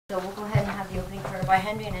So we'll go ahead and have the opening prayer by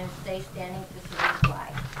Henry and then stay standing to salute the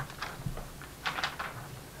flag.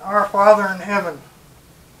 Our Father in heaven,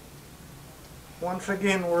 once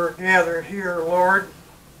again we're gathered here, Lord,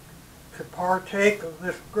 to partake of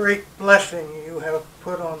this great blessing you have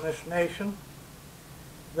put on this nation.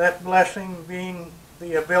 That blessing being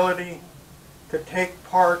the ability to take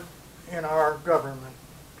part in our government.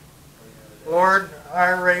 Lord, I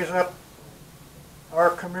raise up our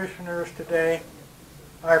commissioners today.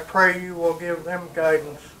 I pray you will give them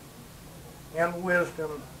guidance and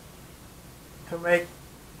wisdom to make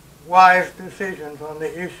wise decisions on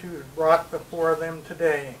the issues brought before them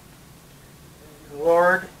today.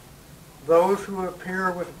 Lord, those who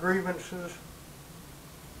appear with grievances,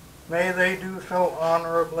 may they do so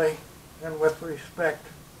honorably and with respect.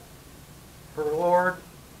 For Lord,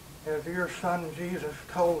 as your Son Jesus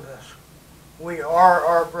told us, we are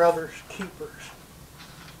our brother's keepers.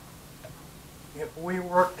 If we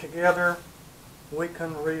work together, we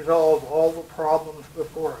can resolve all the problems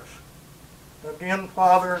before us. Again,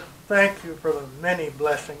 Father, thank you for the many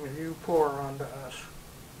blessings you pour onto us.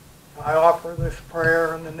 I offer this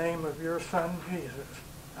prayer in the name of your Son, Jesus,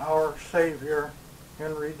 our Savior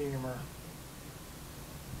and Redeemer.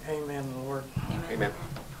 Amen, Lord. Amen.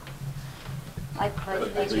 I pledge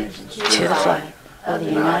allegiance to the flag of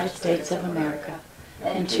the United States of America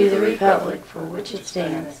and to the republic for which it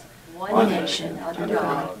stands, one nation under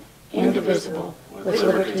God, indivisible, with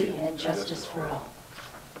liberty and justice for all.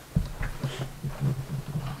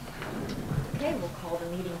 Okay, we'll call the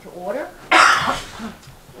meeting to order.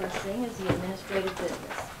 First thing is the administrative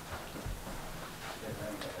business.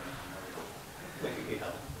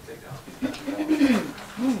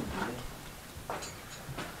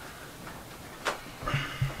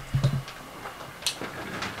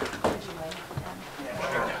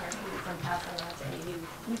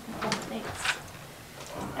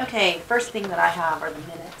 Okay, first thing that I have are the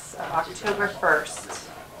minutes of October 1st.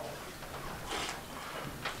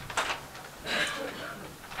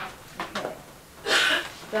 Okay.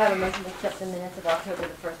 Do I have a motion to accept the minutes of October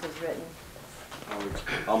the 1st as written?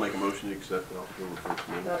 I'll make a motion to accept the October 1st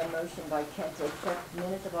Got minutes. a motion by Kent to accept the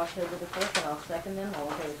minutes of October the 1st, and I'll second them. All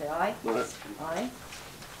in favor, say aye. Aye. Aye.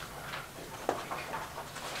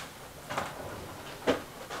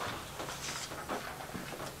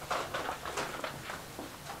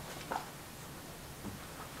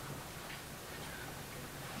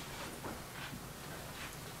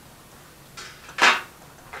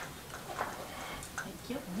 Thank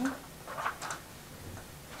you.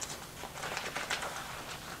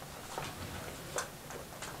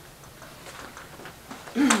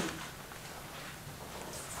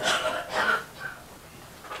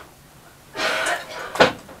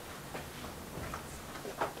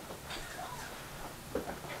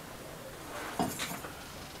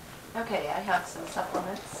 Okay, I have some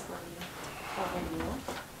supplements for you. For review.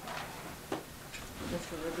 Just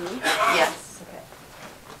for review? Yes. Okay.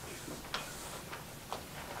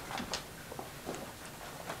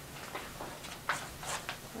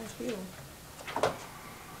 Thank you.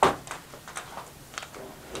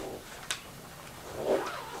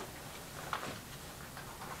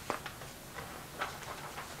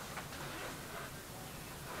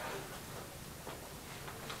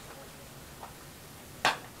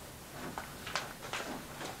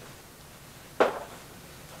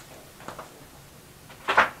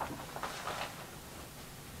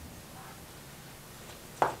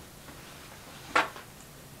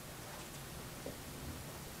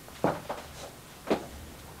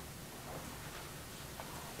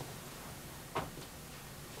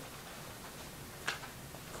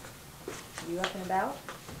 You up and about?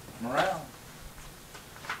 I'm around.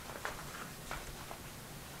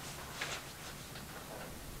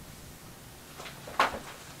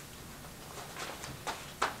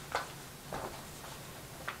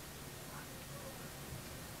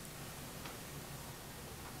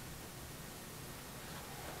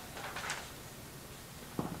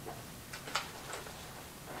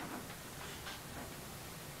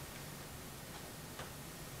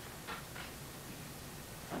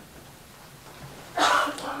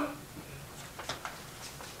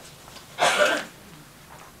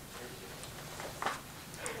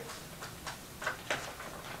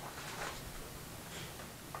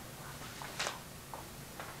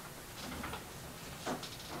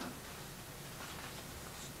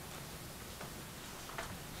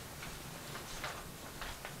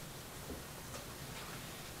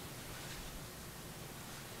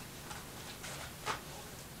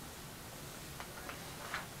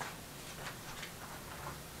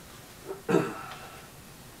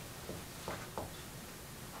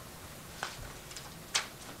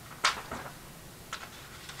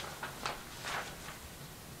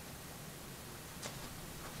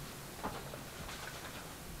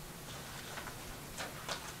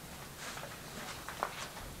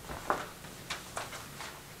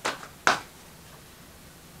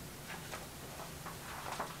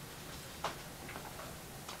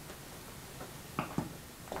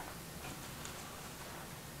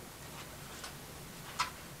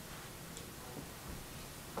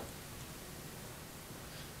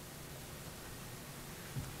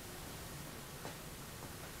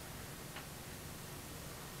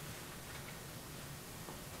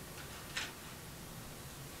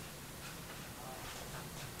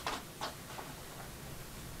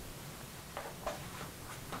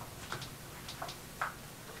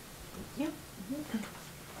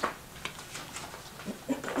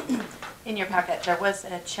 In your packet, there was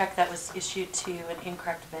a check that was issued to an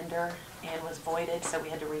incorrect vendor and was voided, so we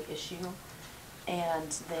had to reissue. And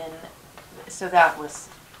then, so that was,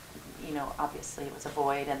 you know, obviously it was a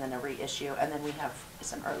void and then a reissue. And then we have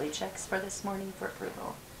some early checks for this morning for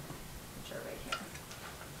approval, which are right here.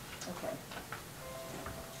 Okay.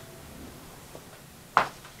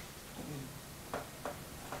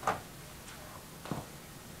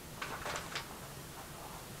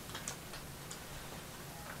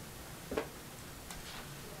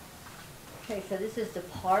 Okay, so this is the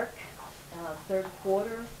park, third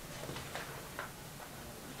quarter.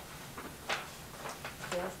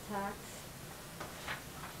 Sales tax.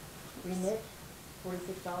 Remit,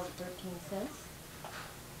 $46.13.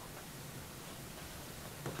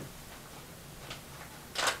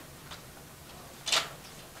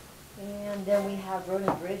 And then we have Road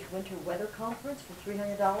and Bridge Winter Weather Conference for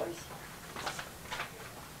 $300.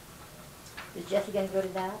 Is Jesse gonna go to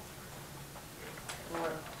that?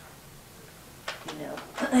 Or, you know?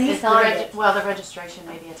 He Is the signed it. well, the registration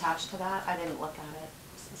may be attached to that. I didn't look at it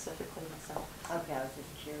specifically, so. Okay, I was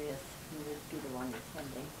just curious who would be the one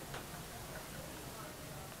attending.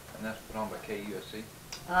 And that's put on by KUSC?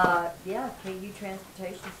 Yeah, KU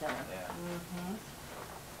Transportation Center. Yeah.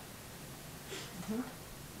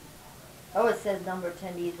 Oh, it says number of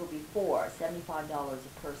attendees will be 4, $75 a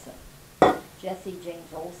person. Jesse,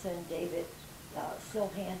 James Olson, David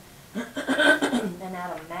Silhan, and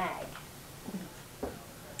Adam Mag.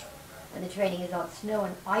 And the training is on snow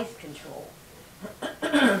and ice control.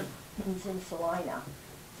 It's in Salina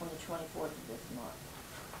on the 24th of this month.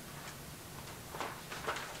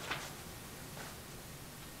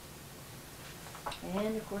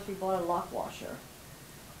 And of course we bought a lock washer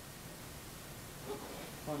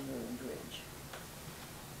on Road and Bridge.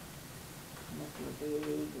 Must be a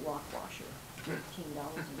big lock washer,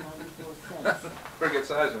 $13.94. Pretty good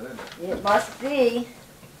size one, isn't it? It must be.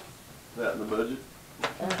 That in the budget?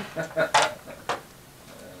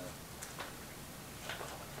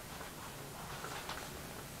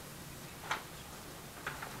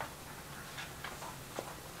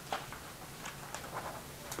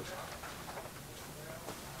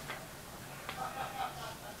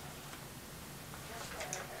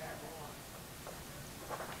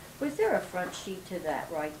 Was there a front sheet to that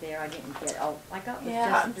right there? I didn't get, oh, I got was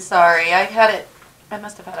Yeah, just I'm the- sorry. I had it, I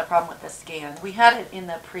must have had a problem with the scan. We had it in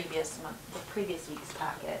the previous month, the previous week's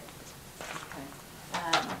packet. Okay.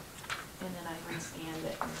 And then I rescanned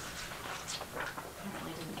it and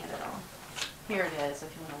apparently didn't get it all. Here it is,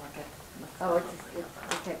 if you want to look at. Oh, it's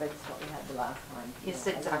okay, but it's what we had the last time. It's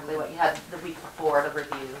Yeah, I exactly didn't- what you had the week before the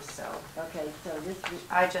review, so. Okay, so this,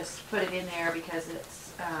 I just put it in there because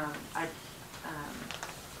it's, I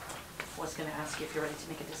was gonna ask you if you're ready to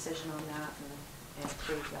make a decision on that and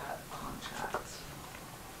approve that contract.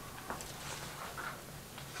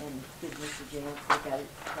 and did Mr. James look at it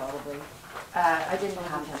probably? I didn't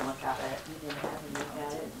have him look at it. You didn't have him look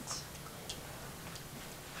at it?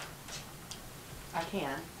 I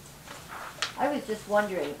can. I was just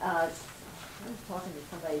wondering, I was talking to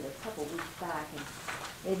somebody a couple weeks back, and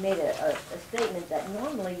they made a statement that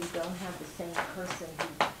normally you don't have the same person who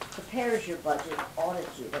prepares your budget audit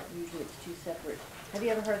you, that usually it's two separate. Have you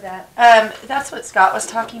ever heard that? That's what Scott was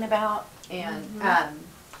talking about, and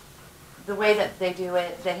the way that they do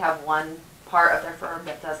it, they have one part of their firm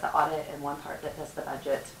that does the audit and one part that does the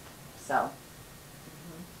budget. So,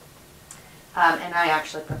 and I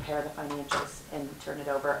actually prepare the financials and turn it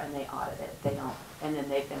over, and they audit it. They don't, and then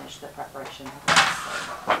they finish the preparation of it.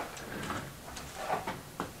 So.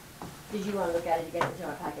 Did you want to look at it again? It was in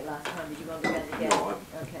our packet last time. Did you want to look at it again? No,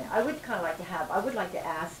 Okay. I would kind of like to have, I would like to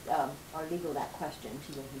ask our legal that question,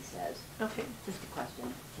 see what he says. Okay. Just a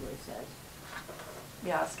question, see what he says.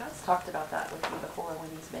 Yeah, Scott's talked about that with me before when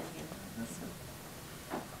he's been here. So.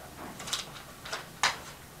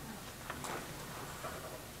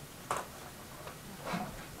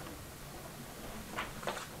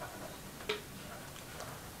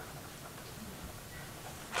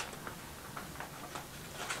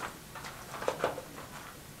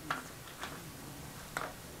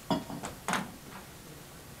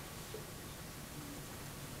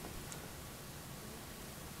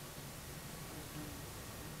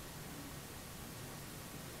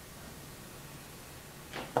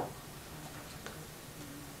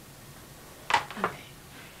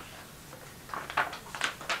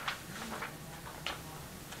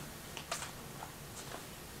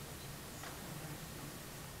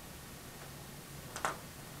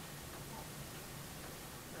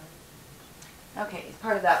 Okay, as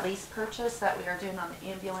part of that lease purchase that we are doing on the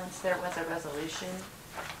ambulance, there was a resolution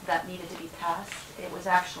that needed to be passed. It was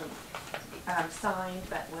actually, signed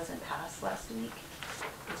but wasn't passed last week.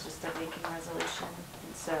 It's just a banking resolution,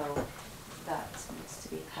 and so that needs to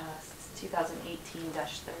be passed. It's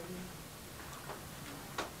 2018-30.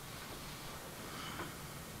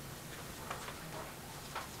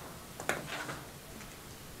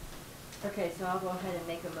 Okay, so I'll go ahead and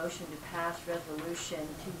make a motion to pass resolution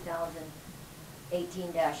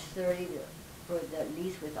 2018-30 for the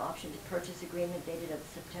lease with option to purchase agreement dated of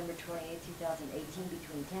September 28, 2018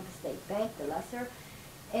 between Tampa State Bank, the lesser,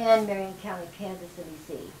 and Marion County, Kansas, LEC.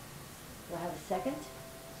 Do I have a second?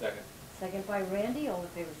 Second. Second by Randy. All in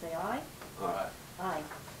favor say aye. Aye. Aye.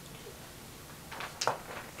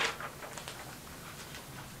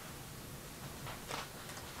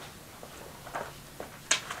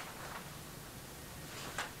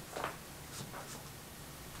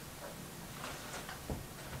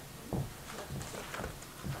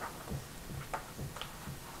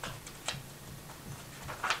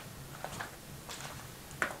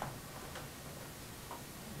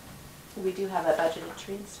 We do have a budgeted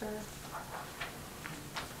transfer.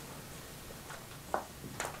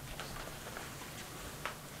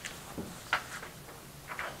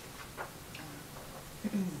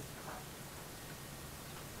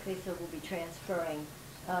 Okay, so we'll be transferring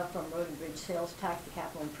from Road and Bridge Sales Tax to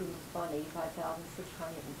Capital Improvement Fund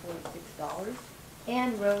 $85,646,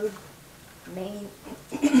 and Road Main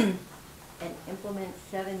and Implement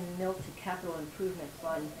 7 Mill to Capital Improvement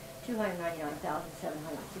Fund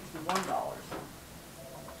 $299,761.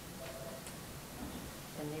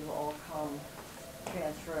 And they will all come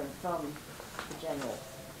transferring from the general.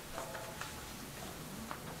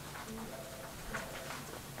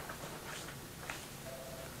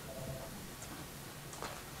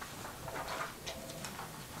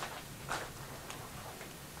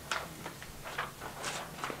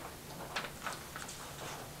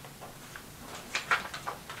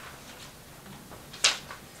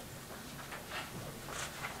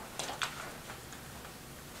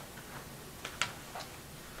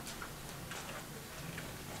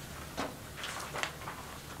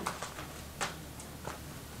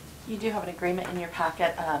 You do have an agreement in your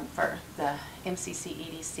packet for the MCC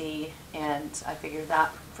EDC, and I figured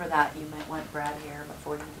that for that you might want Brad here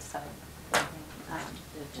before you decide,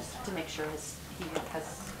 just to make sure he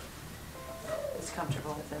is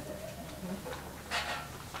comfortable with it.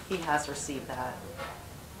 He has received that.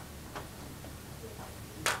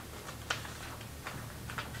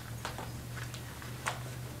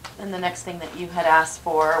 And the next thing that you had asked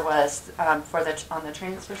for was on the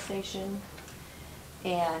transfer station.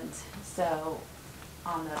 And so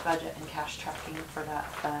on the budget and cash tracking for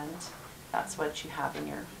that fund, that's what you have in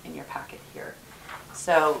your packet here.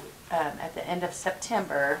 So at the end of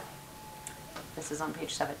September, this is on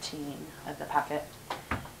page 17 of the packet,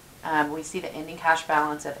 we see the ending cash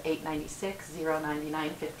balance of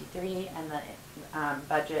 $896,099.53 and the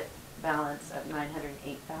budget balance of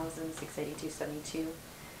 $908,682.72.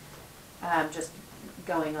 Just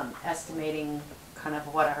going on estimating kind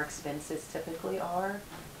of what our expenses typically are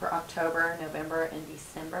for October, November, and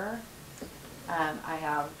December. I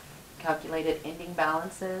have calculated ending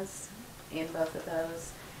balances in both of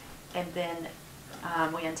those, and then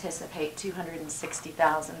we anticipate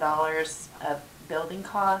 $260,000 of building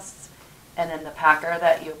costs, and then the Packer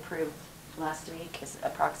that you approved last week is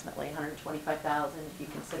approximately $125,000 if you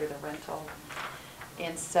consider the rental.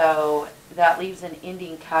 And so that leaves an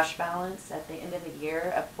ending cash balance at the end of the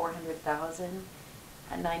year of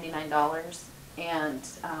 $400,099, and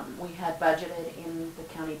we had budgeted in the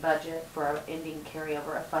county budget for our ending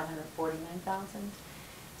carryover of $549,000.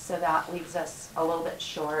 So that leaves us a little bit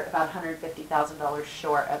short, about $150,000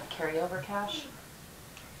 short of carryover cash.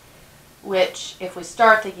 Which, if we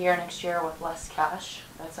start the year next year with less cash,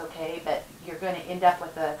 that's okay. But you're going to end up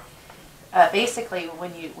with a basically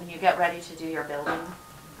when you get ready to do your building,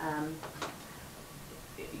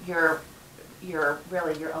 your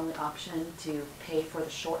only option to pay for the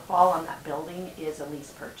shortfall on that building is a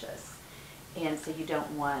lease purchase, and so you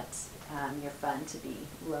don't want your fund to be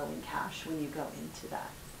low in cash when you go into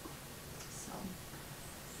that.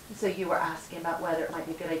 So you were asking about whether it might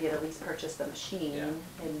be a good idea to lease purchase the machine, Yeah.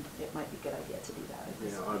 and it might be a good idea to do that. At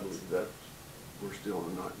this Yeah, I point. believe that we're still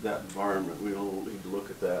in that environment. We don't need to look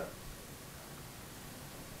at that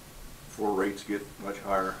before rates get much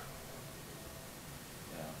higher.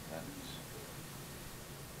 Yeah, that's,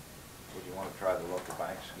 would you want to try the local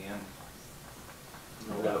banks again?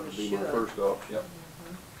 No, that would be my Sure. first option. Yep.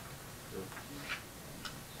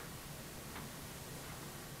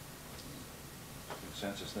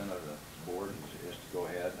 Consensus then of the board is to go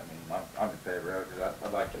ahead. I mean, I'm in favor of it, because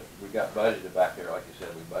I'd like to, we got budgeted back there, like you said,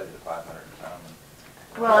 we budgeted 500 and some, and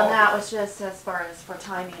Well, and that was just as far as for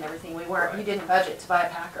timing and everything, we weren't, you didn't budget to buy a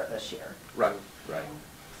Packer this year, Right. Right.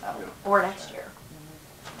 so, Yeah. or next year.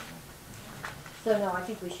 So no, I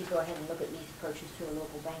think we should go ahead and look at lease purchase to a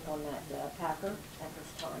local bank on that Packer at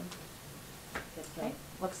this time. Okay,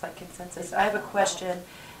 looks like consensus. I have a question.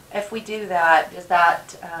 If we do that, is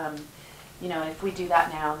that, you know, if we do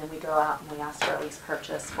that now, and then we go out and we ask for a lease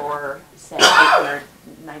purchase for, say, 800,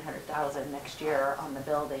 900,000 next year on the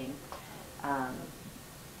building,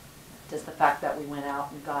 does the fact that we went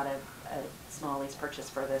out and got a small lease purchase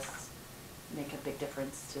for this make a big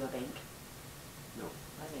difference to a bank? No.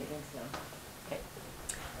 I don't think so. Okay,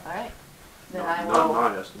 all right. Then Not I not will,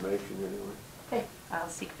 my estimation, anyway. okay, I'll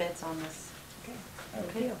seek bids on this.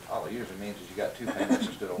 Thank you. All it usually means is you got two payments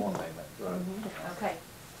instead of one payment. Right. Okay,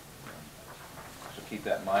 So keep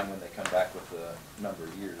that in mind when they come back with the number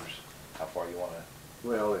of years, how far you wanna,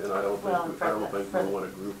 Well, and I don't Well, think, for I don't the- think for we the- want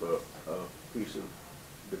to group a piece of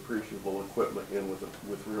depreciable equipment in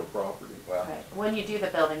with real property. well, okay. When you do the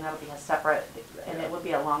building, that'll be a separate, and it would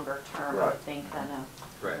be a longer term, I would Right. think, than a,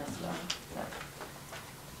 Right. this one. So.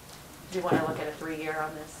 Do you wanna look at a 3-year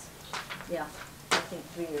on this, Yeah, I think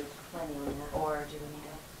 3 years plenty on that. or do we need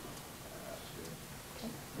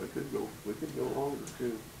We could go longer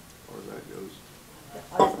too, as far as that goes.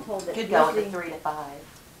 I was told a, that could go with a usually 3 to 5.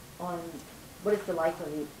 on, what is the life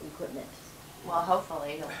of the equipment? Well,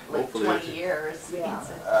 hopefully, it'll live Hopefully 20 it's- years. Yeah, means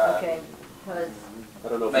it- okay, because, I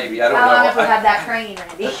don't know. if Maybe, we- I don't How long know. have we had that crane,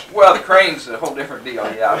 Randy? Well, the crane's a whole different deal,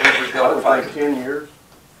 yeah. We I built would it think 10 years.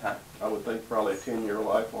 Huh? I would think probably a 10-year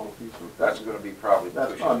life on a piece of That's equipment. gonna be probably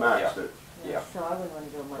That's pushing, I maxed yeah. it. Yeah. so I wouldn't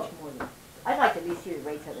want to go much more than, I'd like to at least hear the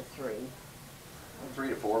rates out of 3. 3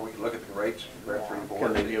 to 4, we can look at the rates, grab 3 to 4.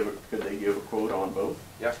 Could they give a quote on both?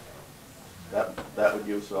 Yeah. That would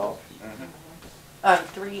give us the option, Mhm.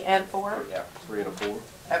 3 and 4? Yeah. 3 and a 4.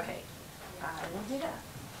 Okay, I will do that,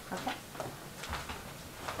 okay.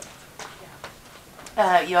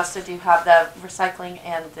 You also do have the recycling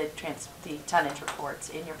and the tonnage reports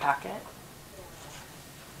in your packet.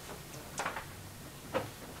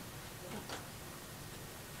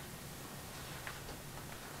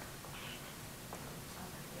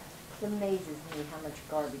 It amazes me how much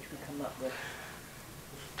garbage we come up with.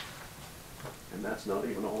 And that's not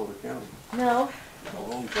even all of the county. No, A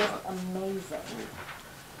long it's just shot. amazing.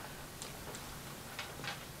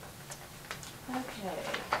 Okay.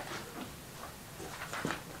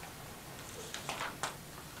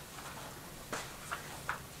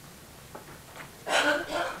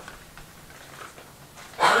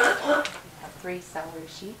 We have 3 salary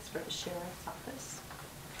sheets for the sheriff's office.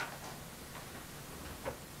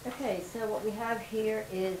 Okay, so what we have here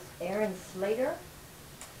is Aaron Slater.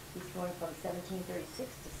 He's going from 1736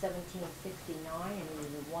 to 1769, and he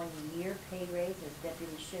is a 1-year pay raise as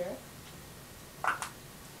deputy sheriff.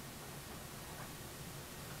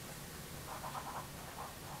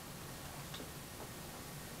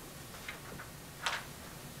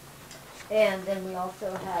 And then we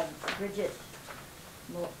also have Bridget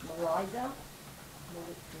Maliza,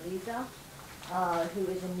 who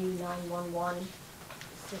is a new 911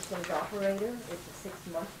 systems operator. It's a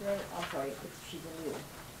 6-month rate. I'm sorry, she's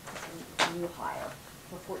a new hire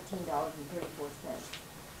for $14.34.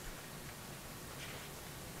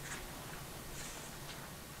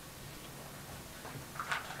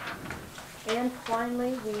 And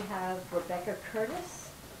finally, we have Rebecca Curtis.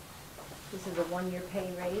 This is a 1-year pay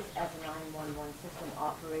raise as a 911 system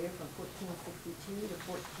operator from $14.62 to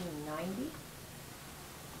 $14.90.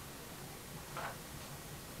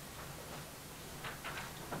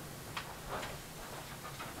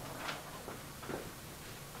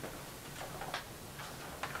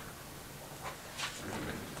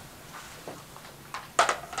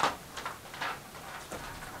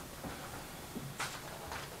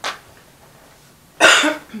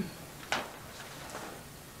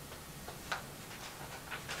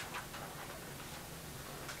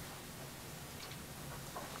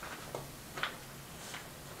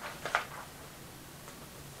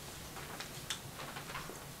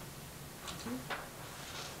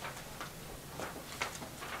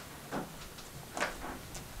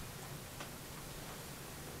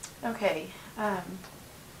 Okay,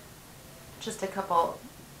 just a couple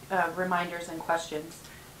reminders and questions.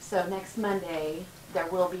 So next Monday, there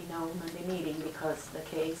will be no Monday meeting because the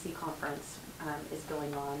KAC conference is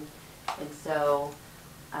going on. And so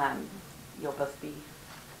you'll both be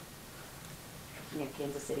near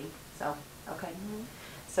Kansas City, so, okay.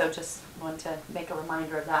 So just want to make a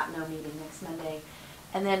reminder of that, no meeting next Monday.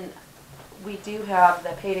 And then we do have the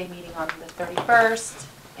payday meeting on the 31st,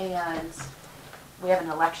 and we have an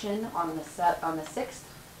election on the 6th,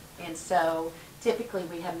 and so Typically,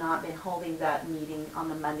 we have not been holding that meeting on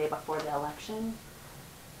the Monday before the election,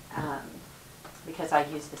 because I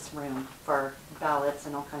use this room for ballots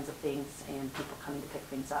and all kinds of things and people coming to pick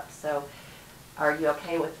things up. So are you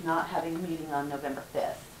okay with not having a meeting on November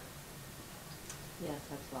 5th? Yes,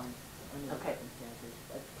 that's fine. Under the Okay. circumstances.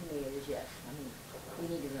 To me, it is yes. I mean,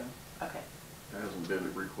 we need a room. Okay. There hasn't been a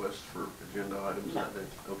request for agenda items No. that day?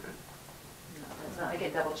 Okay. No, that's not, I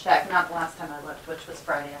could double check, not the last time I looked, which was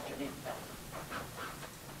Friday afternoon, but.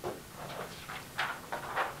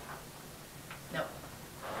 Nope.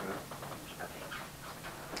 Okay.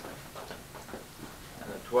 And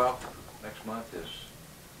the 12th, next month, is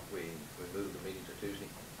we move the meeting to Tuesday?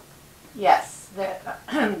 Yes,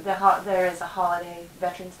 there is a holiday,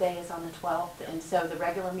 Veterans Day is on the 12th, and so the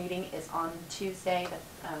regular meeting is on Tuesday,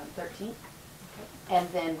 the 13th. And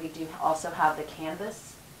then we do also have the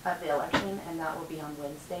canvass of the election, and that will be on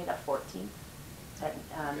Wednesday, the 14th, at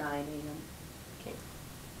 9 a.m. Okay.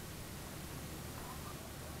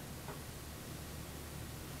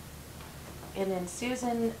 And then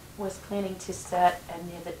Susan was planning to set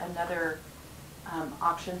another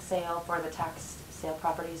auction sale for the tax sale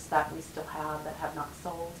properties that we still have that have not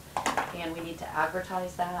sold. And we need to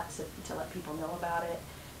advertise that to let people know about it.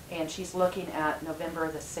 And she's looking at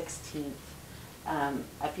November the 16th.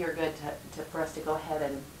 If you're good for us to go ahead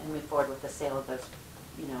and move forward with the sale of those,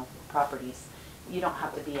 properties. You don't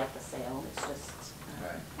have to be at the sale, it's just,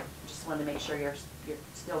 Right. just wanted to make sure you're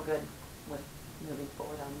still good with moving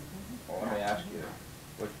forward on. Well, let me ask you,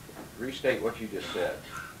 restate what you just said,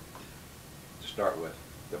 to start with.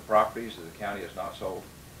 The properties that the county has not sold?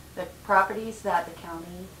 The properties that the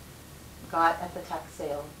county got at the tax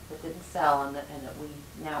sale that didn't sell and that we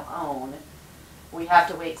now own, we have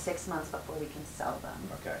to wait 6 months before we can sell them.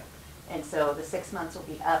 Okay. And so the 6 months will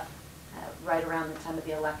be up right around the time of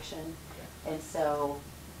the election. Okay. And so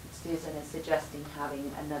Susan is suggesting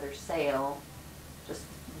having another sale, just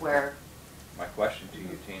where, My question to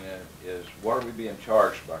you, Tina, is what are we being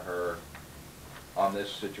charged by her on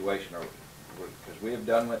this situation? Because we have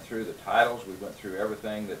went through the titles, we went through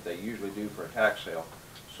everything that they usually do for a tax sale.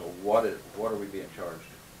 So what are we being charged?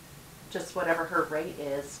 just whatever her rate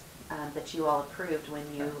is that you all approved when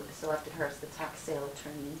you selected her as the tax sale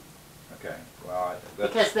attorney. Okay, well,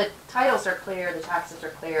 that's... Because the titles are clear, the taxes are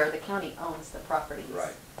clear, the county owns the properties.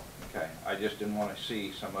 Right, okay. I just didn't want to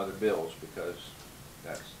see some other bills because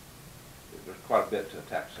there's quite a bit to a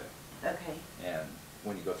tax sale. Okay. And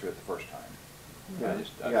when you go through it the first time.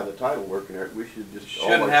 Yeah, the title work and everything, we should just.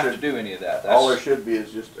 Shouldn't have to do any of that. All there That's- should be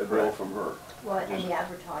is just a bill Right. from her. Well, and the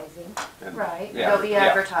advertising. And- Right, Yeah, there'll be yeah.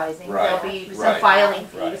 advertising, Right, there'll be some right, filing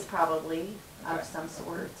fees right. probably of Okay. some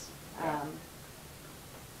sort. Yeah.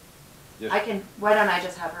 Just- I can, why don't I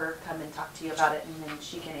just have her come and talk to you about it and then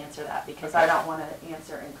she can answer that because I Okay. don't want to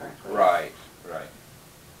answer incorrectly. Right, right.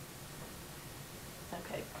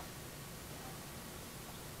 Okay.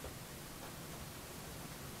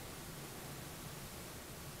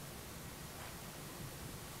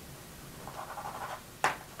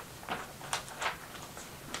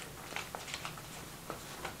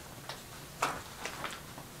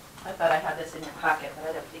 I thought I had this in your packet, but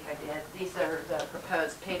I don't think I did. These are the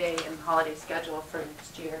proposed payday and holiday schedule for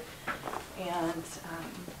next year. And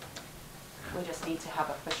we just need to have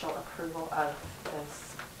official approval of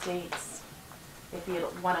those dates. If you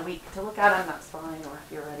want a week to look at them, that's fine, or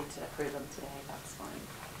if you're ready to approve them today, that's fine.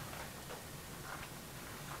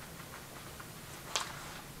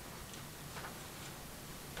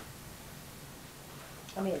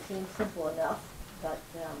 I mean, it seems simple enough, but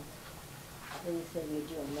then you say you're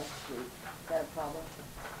doing next week. Is that a problem?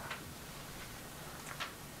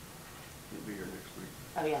 You'll be here next week.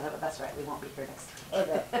 Oh, yeah, that's right, we won't be here next week.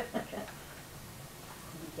 Okay. Okay.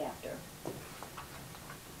 Week after.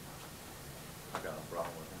 I've got no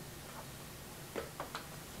problem with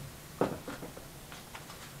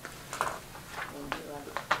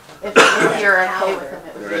And If you're okay with them,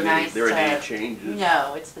 it would There be any- nice to... there any changes?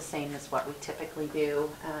 No, it's the same as what we typically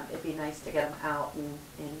do. It'd be nice to get them out and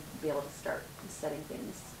be able to start setting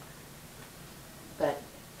things. But,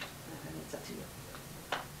 it's up to you.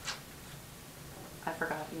 I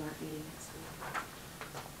forgot you weren't meeting next week.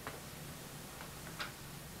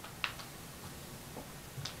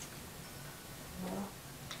 well,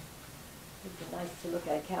 it'd be nice to look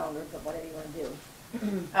at a calendar, but whatever you want to do.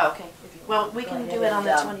 Oh, okay. Well, we Go can ahead do it on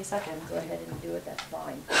the and, 22nd. Go ahead and do it, that's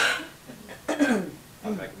fine.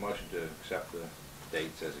 I'll make a motion to accept the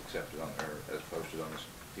dates as accepted on there, as posted on this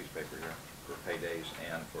piece of paper here, for paydays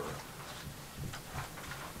and for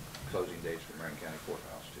closing dates for Marion County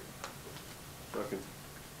Courthouse too. Second.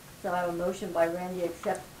 So I have a motion by Randy,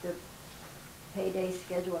 accept the payday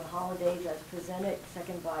schedule and holidays as presented,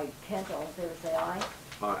 second by Kent. All in favor, say aye.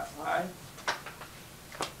 Aye.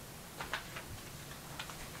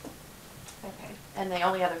 Okay, and the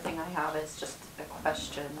only other thing I have is just a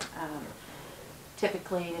question.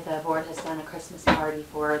 Typically, the board has done a Christmas party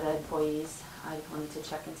for the employees. I wanted to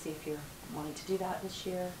check and see if you're wanting to do that this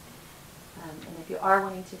year. And if you are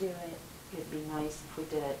wanting to do it, it'd be nice if we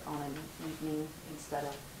did it on an evening instead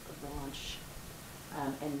of the lunch.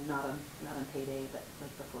 And not on payday, but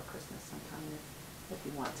like before Christmas sometime, if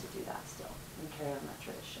you want to do that still and carry on that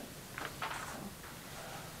tradition.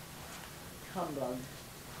 So. Humbug.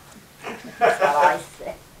 That's what I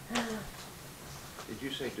say. Did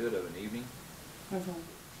you say do it of an evening?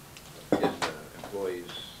 Mm-hmm. Did the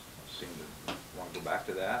employees seem to want to go back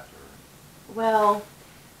to that, or? Well,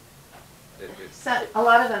 It, so a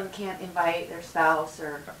lot of them can't invite their spouse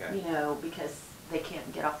or, Okay. you know, because they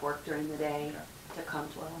can't get off work during the day Okay. to come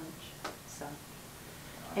to a lunch. So,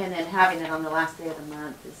 and then having it on the last day of the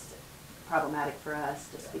month is problematic for us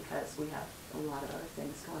just because we have a lot of other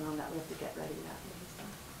things going on that we have to get ready that day.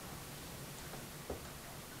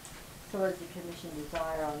 So what does the commission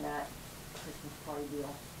desire on that Christmas party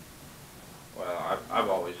deal? Well, I've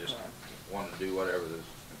always just wanted to do whatever the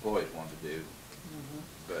employees want to do, Mm-hmm.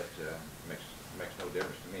 but makes no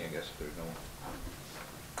difference to me, I guess, if there's no.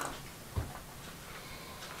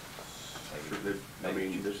 I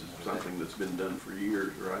mean, this is something that's been done for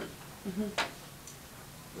years, right?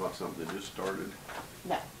 Mm-hmm. Not something that just started.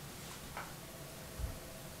 No. I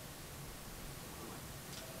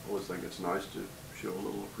always think it's nice to show a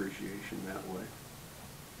little appreciation that way.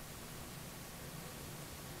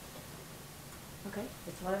 Okay,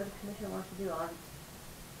 it's whatever the commissioner wants to do. I don't.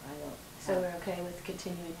 So we're okay with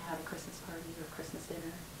continuing to have a Christmas party or Christmas dinner?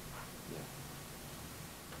 Yeah.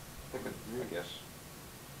 I guess,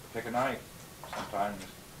 pick a night sometime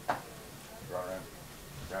around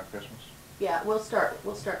Christmas. Yeah, we'll start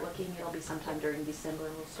looking. It'll be sometime during December.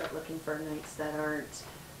 We'll start looking for nights that aren't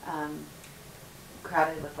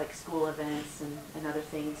crowded with like school events and other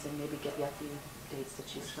things, and maybe give you a few dates to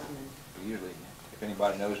choose from. And Usually, if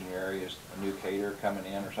anybody knows in your area is a new caterer coming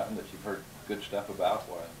in or something that you've heard good stuff about,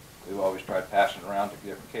 well, we've always tried passing around to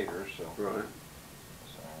different caterers, so. Right.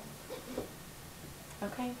 So,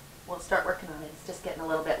 okay, we'll start working on it. It's just getting a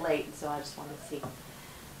little bit late, and so I just wanted to see,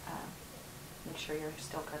 make sure you're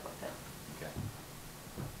still good with it. okay.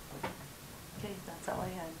 Okay, that's all I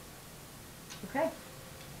had. Okay.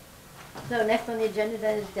 So next on the agenda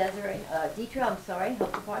then is Desiree, Deetra,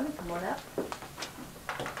 Health Department, come on up.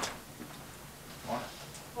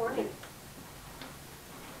 Morning.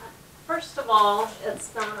 First of all,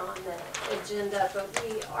 it's not on the agenda, but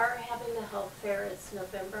we are having the health fair. It's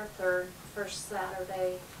November 3rd, first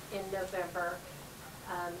Saturday in November.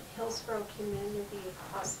 Hillsborough Community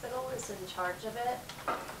Hospital is in charge of it.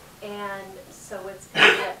 And so it's going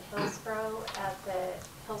to be at Hillsborough, at the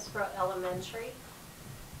Hillsborough Elementary.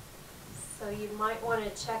 So you might want to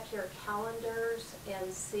check your calendars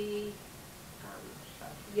and see,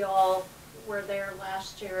 y'all were there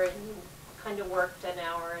last year and you kind of worked an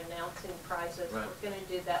hour announcing prizes. Right. We're going to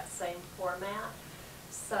do that same format.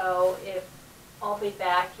 So I'll be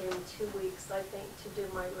back in 2 weeks, I think, to do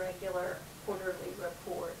my regular quarterly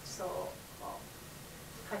report. So I'll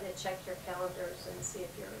kind of check your calendars and see if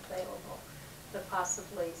you're available to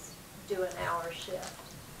possibly do an hour shift,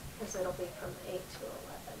 because it'll be from 8 to 11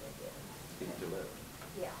 again. 8 to 11.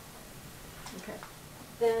 Yeah. Okay.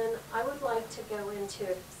 Then I would like to go into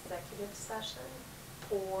executive session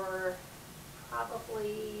for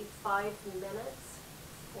probably 5 minutes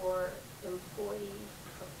for employee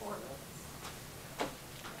performance.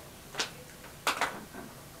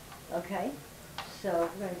 Okay, so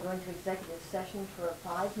we're going to go into executive session for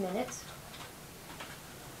 5 minutes.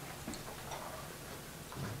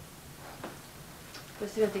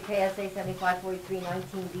 Pursuant to KSA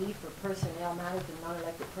 7543-19B for personnel matters and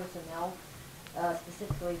non-elected personnel,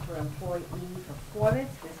 specifically for employee performance.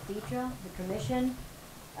 Ms. Deetra, the commission,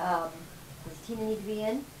 does Tina need to be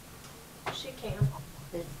in? She can.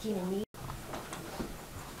 Does Tina need?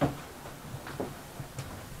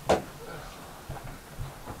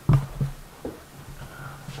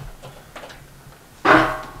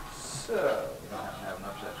 So, You don't have an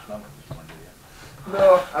upset stomach this morning, do you?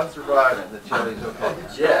 no, I'm surviving. The chili's okay?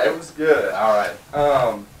 Yeah, it was good. All right.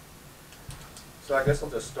 So I guess I'll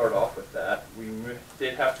just start off with that. We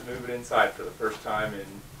did have to move it inside for the first time in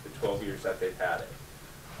the 12 years that they've had it.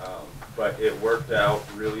 But it worked out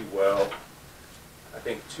really well. I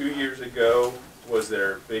think 2 years ago was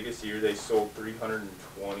their biggest year. They sold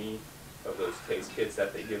 320 of those taste kits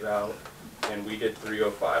that they give out, and we did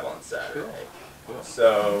 305 on Saturday. Cool.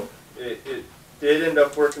 So it did end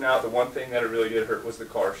up working out. The one thing that it really did hurt was the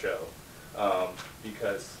car show,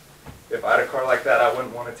 because if I had a car like that, I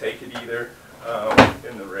wouldn't want to take it either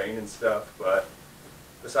in the rain and stuff. But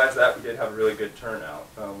besides that, we did have a really good turnout.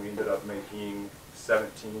 We ended up making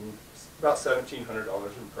about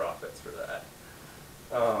 $1,700 in profits for that.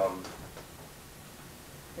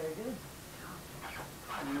 Very good.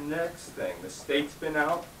 Next thing, the state's been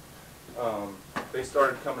out. They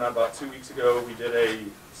started coming out about 2 weeks ago. We did a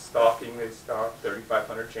stocking. They stocked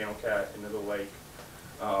 3,500 channel cat into the lake.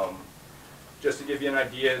 Just to give you an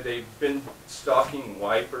idea, they've been stocking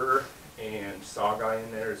wiper and sawguy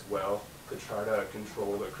in there as well to try to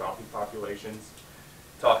control the crappie populations.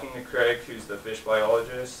 Talking to Craig, who's the fish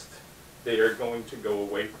biologist, they are going to go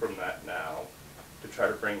away from that now to try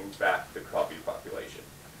to bring back the crappie population.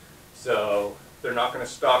 So they're not going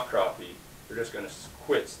to stock crappie. They're just going to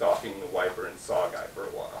quit stocking the wiper and sawguy for a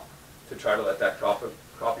while to try to let that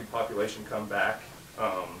crappie population come back.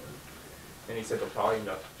 And he said they'll probably end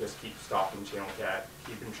up just keep stocking channel cat,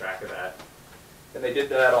 keeping track of that. And they did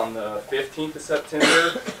that on the 15th of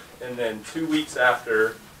September, and then 2 weeks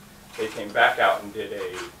after, they came back out and did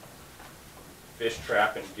a fish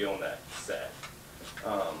trap and gill net set.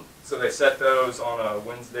 So they set those on a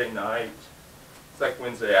Wednesday night, it's like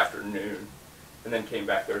Wednesday afternoon, and then came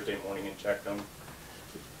back Thursday morning and checked them.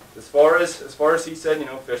 As far as he said, you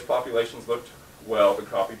know, fish populations looked well. The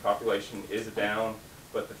crappie population is down,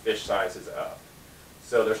 but the fish size is up.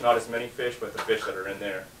 So there's not as many fish, but the fish that are in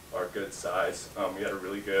there are good size. We had a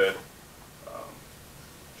really good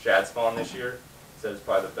shad spawn this year. Said it's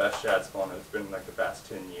probably the best shad spawn that it's been in like the past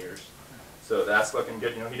 10 years. So that's looking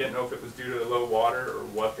good. You know, he didn't know if it was due to the low water or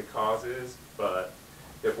what the cause is, but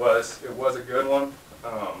it was a good one.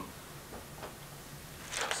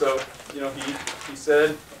 So, you know, he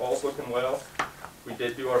said all's looking well. We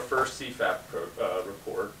did do our first CFAP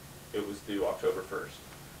report. It was due October 1st.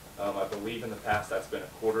 I believe in the past that's been a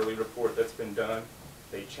quarterly report that's been done.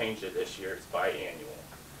 They changed it this year. It's biannual.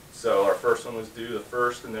 So our first one was due the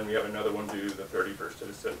 1st, and then we have another one due the 31st of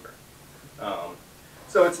December.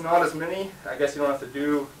 So it's not as many. I guess you don't have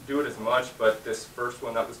to do it as much, but this first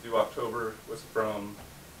one that was due October was from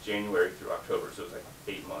January through October, so it was like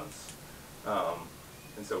 8 months.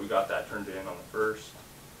 And so we got that turned in on the 1st.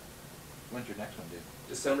 When's your next one due?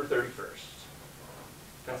 December 31st.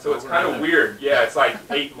 And so it's kind of weird. Yeah, it's like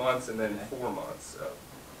 8 months and then 4 months. So.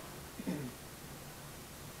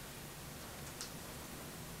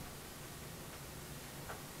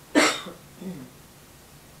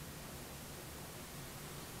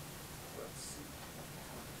 Let's see.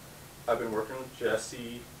 I've been working with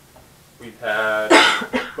Jesse. We've had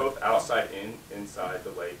both outside and inside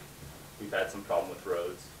the lake. We've had some problem with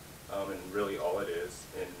roads, and really all it is.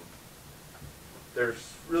 And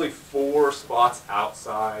there's really 4 spots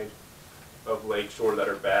outside of Lakeshore that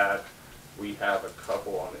are bad. We have a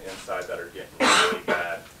couple on the inside that are getting really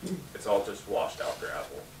bad. It's all just washed out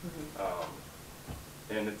gravel.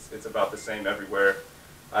 And it's about the same everywhere.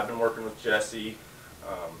 I've been working with Jesse.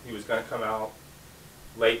 He was going to come out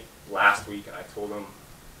late last week, and I told him,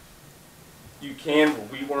 you can,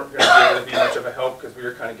 but we weren't going to be able to be much of a help because we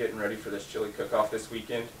were kind of getting ready for this chili cook-off this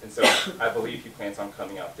weekend. And so I believe he plans on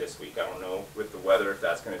coming out this week. I don't know with the weather if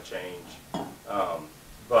that's going to change.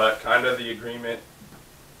 But kind of the agreement,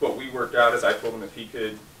 what we worked out is I told him if he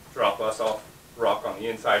could drop us off rock on the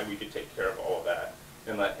inside, we could take care of all of that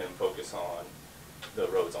and let him focus on the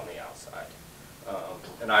roads on the outside.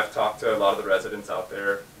 And I've talked to a lot of the residents out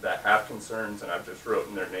there that have concerns, and I've just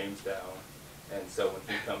written their names down. And so when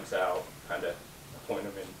he comes out, kind of point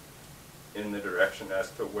him in the direction as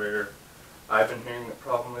to where I've been hearing the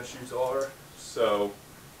problem issues are. So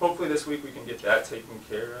hopefully this week we can get that taken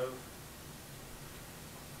care of.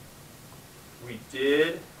 We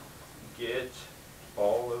did get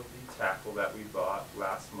all of the tackle that we bought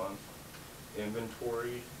last month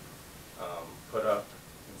inventoried, put up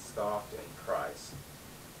and stocked and priced.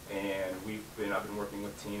 And I've been working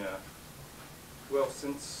with Tina, well,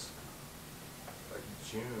 since like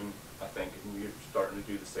June, I think, and we're starting to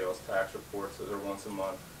do the sales tax reports, so they're once a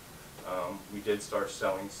month. We did start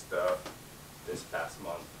selling stuff this past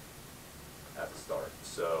month at the start,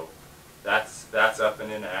 so that's up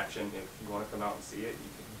and in action. If you want to come out and see it,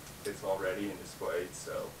 it's all ready and displayed,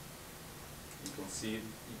 so you can see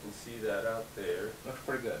that out there. Looks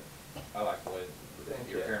pretty good. I like the way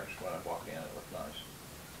your you. appearance when I walked in. It looked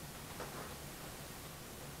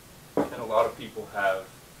nice. And a lot of people have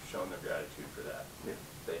shown their gratitude for that. Yeah.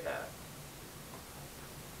 They have.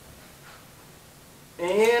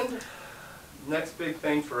 And next big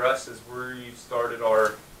thing for us is we've started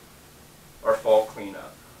our fall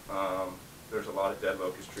cleanup. there's a lot of dead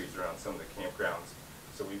locust trees around some of the campgrounds.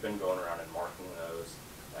 So we've been going around and marking those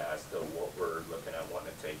as to what we're looking at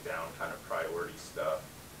wanting to take down, kind of priority stuff.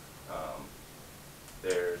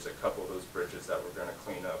 There's a couple of those bridges that we're going to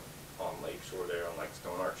clean up on Lakeshore there, on like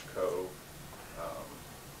Stone Arch Cove.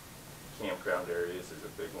 Campground areas is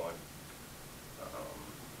a big one.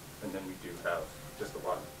 And then we do have just a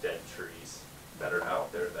lot of dead trees that are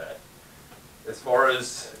out there that, as far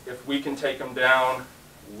as if we can take them down,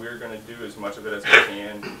 we're going to do as much of it as we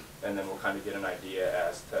can, and then we'll kind of get an idea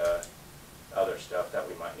as to other stuff that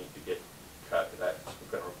we might need to get cut. That's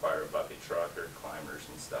going to require a bucket truck or climbers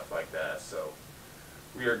and stuff like that. So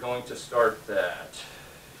we are going to start that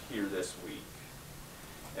here this week.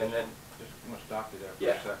 And then, Just want to stop you there for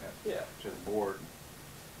Yeah. a second. Yeah. To the board,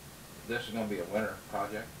 this is going to be a winter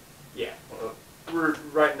project? yeah, we're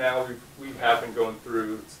right now we have been going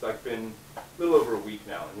through. It's like been a little over a week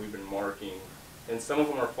now, and we've been marking. And some of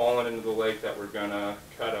them are falling into the lake that we're gonna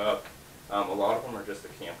cut up. A lot of them are just the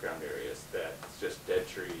campground areas that's just dead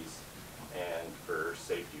trees, and for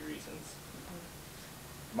safety reasons.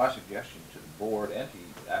 My suggestion to the board, and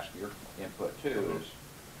to ask your input too,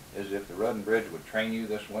 is if the road and bridge would train you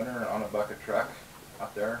this winter on a bucket truck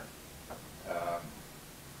up there,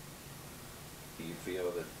 do you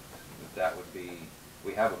feel that that would be,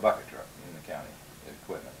 we have a bucket truck in the county,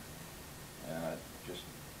 equipment, and I just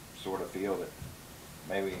sort of feel that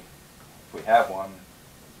maybe if we have one,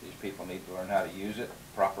 these people need to learn how to use it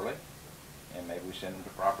properly, and maybe we send them to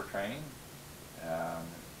proper training,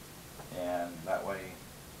 and that way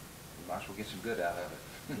we might as well get some good out of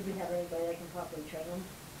it. Do we have anybody that can properly train them?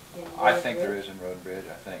 I think there is in Road and Bridge.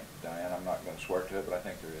 I think, Diane, I'm not going to swear to it, but I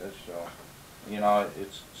think there is. So, you know,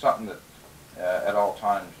 it's something that at all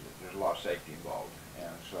times there's a lot of safety involved.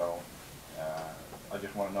 And so I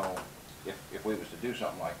just want to know if we was to do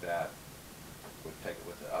something like that, we'd take it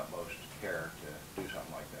with the utmost care to do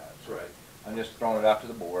something like that. So Right. I'm just throwing it out to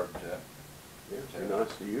the board to. It'd be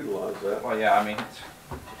nice to utilize that. Well, yeah, I mean,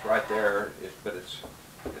 it's right there, but it's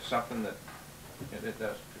something that it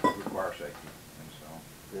does require safety, and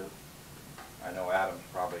so. Yeah. I know Adam's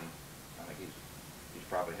probably, I think he's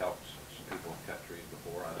probably helped some people cut trees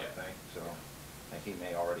before, I don't think, so I think he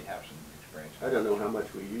may already have some experience. I don't know how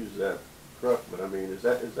much we use that truck, but I mean, does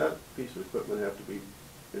that piece of equipment have to be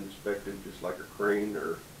inspected just like a crane,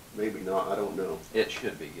 or maybe not? I don't know. It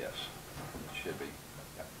should be, yes. It should be.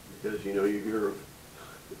 Yeah. Because, you know, you hear of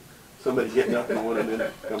somebody getting up on one and then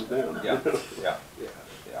it comes down. Yeah, yeah,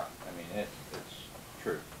 yeah. I mean, it's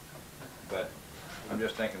true. But I'm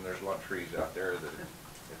just thinking there's a lot of trees out there that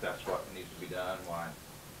if that's what needs to be done, why?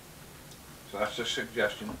 So that's just a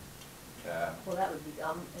suggestion. Well, that would be,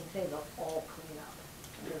 and say they'll all clean up,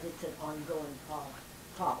 because it's an ongoing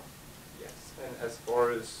problem. Yes, and as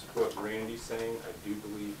far as what Randy's saying, I do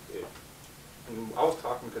believe it. And I was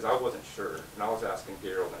talking because I wasn't sure, and I was asking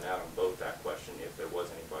Gerald and Adam both that question, if there was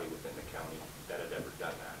anybody within the county that had ever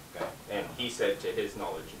done that. Okay. And he said, to his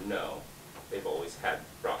knowledge, no. They've always had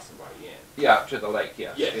brought somebody in. Yeah, to the lake,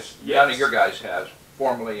 yes. Yes, It's- yes. None of your guys has.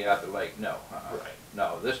 Formerly at the lake, no. Right.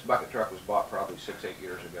 No, this bucket truck was bought probably 6-8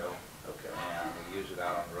 years ago. Okay. And we use it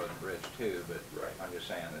out on the road and bridge too, but Right. I'm just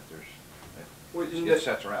saying that Well, and it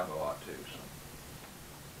sets around a lot too, so.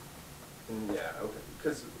 Yeah, okay,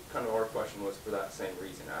 because kind of our question was for that same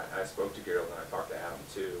reason. I spoke to Gerald and I talked to Adam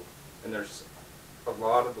too, and there's a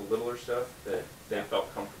lot of the littler stuff that they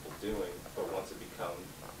felt comfortable doing, but once it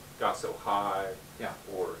got so high, Yeah.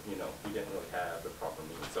 or, you know, we didn't really have the proper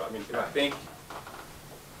means. So, I mean, I Right. think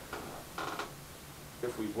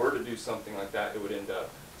if we were to do something like that, it would end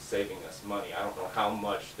up saving us money. I don't know how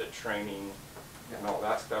much the training and all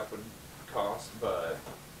that stuff would cost, but,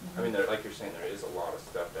 I mean, like you're saying, there is a lot of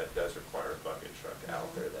stuff that does require a bucket truck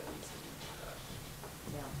out there that needs to be cut.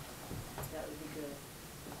 Yeah, that would be good.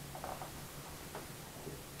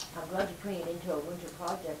 I'm glad you're putting it into a winter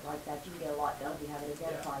project like that. You can get a lot done if you have it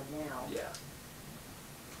identified now. Yeah.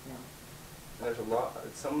 Yeah. And there's a lot,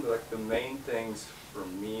 some of like the main things for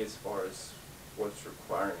me as far as what's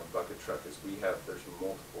requiring a bucket truck is there's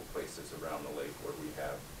multiple places around the lake where we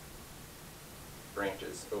have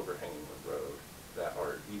branches overhanging the road that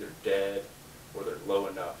are either dead or they're low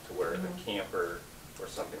enough to where the camper or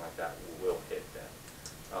something like that will hit them.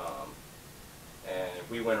 And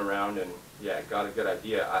we went around and, yeah, got a good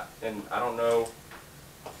idea. I don't know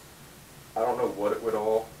what it would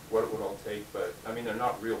all take, but I mean, they're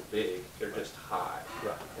not real big, they're just high.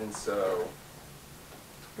 Right. And so,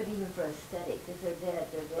 But even for aesthetics, if they're dead,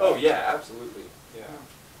 they're dead. oh yeah, absolutely, yeah.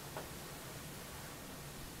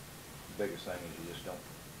 The biggest thing is you just don't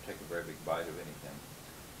take a very big bite of anything.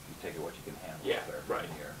 You take it what you can handle Yeah, up there right.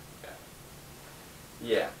 in here.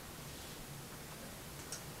 Yeah.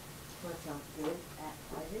 sounds good.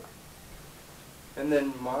 Isaac? And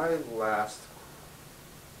then my last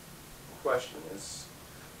question is,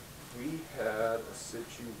 we had a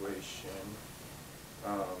situation,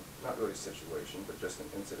 not really a situation, but just an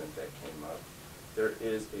incident that came up. There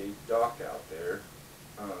is a dock out there,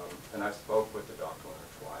 and I spoke with the dock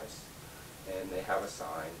owner twice, and they have a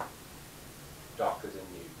sign, dock is in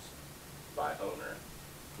use by owner,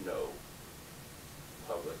 no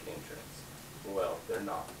public entrance. Well, they're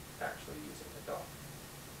not actually using the dock.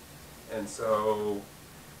 And so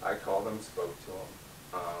I called him, spoke to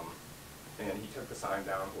him, and he took the sign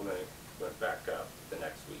down when it went back up the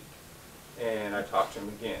next week. And I talked to him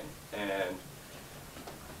again, and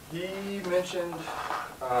he mentioned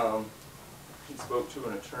he spoke to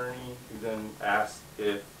an attorney who then asked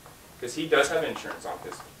if, because he does have insurance on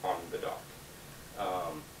the dock.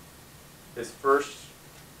 His first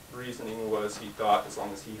reasoning was he thought as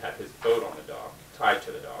long as he had his boat on the dock, tied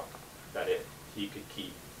to the dock, that he could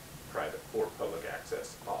keep private or public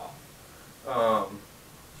access off.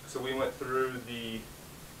 So we went through the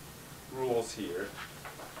rules here,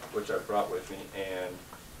 which I brought with me, and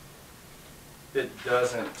it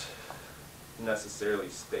doesn't necessarily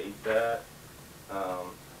state that.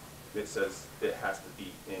 It says it has to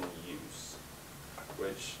be in use,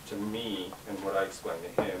 which to me, and what I explained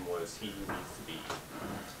to him, was he needs to be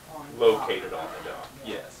located on the dock.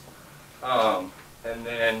 Yes. And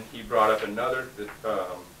then he brought up another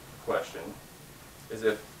question, is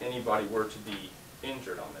if anybody were to be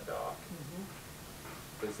injured on the dock,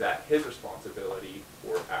 is that his responsibility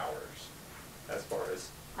or ours, as far as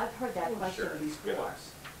I've heard that question insurance before.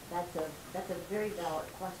 goes? That's a very valid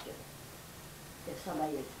question. If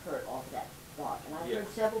somebody is hurt off that dock, and I've heard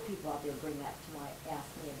Yes. several people out there bring that to ask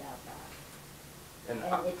me about that. And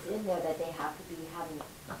And it's in there that they have to be having it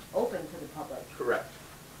open to the public. correct.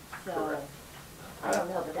 So, Correct. I don't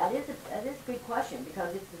know, but that is a good question,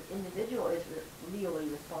 because if the individual is really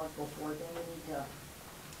responsible for it, then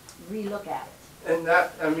we need to relook at it. And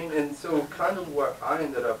that, I mean, and so kind of what I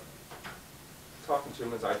ended up talking to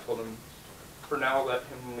him is I told him, for now, let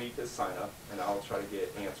him leave his sign up, and I'll try to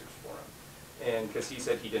get answers for him. And because he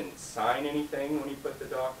said he didn't sign anything when he put the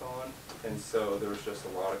dock on, and so there was just a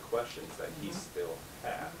lot of questions that he still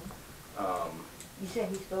had. You said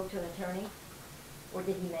he spoke to an attorney, or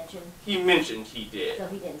did he mention? He mentioned he did. So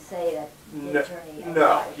he didn't say that the No, attorney?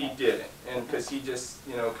 no, Okay. he didn't. And because he just,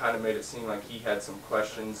 kind of made it seem like he had some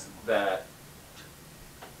questions that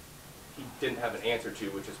he didn't have an answer to,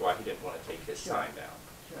 which is why he didn't want to take his Sure. sign down.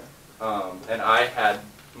 Sure. And I had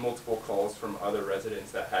multiple calls from other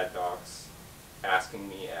residents that had docks asking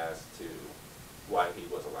me as to why he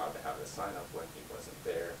was allowed to have his sign up when he wasn't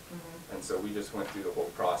there. And so we just went through the whole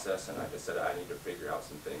process, and I just said I need to figure out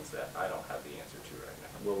some things that I don't have the answer to right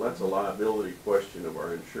now. Well, that's a liability question of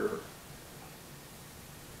our insurer.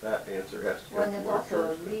 That answer has to Well, come and from there's our also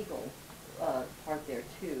a insurance. legal part there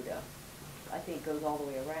too, I think goes all the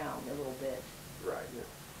way around a little bit. Right.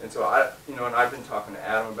 And so and I've been talking to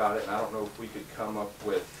Adam about it, and I don't know if we could come up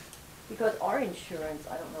with. Because our insurance,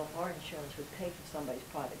 I don't know if our insurance would pay for somebody's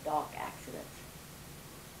private dock accident.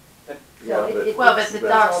 And Yeah, Well, but the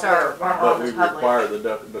docks are But on we the public. require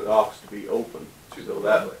the docks to be open, To so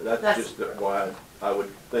the that's That's- just why I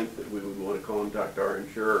would think that we would want to contact our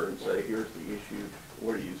insurer and say, here's the issue,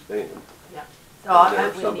 where do you stand? Yeah. So And then I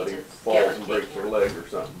if we need somebody to falls give and a breaks kick their here. leg or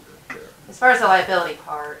something. As far as the liability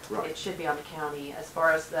part, Right. it should be on the county. As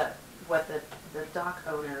far as what the dock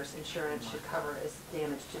owner's insurance should cover is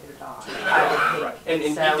damage to their dock, I would Right. think.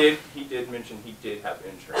 And So- he did mention he did have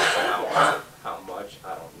insurance. How much,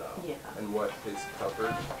 I don't know. Yeah. And what his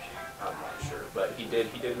covered, I'm not sure. But he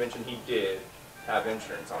did mention he did have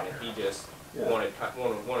insurance on it. He just Yeah. wanted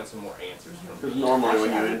some more answers from Because me. normally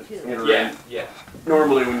when Actually, I you do too. enter Yeah, in, yeah.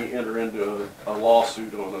 normally when you enter into a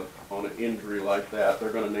lawsuit on an injury like that, they're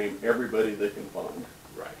gonna name everybody they can find.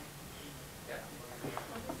 Right. Yeah.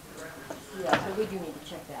 Yeah, so we do need to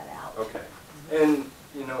check that out. Okay. And,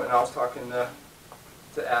 and I was talking to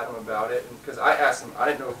Adam about it, because I asked him, I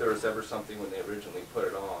didn't know if there was ever something when they originally put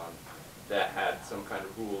it on that had some kind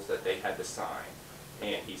of rules that they had to sign.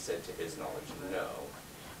 And he said to his knowledge, no.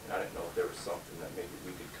 And I didn't know if there was something that maybe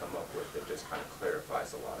we could come up with that just kind of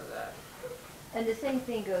clarifies a lot of that. And the same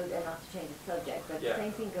thing goes, and not to change the subject, but the Yeah.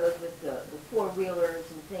 same thing goes with the four-wheelers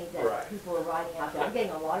and things that Right. people are riding out there. I'm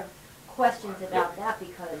getting a lot of questions about that,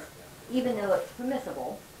 because even though it's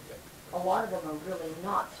permissible, a lot of them are really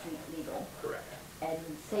not street legal. Correct.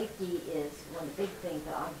 And safety is one of the big things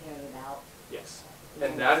that I'm hearing about. Yes.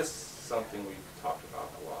 And that is something we've talked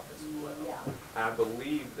about a lot as well. Yeah. I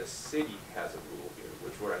believe the city has a rule here,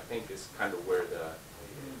 which I think is kind of where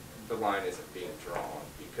the line isn't being drawn,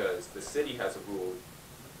 because the city has a rule,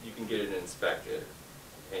 you can get it inspected,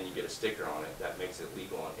 and you get a sticker on it, that makes it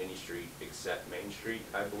legal on any street except Main Street,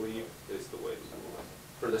 I believe, is the way the rule,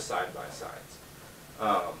 for the side-by-sides.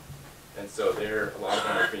 And so a lot of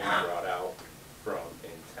them are being brought out from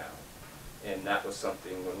in town. And that was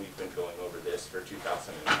something when we've been going over this for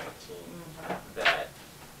 2019, that,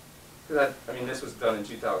 because I mean, this was done in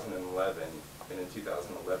 2011, and in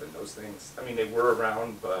 2011, those things, I mean, they were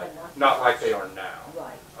around, but not like they are now.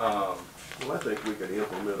 Right. Well, I think we could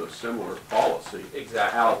implement a similar policy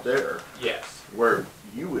Exactly. out there Yes, where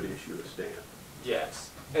you would issue a stamp. yes.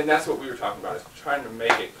 And that's what we were talking about, is trying to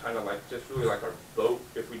make it kind of like, just really like our boat,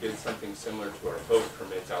 if we did something similar to our boat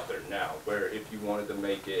permits out there now, where if you wanted to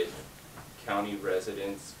make it county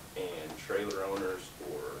residents and trailer owners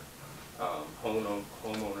or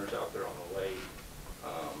homeowners out there on the lake,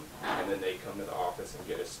 and then they come to the office and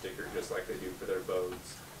get a sticker just like they do for their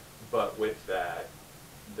boats. But with that,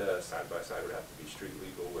 the side-by-side would have to be street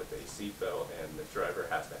legal with a seatbelt, and the driver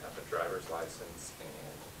has to have a driver's license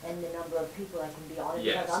And the number of people that can be on it.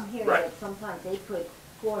 Yes, Because I'm hearing right. that sometimes they put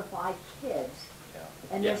 4 or 5 kids, Yeah.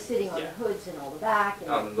 and they're Yes, sitting on yeah. the hoods and all the back, and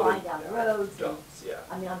On they're the flying little down the roads. And, dumps, yeah.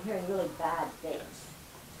 I mean, I'm hearing really bad things.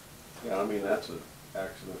 Yeah, I mean, that's an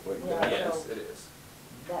accident waiting to Yeah. happen. Yes, so- it is,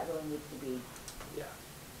 That really needs to be, yeah.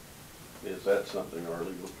 Is that something our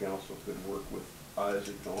legal counsel could work with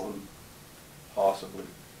Isaac on, possibly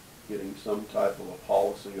getting some type of a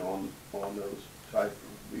policy on those type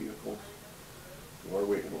of vehicles? Where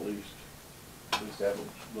we can at least have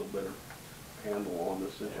a little better handle on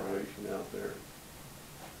the situation out there.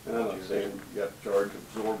 And I'm not saying you got to charge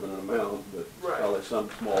absorbent amount, but Right. probably some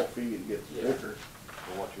small fee to get the Yeah. sticker.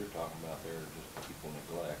 Well, what you're talking about there is just people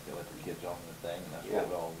neglect, they let their kids on the thing, and that's Yeah. what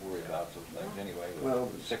we all worry about, those things anyway, Well,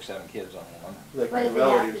 with 6, 7 kids on one. The But if they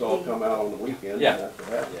relatives have to all be- come out on the weekend, Yeah. and that's what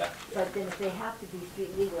happens. Yeah. but then if they have to be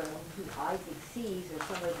street legal, and who Isaac sees or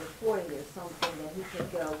somebody reporting there's something, then he can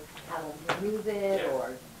go out and remove it, Yeah.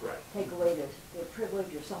 or Right. take away their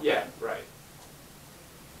privilege or something. Yeah, right.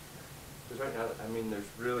 Because right now, I mean, there's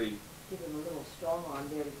really, Give them a little strong arm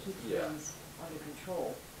there to keep Yeah. things under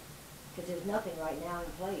control. Because there's nothing right now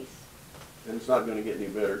in place. And it's not gonna get any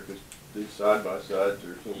better, because these side-by-sides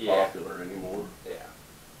are so Yeah. popular anymore. yeah.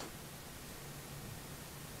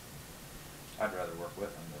 I'd rather work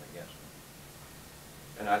with them than against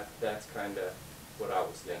them. And that's kind of what I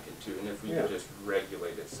was thinking too, and if we Yeah. could just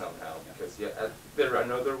regulate it somehow, because, yeah, I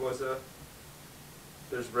know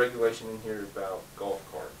there's regulation in here about golf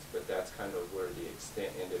carts, but that's kind of where the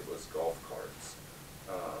extent ended, was golf carts.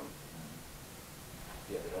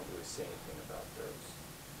 Yeah, they don't really say anything about those.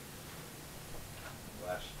 The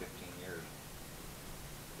last 15 years,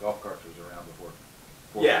 golf carts was around before.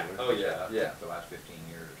 Yeah. four-wheelers. Oh, yeah, yeah. The last 15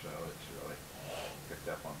 years or so, it's really picked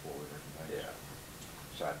up on 4-wheelers and things.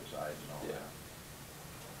 Yeah. Side-by-sides and all Yeah. that.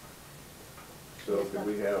 So could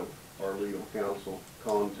we have our legal counsel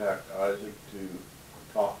contact Isaac to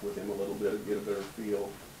talk with him a little bit and get a better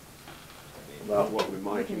feel about what we You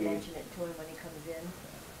might can need? mention it to him when he comes in.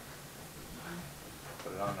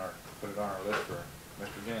 Put it on our list for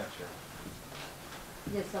Mr. Jantz here.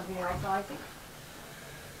 Just something else, Isaac?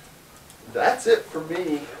 That's it for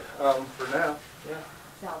me, for now. Yeah.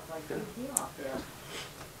 Sounds like a good deal out there.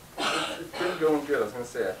 It's been going good. I was gonna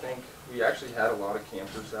say, I think we actually had a lot of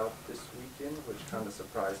campers out this weekend, which kind of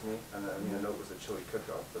surprised me. And I mean, I know it was a chilly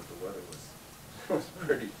cook-off, but the weather was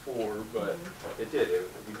pretty poor, but it did.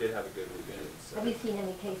 We did have a good weekend. So. Have you seen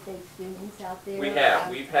any K-State students out there? We have.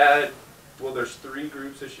 We've had, well, there's 3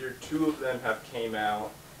 groups this year. 2 of them have came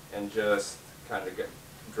out and just kind of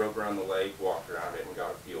drove around the lake, walked around it, and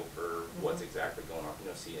got a feel for what's exactly going on,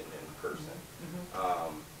 see it in person.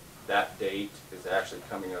 That date is actually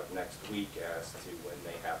coming up next week as to when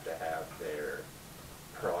they have to have their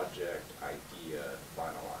project idea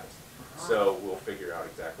finalized. So we'll figure out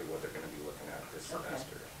exactly what they're going to be looking at this Okay.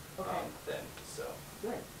 semester. Okay. Then, so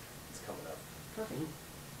Good, it's coming up. perfect.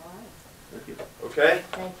 All right. Thank you. Okay?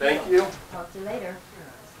 Thank you. you. Talk to you later.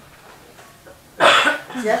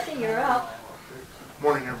 Jesse, you're up.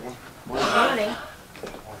 Morning, everyone. Good morning.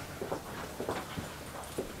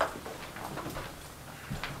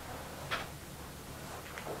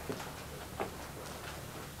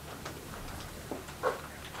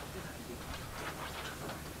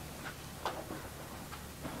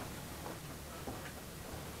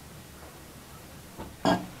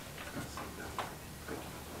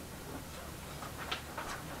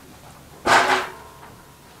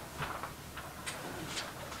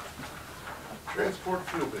 Transport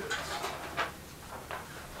fuel bids.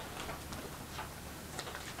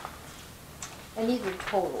 And these are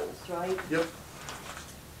totals, right? Yep.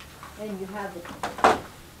 And you have the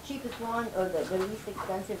cheapest one, or the least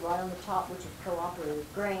expensive right on the top, which is Cooperative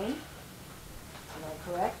Grain. Am I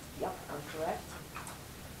correct? Yep, I'm correct.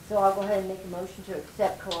 So I'll go ahead and make a motion to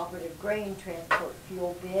accept Cooperative Grain transport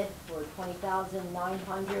fuel bid for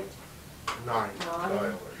 $20,909. $9.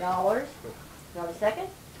 Do I have a second?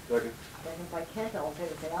 Second. Second by Kent, all in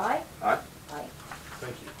favor say aye. Aye. Aye.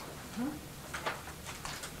 Thank you.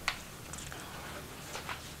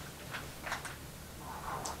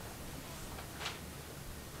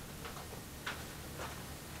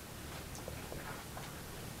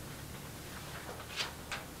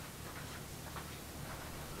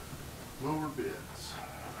 Lower bids.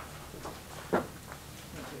 Thank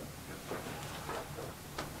you.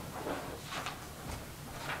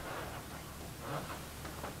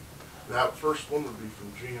 That first one would be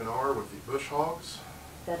from GNR with the Bush Hogs.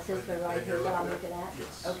 That's this one right That here you're that I'm looking looking at? at?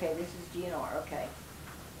 Yes. Okay, this is GNR, okay.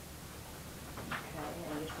 Okay,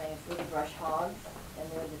 and you're saying for the brush hogs,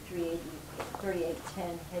 and they're the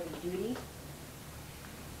 3810 heavy duty.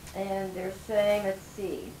 And they're saying, let's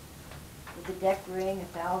see, with the deck ring,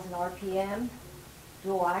 1,000 RPM,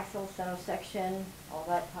 dual axle, center section, all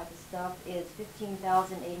that type of stuff, is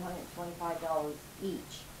 $15,825 each.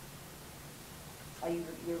 Are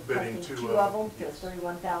you're Bidding requesting two two of them, of so them, it's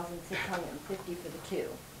 $31,650 for the two.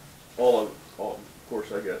 Of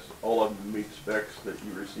course, I guess, all of them meet specs that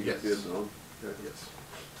you received Yes. bids on? Okay. Yes.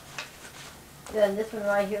 Then this one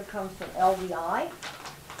right here comes from LVI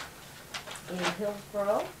in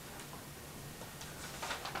Hillsboro.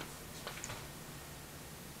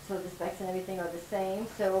 So the specs and everything are the same.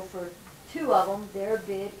 So for two of them, their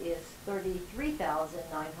bid is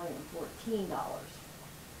 $33,914.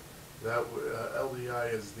 That LDI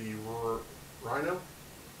is the Rhino.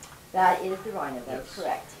 That is the Rhino, that's Yes.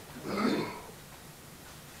 correct.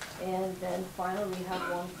 And then finally, we have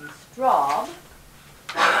one from Straub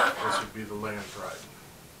This would be the Land Pride.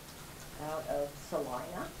 out of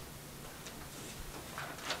Salina.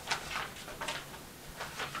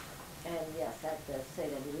 And yes, that does say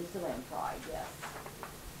that it is the Land Pride, yes.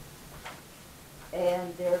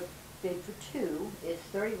 And their bid for two is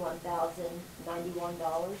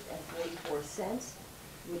 $31,091.44,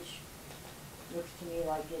 which looks to me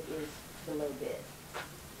like it is the low bid.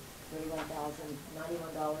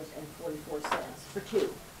 $31,091.44 for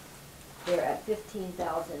two. They're at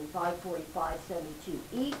 $15,545.72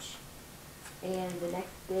 each. And the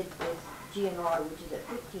next bid is GNR, which is at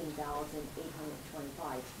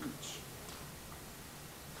 $15,825 each.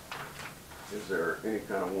 Is there any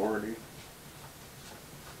kind of warranty?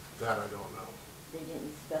 That I don't know. They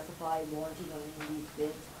didn't specify warranty on any of these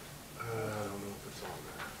bids. I don't know if it's on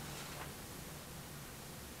there.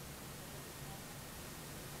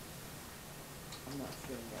 I'm not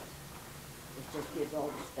seeing it. It just gives all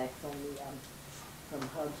the specs on the, from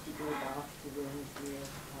hubs to gearbox to rings, wheels,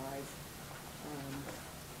 ties.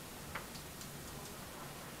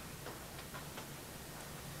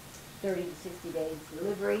 30 to 60 days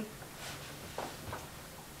delivery.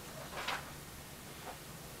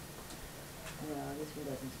 No, this one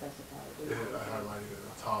doesn't specify. I highlighted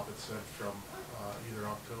at the top, it said from either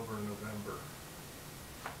October or November.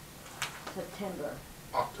 September.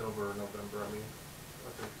 October or November, I mean, I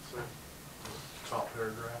think it said, top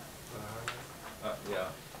paragraph. Yeah,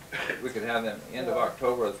 we could have them end of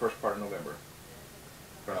October or the first part of November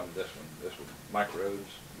from this one, Mike Rhodes.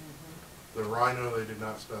 The Rhino, they did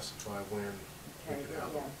not specify when we Okay, could have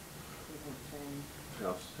yeah. them.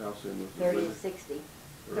 How soon was the 30 to bid? 60.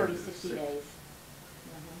 30 30 to to 60 60. days.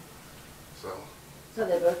 So, So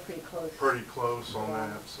they're both pretty close. pretty close on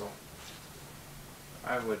that, so.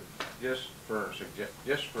 I would, just for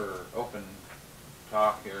open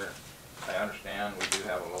talk here, I understand we do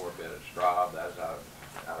have a lower bid at Straub, that's out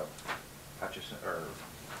of Hutchison, or,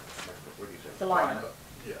 what do you say? Salina.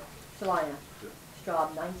 Yeah. Salina.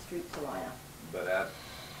 Straub, 9th Street, Salina. But at,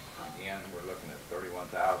 again, we're looking at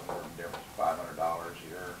 31,000, we're difference $500 a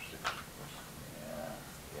year,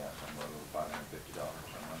 somewhere a little $550,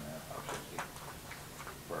 somewhere in there, $560.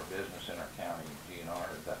 For a business in our county, GNR,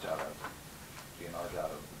 that's out of, GNR's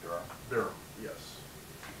out of Durham. Durham, yes.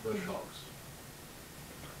 Bush Hogs.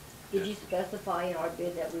 Did you specify in our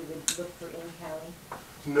bid that we would look for in-county?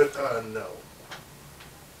 No.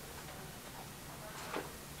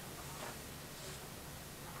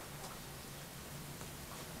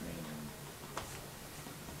 I mean,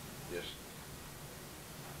 just,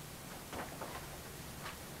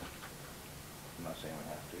 I'm not saying we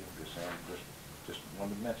have to, I'm just saying, just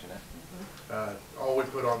wanted to mention it. All we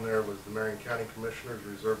put on there was the Marion County Commissioners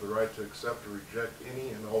reserve the right to accept or reject any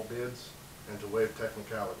and all bids and to waive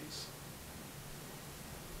technicalities.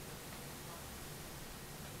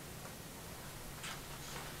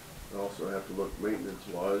 Also have to look maintenance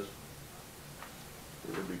wise.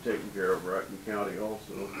 It would be taken care of right in the county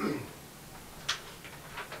also.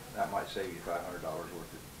 That might save you $500 worth of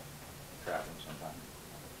traveling sometime.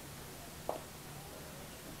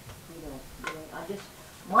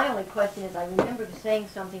 My only question is, I remember saying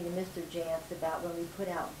something to Mr. Jantz about when we put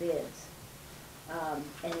out bids.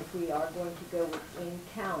 And if we are going to go within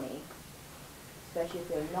county, especially if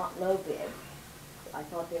they're not low bid, I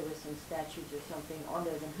thought there was some statutes or something on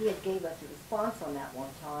those, and he had gave us a response on that one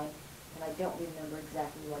time, and I don't remember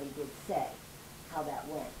exactly what he did say, how that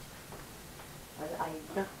went. I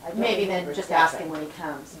don't Maybe then remember just exactly. ask him when he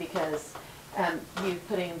comes, because you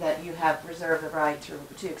putting that you have reserved the right to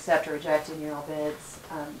accept or reject any and all bids,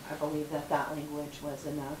 I believe that language was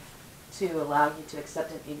enough to allow you to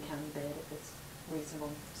accept an in-county bid if it's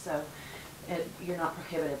reasonable. So you're not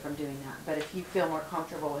prohibited from doing that. But if you feel more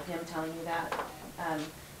comfortable with him telling you that,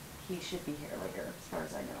 he should be here later, as far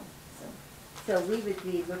as I know. So we would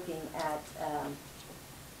be looking at,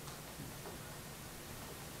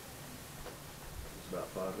 It's about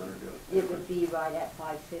 500. it would be right at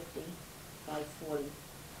 550, 540,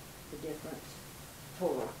 the difference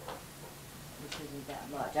total, which isn't that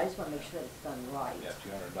much. I just want to make sure that it's done right. Yeah,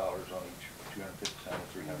 $200 on each, $250,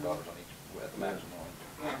 $300 on each, at the maximum on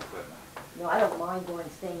each equipment. No, I don't mind going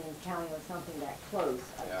staying in county on something that close.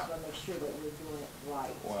 I Yeah. just want to make sure that we're doing it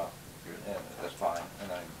right. Well, that's fine, and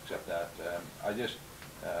I accept that. I just,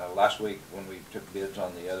 last week, when we took bids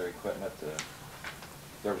on the other equipment,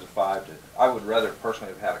 there was a 5 to, I would rather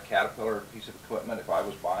personally have had a Caterpillar piece of equipment if I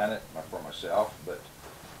was buying it for myself, but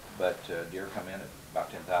Deere come in at about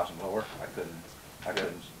 10,000 lower. I couldn't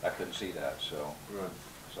see that, so. Right.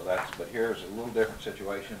 So that's, but here's a little different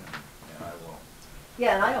situation, and I will.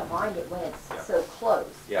 Yeah, and I don't mind it when it's Yeah. so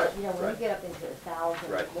close. Yeah, But, you know, when right. you get up into 1,000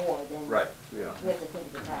 Right. or more, then Right. Yeah. we have to think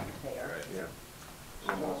of the taxpayer. Right. Yeah.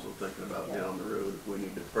 I'm also thinking about Yeah. down the road, if we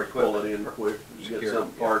need to For pull it equipment, in quick, get secure,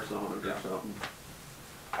 some yeah. parts on it or Yeah. something.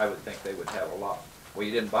 I would think they would have a lot. Well,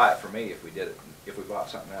 you didn't buy it for me if we did it, if we bought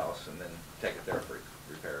something else and then take it there for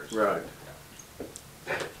repairs. Right.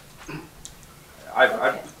 Yeah. I'd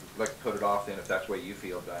Okay. like to put it off then, if that's the way you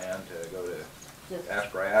feel, Diane, to go to Just ask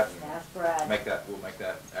Brad and ask Brad. we'll make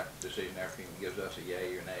that decision after he gives us a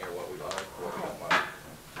yay or nay or what we like, what we don't like.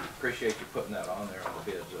 Appreciate you putting that on there on the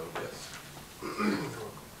bids though, Debbie.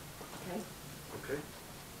 Okay. Okay.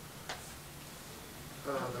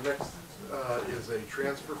 The next is a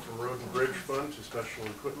transfer from Road and Bridge Fund to special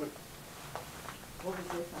equipment. What was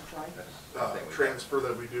this? I'm sorry. That's the thing we got. Transfer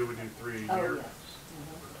that we do 3 a Oh, year. yes.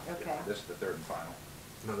 Mhm. Okay. This is the third and final.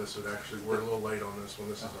 No, this would actually, we're a little late on this one.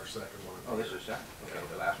 This is our second one. Oh, this is second. Okay,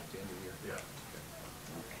 the last one's the end of the year. Yeah.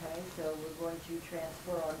 Okay, so we're going to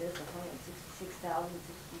transfer on this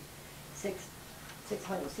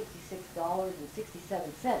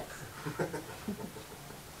 $166,666.67.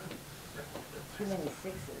 Too many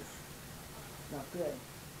sixes. Not good.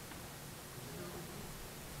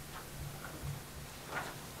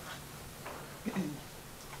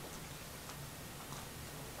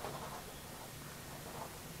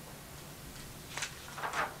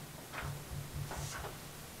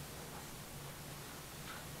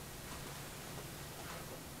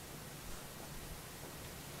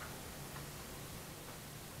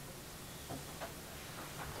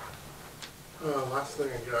 Last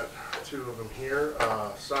thing, I got 2 of them here.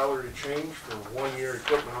 Salary change for 1-year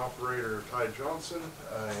equipment operator Ty Johnson,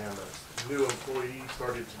 and a new employee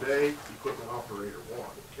started today, equipment operator 1,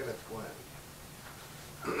 Kenneth Glenn.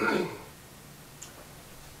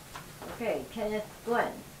 Okay, Kenneth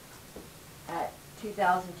Glenn at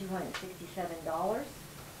 $2,267.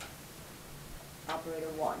 Operator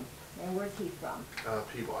 1. And where's he from?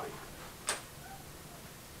 Peabody.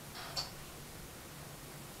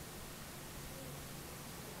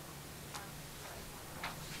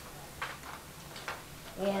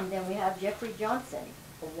 And then we have Jeffrey Johnson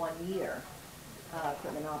for 1 year.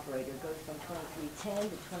 Equipment operator goes from 2310 to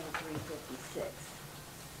 2356.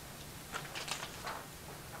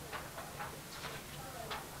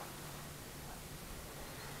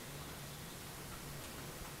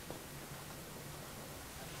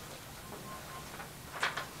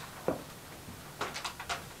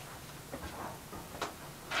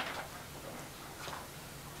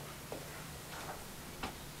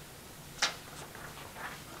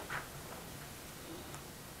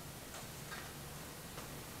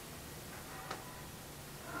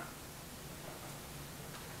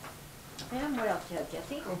 And what else do you have,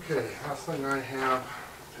 Jesse? Okay, last thing I have,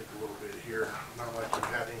 take a little bit here, not like you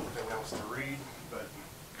had anything else to read, but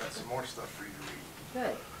got some more stuff for you to read.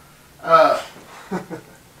 Good.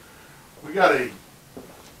 We got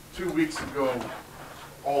 2 weeks ago,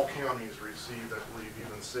 all counties received, I believe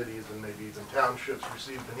even cities and maybe even townships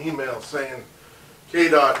received an email saying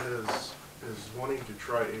KDOT is wanting to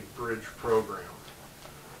try a bridge program.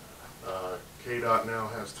 KDOT now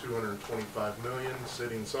has $225 million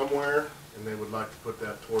sitting somewhere, and they would like to put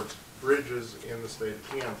that towards bridges in the state of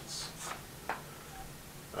Kansas.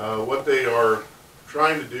 What they are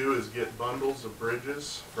trying to do is get bundles of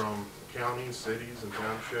bridges from counties, cities, and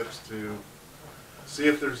townships to see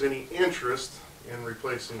if there's any interest in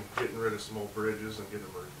replacing, getting rid of some old bridges and getting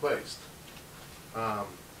them replaced.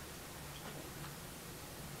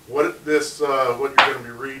 What you're going to be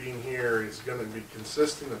reading here is going to be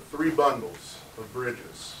consisting of 3 bundles of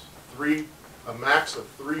bridges, a max of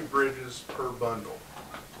 3 bridges per bundle.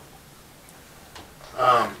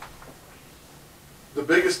 The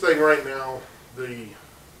biggest thing right now,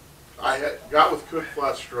 I got with Cook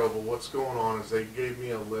Flat Strobel. What's going on is they gave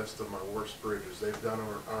me a list of my worst bridges. They've done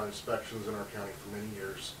our inspections in our county for many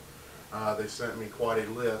years. They sent me quite a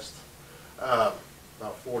list,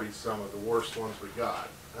 about 40 some of the worst ones we got.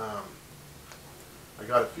 I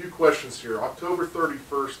got a few questions here. October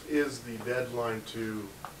 31st is the deadline to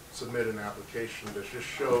submit an application to just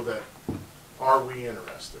show that, are we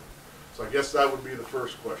interested? So I guess that would be the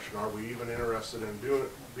first question. Are we even interested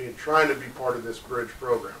in trying to be part of this bridge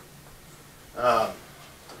program?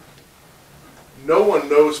 No one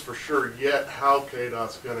knows for sure yet how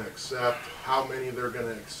KDOT's going to accept, how many they're going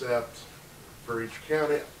to accept for each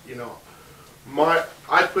county. You know,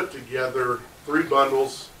 I put together 3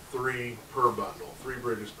 bundles, 3 per bundle, 3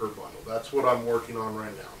 bridges per bundle. That's what I'm working on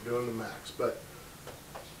right now. I'm doing the max. But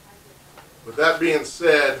with that being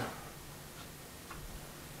said,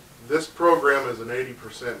 this program is an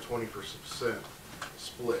 80%, 20%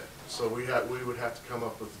 split. So we would have to come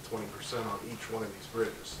up with 20% on each one of these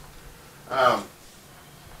bridges.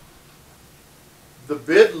 The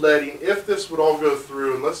bid letting, if this would all go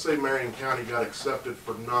through, and let's say Marion County got accepted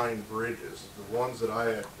for 9 bridges, the ones that I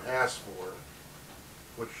had asked for,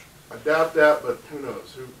 which I doubt that, but who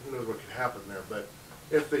knows? Who knows what could happen there? But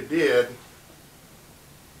if they did,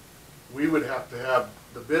 we would have to have,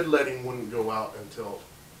 the bid letting wouldn't go out until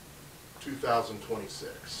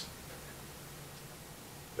 2026.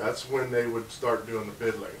 That's when they would start doing the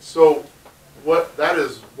bid letting. So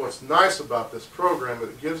what's nice about this program,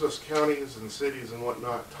 it gives us counties and cities and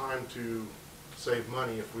whatnot time to save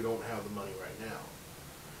money if we don't have the money right now.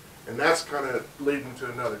 And that's kind of leading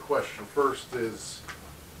to another question. First is,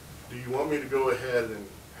 do you want me to go ahead and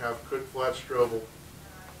have Cook Flat Strobel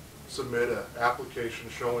submit an application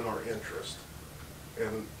showing our interest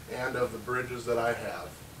and of the bridges that I have?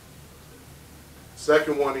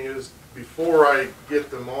 Second one is, before I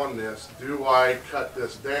get them on this, do I cut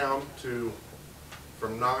this down to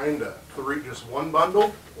from 9 to 3, just 1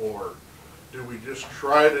 bundle, or do we just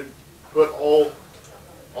try to put all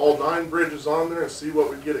 9 bridges on there and see what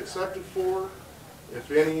we get accepted for,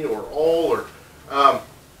 if any, or all? Or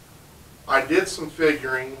I did some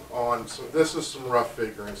figuring on, so this is some rough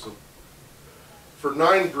figuring. So for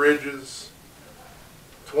 9 bridges,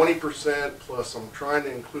 20% plus I'm trying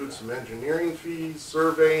to include some engineering fees,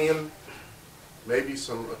 surveying, maybe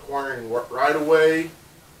some acquiring right away,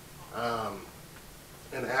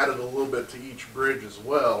 and added a little bit to each bridge as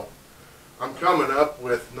well. I'm coming up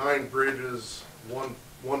with 9 bridges,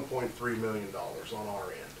 $1.3 million on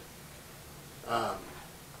our end.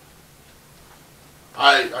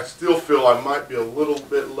 I still feel I might be a little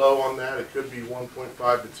bit low on that. It could be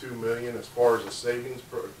 1.5 to 2 million as far as the savings.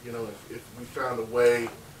 You know, if we found a way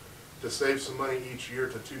to save some money each year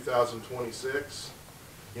to 2026,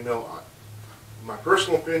 you know, my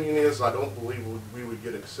personal opinion is I don't believe we would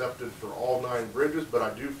get accepted for all 9 bridges, but I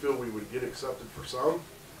do feel we would get accepted for some.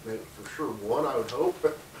 Maybe for sure 1, I would hope.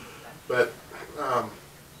 But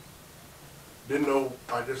didn't know.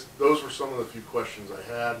 Those were some of the few questions I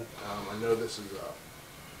had. I know this is a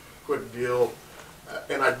quick deal,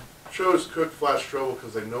 and I chose Cook Flat Strobel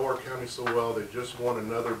because they know our county so well. They just won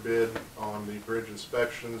another bid on the bridge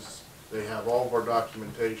inspections. They have all of our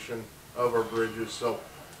documentation of our bridges, so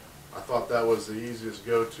I thought that was the easiest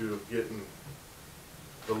go-to of getting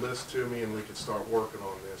the list to me, and we could start working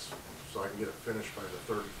on this so I can get it finished by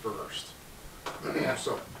the 31st. Yeah.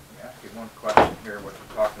 So. Let me ask you one question here, what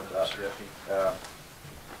you're talking about, Jeffy.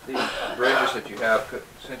 These bridges that you have,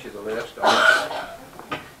 sent you the list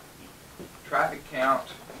on traffic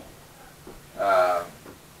count. I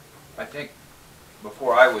think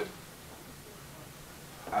before I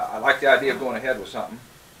like the idea of going ahead with something.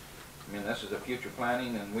 I mean, this is a future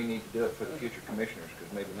planning, and we need to do it for the future commissioners,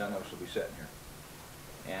 because maybe none of us will be sitting here.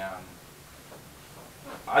 And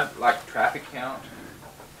I'd like traffic count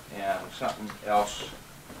and something else,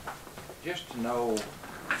 just to know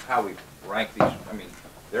how we rank these. I mean,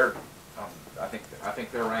 they're, I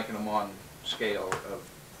think they're ranking them on scale of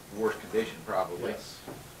worst condition probably. Yes.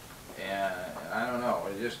 And I don't know,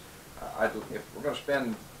 it just, if we're gonna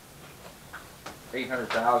spend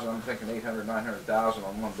 800,000, I'm thinking 800, 900,000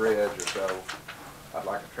 on one bridge or so, I'd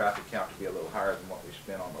like the traffic count to be a little higher than what we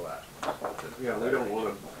spent on the last one. Yeah, we don't want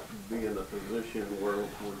to be in a position where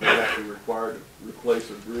we're gonna have to be required to replace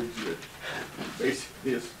a bridge that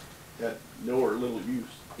basically is got no or little use.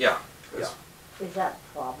 Yeah, yeah. Is that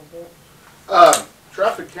probable?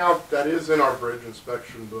 Traffic count, that is in our bridge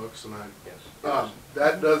inspection books, and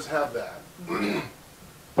that does have that.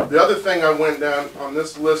 The other thing I went down on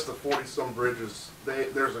this list of 40-some bridges,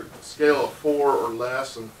 there's a scale of 4 or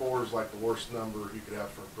less, and 4 is like the worst number you could have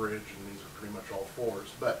for a bridge, and these are pretty much all 4s.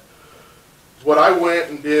 But what I went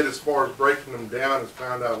and did as far as breaking them down is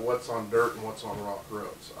found out what's on dirt and what's on rock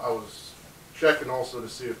roads. I was checking also to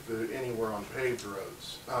see if they're anywhere on paved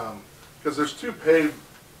roads, because there's two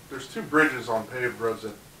bridges on paved roads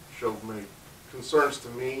that showed me concerns to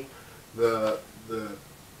me. The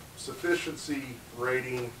sufficiency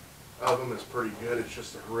rating of them is pretty good. It's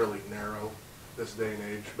just really narrow this day and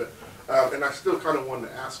age. But and I still kind of wanted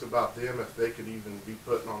to ask about them if they could even be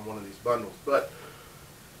putting on one of these bundles. But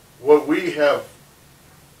what we have,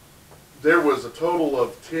 there was a total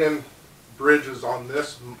of 10 bridges on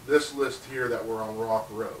this list here that were on rock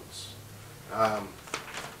roads.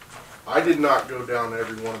 I did not go down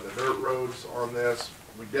every one of the dirt roads on this.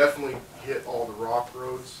 We definitely hit all the rock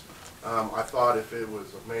roads. I thought if it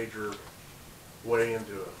was a major way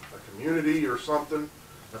into a community or something,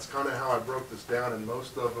 that's kind of how I broke this down. And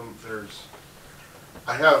most of them,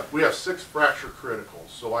 we have 6 fracture criticals,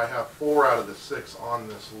 so I have 4 out of the 6 on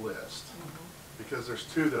this list, because there's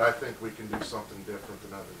 2 that I think we can do something different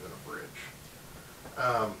than other than a bridge.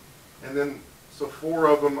 And then, so 4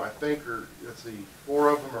 of them I think are, let's see, 4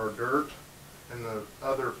 of them are dirt, and the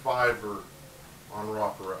other 5 are on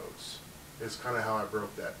rock roads. Is kind of how I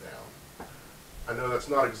broke that down. I know that's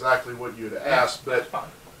not exactly what you had asked, but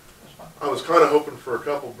I was kind of hoping for a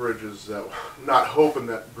couple bridges that, not hoping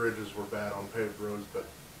that bridges were bad on paved roads, but,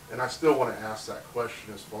 and I still want to ask that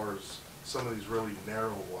question as far as some of these really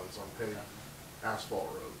narrow ones on paved asphalt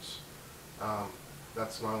roads.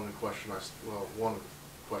 That's my only question, one of the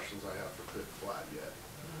questions I have for Pitt Flat yet.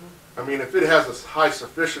 I mean, if it has a high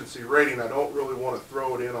sufficiency rating, I don't really want to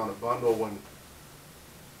throw it in on a bundle when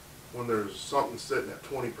there's something sitting at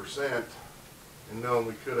 20%, and knowing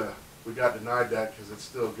we got denied that because it's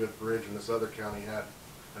still a good bridge, and this other county had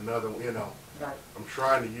another, Right. I'm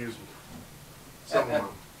trying to use some of them.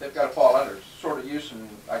 They've got to fall under sort of using,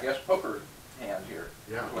 I guess, poker hands here.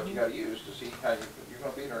 Yeah. Is what you got to use to see how you're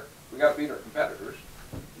going to beat our. We got to beat our competitors.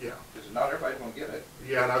 Yeah. Because not everybody's going to get it.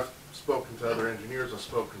 Yeah, and I've spoken to other engineers. I've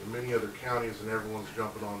spoken to many other counties, and everyone's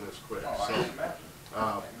jumping on this quick. Oh, I can imagine. I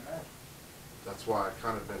can imagine. That's why I've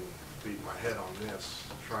kind of been beating my head on this,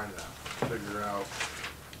 trying to figure out.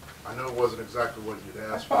 I know it wasn't exactly what you'd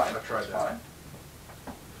asked, but I tried that.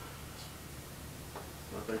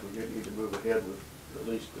 I think we need to move ahead with at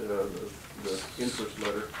least the interest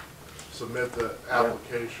letter. Submit the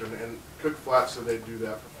application, and Cook Flat said they'd do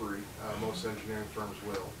that for free. Most engineering firms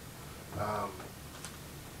will.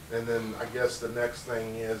 And then I guess the next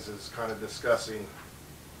thing is kind of discussing,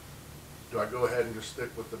 do I go ahead and just stick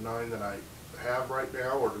with the 9 that I have right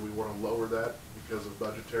now, or do we want to lower that because of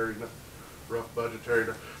rough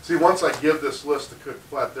budgetary? See, once I give this list to Cook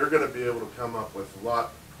Flat, they're going to be able to come up with a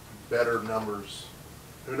lot better numbers.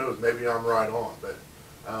 Who knows, maybe I'm right on, but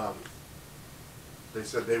they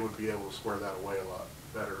said they would be able to square that away a lot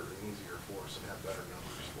better and easier for us and have better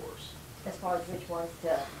numbers for us. As far as which ones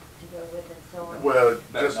to go with and so on? Well,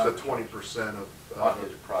 Better just the numbers. 20% of On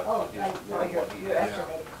his project. Oh, his- your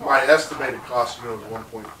estimated cost. my estimated cost, is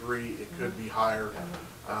 1.3. It could be higher.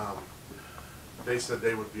 They said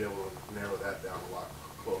they would be able to narrow that down a lot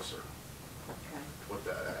closer, Okay. what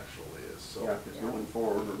that actually is. So, Yeah, because going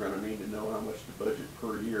forward, we're gonna need to know how much the budget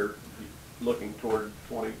per year, looking toward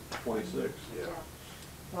 2026. yeah,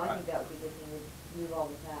 Well, I think that would be good to move on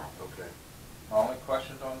with that. okay. My only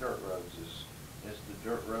questions on dirt roads is the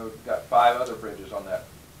dirt road got 5 other bridges on that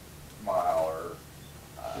mile, or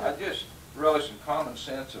I just really some common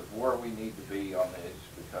sense of where we need to be on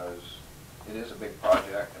these, because it is a big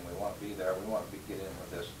project and we want to be there. We want to get in with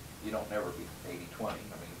this. You don't never be 80-20. I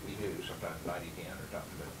mean, we do sometimes 90-10 or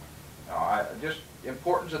something. But no, just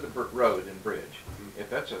importance of the road and bridge. If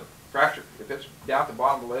that's a fracture, if it's down at the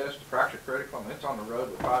bottom of the list, fracture critical, and it's on the road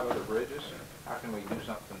with 5 other bridges, how can we do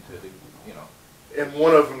something to do, And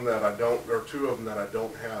one of them that I don't, or 2 of them that I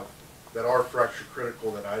don't have, that are fracture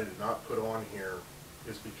critical that I did not put on here,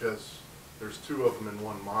 is because there's 2 of them in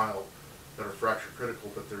 1 mile that are fracture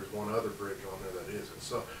critical, but there's one other bridge on there that isn't.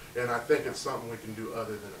 So, and I think it's something we can do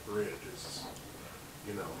other than a bridge. It's,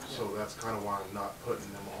 you know, so that's kind of why I'm not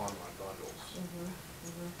putting them on my bundles.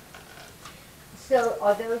 So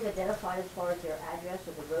are those identified as far as their address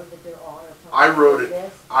or the road that they're on or something? I wrote like it.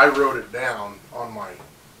 this? I wrote it down on my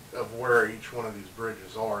of where each one of these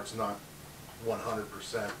bridges are. It's not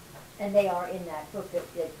 100%. And they are in that book that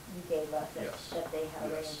you gave us, Yes. that they have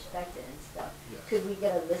already Yes. inspected and stuff. Yes. Could we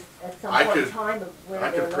get a list at some I point in could- time of where I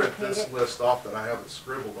they're could print located? this list off that I haven't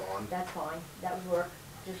scribbled on, That's fine, that would work,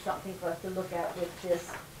 just something for us to look at with this,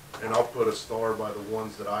 and I'll put a star by the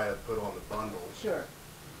ones that I had put on the bundles. sure.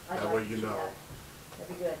 I'd That like way to you see know. that.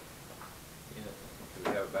 That'd be good, You know, do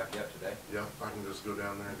we have it back yet today? Yeah, I can just go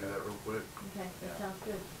down there and do that real quick. okay, that Yeah. sounds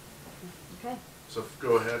good. Okay, So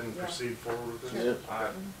go ahead and Yeah. proceed forward with Yes, this. I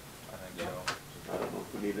Mm-hmm. think so. I don't know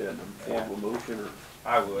if we need to add a formal motion or.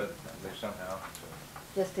 I would, at least somehow, so.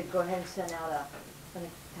 just to go ahead and send out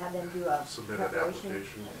have them do a Submit an preparation.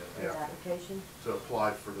 application, An yeah, application, to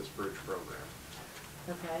apply for this bridge program.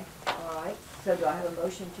 okay, all right. So do I have a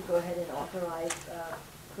motion to go ahead and authorize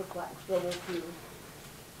Cook Black Global to,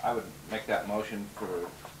 I would make that motion for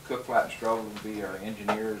Cook, Flat, and Strobel to be our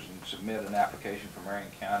engineers and submit an application for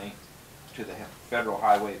Marion County to the Federal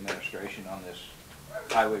Highway Administration on this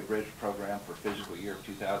highway bridge program for fiscal year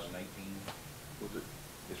 2018.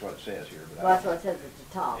 Is what it says here. But well, that's what it says at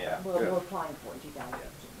the top. Yeah, We're good. applying for it, 2018.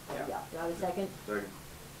 Yeah. Yeah. Do I have a second? Second.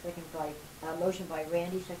 Second by, motion by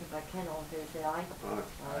Randy, second by Ken, all in favor, say aye.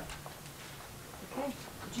 Aye. Okay.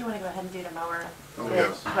 Do you want to go ahead and do the mower Oh, bid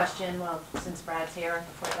yes. question, well, since Brad's here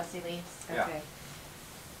before Dusty leaves? Yeah. Okay.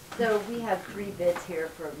 So we have 3 bids here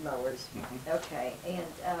for mowers. Mhm. Okay, and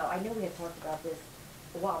I know we had talked about this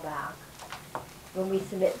a while back when we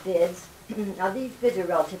submit bids. Now, these bids are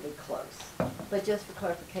relatively close, but just for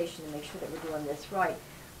clarification to make sure that we're doing this right,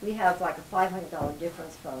 we have like a $500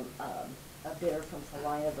 difference from a bidder from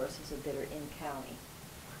Salina versus a bidder in county.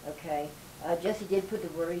 Okay, Jesse did put the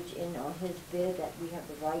wordage in on his bid that we have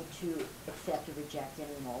the right to accept or reject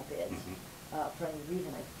any and all bids for any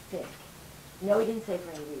reason, I think. No, he didn't say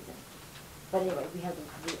for any reason. But anyway, we have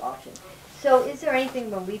the option. So is there anything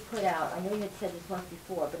when we put out, I know you had said this once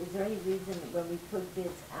before, but is there any reason when we put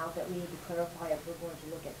bids out that we need to clarify if we're going to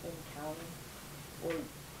look at in-county? Or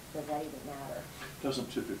does that even matter? Doesn't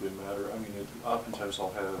typically matter. I mean, oftentimes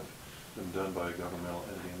I'll have them done by a governmental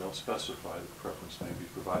entity, and they'll specify that preference may be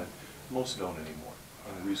provided. Most don't anymore.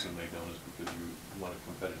 And the reason they don't is because you want a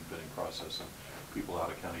competitive bidding process, and people out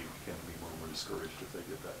of county can be more discouraged if they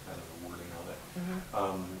get that kind of a wording on it.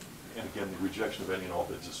 And again, the rejection of any and all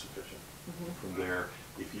bids is sufficient. From there,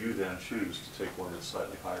 if you then choose to take one that's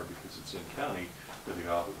slightly higher because it's in county with the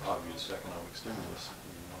obvious economic stimulus,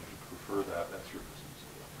 and you want to prefer that, that's your business.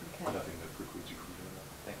 Okay. Nothing that precludes you from doing that.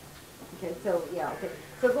 Thank you. Okay, so, yeah, okay.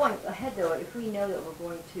 So going ahead though, if we know that we're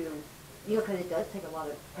going to, you know, because it does take a lot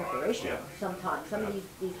of preparation Yeah. sometimes. Some of Yeah.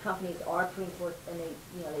 these companies are putting forth, and they,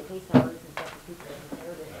 you know, they pay salaries and stuff for people to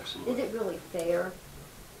prepare this. Absolutely. Is it really fair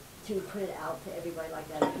to put it out to everybody like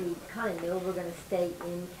that if we kind of know we're going to stay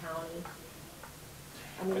in county?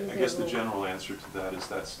 I mean, is I there guess a the little- general answer to that is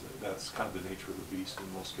that's kind of the nature of the beast. In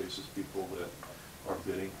most cases, people that are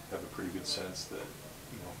bidding have a pretty good sense that,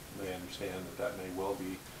 you know, they understand that that may well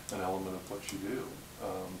be an element of what you do.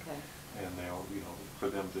 Okay. And they'll, you know, for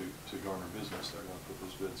them to garner business, they're going to put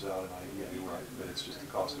those bids out, and yeah, you're right, but it's just the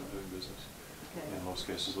cost of doing business. Okay. In most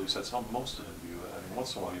cases, at least that's how most of them view it. I mean,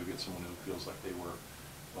 once in a while you'll get someone who feels like they were,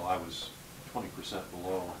 well, I was 20%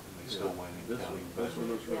 below, and they still win in county. This one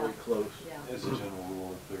was really Yeah. close. Yeah. As a general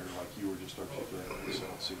rule, if they're like you were just articulating, I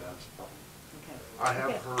don't see that as a problem. Okay. I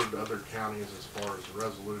have Okay. heard other counties as far as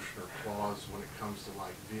resolution or clause when it comes to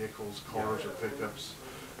like vehicles, cars, or pickups,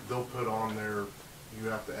 they'll put on there, you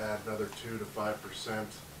have to add another 2 to 5%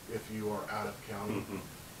 if you are out of county,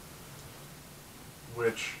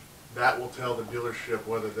 which that will tell the dealership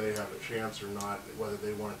whether they have a chance or not, whether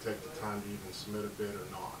they want to take the time to even submit a bid or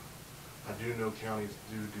not. I do know counties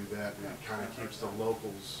do that, and it kind of keeps the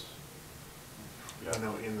locals, you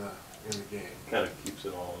know, in the game. Kind of keeps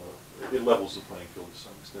it all, it levels the playing field to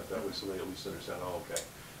some extent that way, so they at least understand, oh, okay,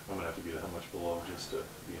 I'm going to have to be that much below just to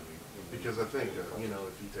be in the. Because I think, you know,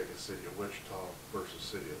 if you take a city of Wichita versus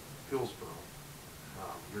city of Hillsborough,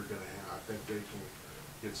 you're gonna have, I think they can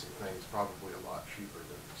get some things probably a lot cheaper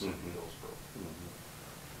than the city of Hillsborough.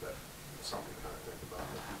 But it's something to kind of think about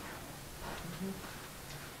in the future.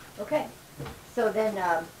 Okay, so then,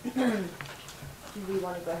 do we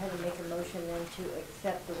want to go ahead and make a motion then to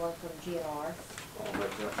accept the one from GNR? I'll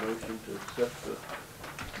make that motion to accept the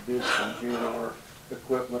bid from GNR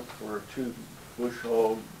Equipment for 2 bush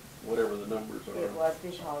hog whatever the numbers are. It was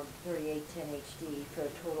Fish Hog 3810 HD for a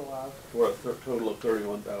total of, For a total of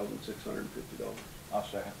 $31,650. I'll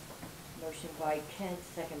second. motion by Kent,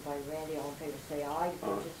 second by Randy, all in favor say aye.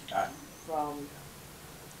 Purchase Aye. from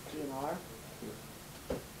GNR.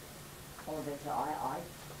 All in favor say aye, aye.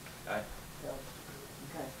 Aye. So,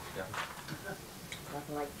 okay. Yeah.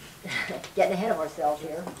 Nothing like getting ahead of ourselves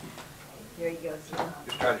here. Here you go, Sue.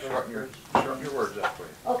 Just try to shorten your words up for you.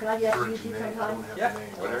 Oh, can I just use Virgin you name, I sometime? don't have Yeah, the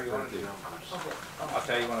names, whatever I'll you wanna put the do. numbers. I'll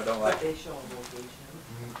tell you when I don't like it.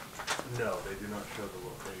 No, they do not show the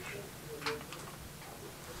location.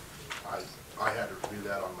 I had to do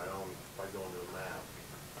that on my own by going to a map.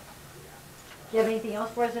 Do you have anything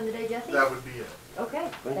else for us in today, Jesse? That would be it. Okay,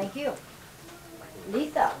 thank you.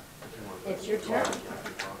 Lisa, If you want to- it's your turn.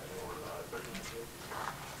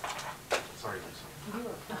 Sorry, Lisa.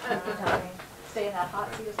 Stay in that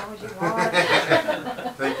hot seat as long as you want.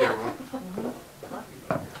 Thank you, everyone.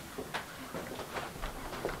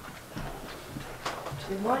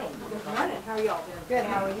 Good morning. Good morning, how are y'all doing? Good,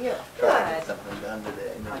 how are you? Good. Something done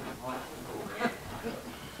today.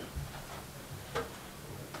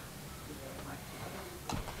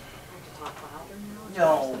 Talk louder now?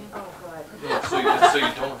 No. Oh, good. So you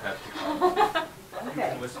don't have to. Okay. Go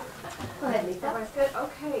ahead, Lisa. Everybody's good?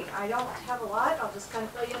 Okay, I don't have a lot, I'll just kind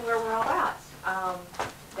of fill you in where we're all at.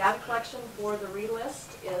 Data collection for the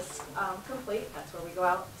relist is complete. That's where we go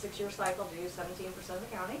out 6-year cycle, do 17% of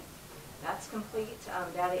the county. That's complete.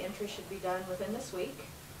 Data entry should be done within this week.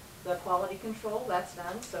 The quality control, that's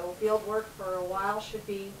done. So field work for a while should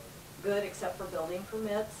be good except for building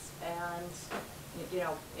permits and, you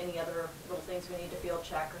know, any other little things we need to field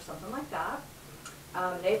check or something like that.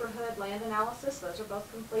 Neighborhood land analysis, those are both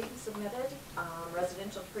complete and submitted.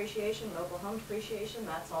 Residential depreciation, mobile home depreciation,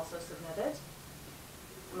 that's also submitted.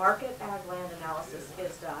 Market ag land analysis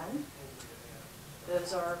is done.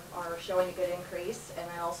 Those are showing a good increase. And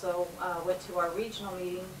I also went to our regional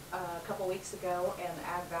meeting a couple weeks ago, and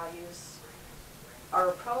ag values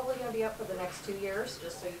are probably going to be up for the next 2 years,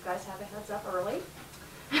 just so you guys have a heads up early.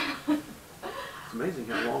 It's amazing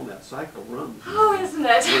how long that cycle runs. Oh, isn't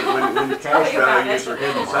it? When the Tell cash me about values it. are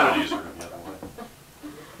heading Incentives south. are the other way.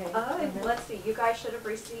 Okay. And let's see, you guys should have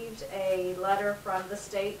received a letter from the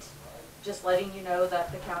state just letting you know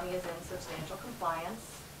that the county is in substantial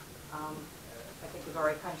compliance. I think we've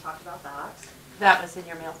already kind of talked about that. That was in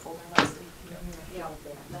your mail folder last week. Yeah,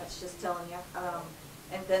 that's just telling you.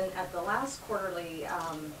 And then at the last quarterly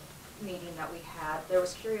meeting that we had, there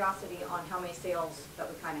was curiosity on how many sales that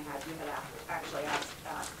we kind of had. You had actually asked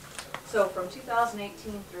that. So from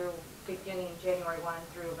 2018 through beginning January 1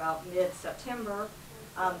 through about mid-September,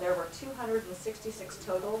 there were 266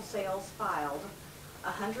 total sales filed.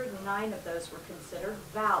 109 of those were considered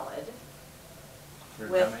valid. Here's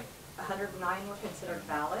how many? 109 were considered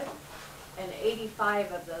valid, and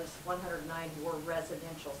 85 of those 109 were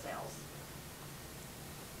residential sales.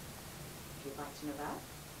 Would you like to know that?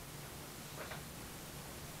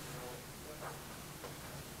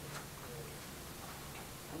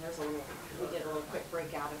 And there's a little, we did a little quick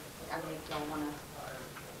breakout of, I mean, if y'all wanna,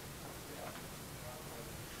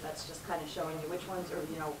 that's just kind of showing you which ones are,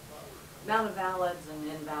 you know, amount of valids and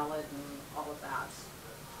invalid and all of that,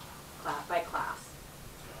 class by class.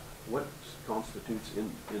 What constitutes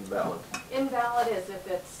invalid? Invalid is if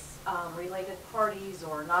it's related parties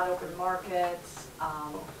or not open markets,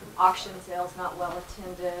 auction sales not well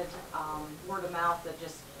attended, word of mouth that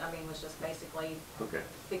just, I mean, was just basically, Okay.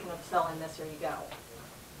 speaking of selling this, here you go.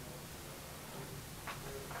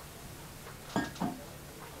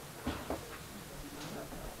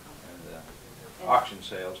 And auction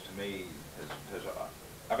sales, to me,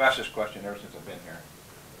 I've asked this question ever since I've been here.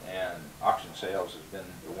 And auction sales has been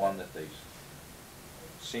the one that they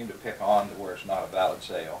seem to pick on to where it's not a valid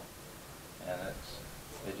sale. And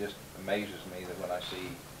it just amazes me that when I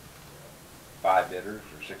see 5 bidders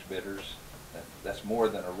or 6 bidders, that's more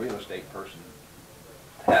than a real estate person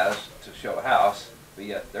has to show a house, but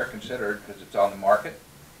yet they're considered, because it's on the market,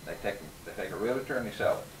 they take a realtor and they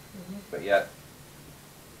sell it. But yet,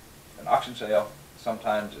 an auction sale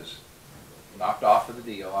sometimes is knocked off of the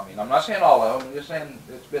deal. I mean, I'm not saying all of them, I'm just saying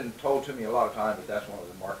it's been told to me a lot of times that that's one of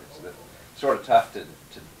the markets that's sort of tough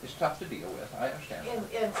it's tough to deal with. I understand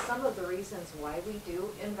that. And some of the reasons why we do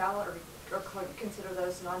invalid or consider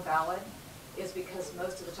those non-valid is because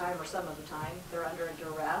most of the time, or some of the time, they're under a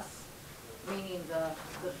duress, meaning the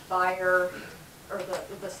buyer, or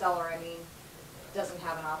the seller, I mean, doesn't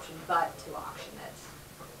have an option but to auction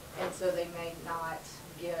it. And so they may not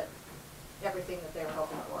get everything that they were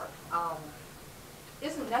hoping for.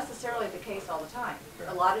 Isn't necessarily the case all the time.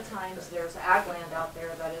 A lot of times there's ag land out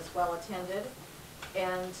there that is well attended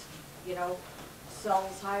and, you know,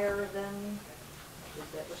 sells higher than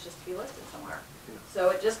if it was just to be listed somewhere. So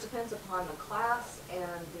it just depends upon the class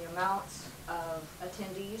and the amount of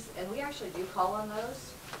attendees, and we actually do call on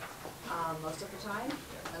those most of the time,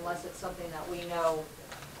 unless it's something that we know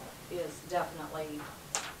is definitely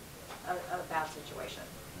a bad situation.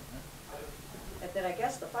 And then I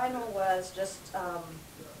guess the final was just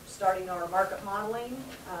starting our market modeling.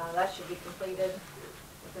 That should be completed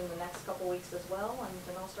within the next couple weeks as well, and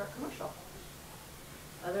then I'll start commercial.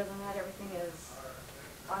 Other than that, everything is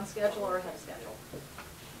on schedule or ahead of schedule.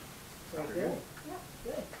 Very good. Yeah,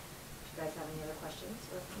 good. Do you guys have any other questions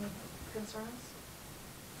or any concerns?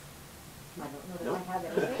 I don't know that I have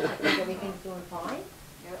anything. I think everything's doing fine.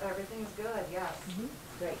 Yeah, everything's good, yes.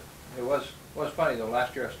 Great. It was funny though,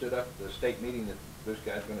 last year I stood up at the state meeting that this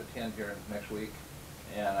guy's gonna attend here next week,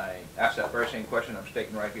 and I asked that very same question I'm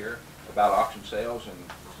stating right here about auction sales,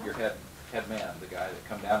 and your head man, the guy that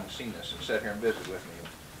come down and seen this and sat here and visited with me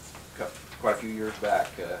quite a few years back,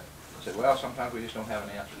 said, well, sometimes we just don't have an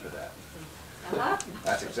answer to that.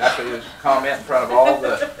 That's exactly his comment in front of all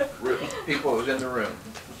the people who was in the room.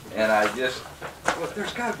 And I just, well,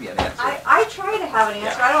 there's got to be an answer. I try to have an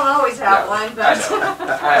answer. I don't always have one, but.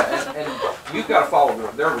 I know. And you've got to follow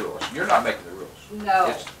their rules. You're not making the rules. No.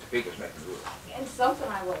 It's Topeka's making the rules. And something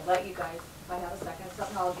I will let you guys, if I have a second,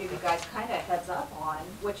 something I'll give you guys kind of heads up on,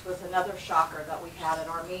 which was another shocker that we had at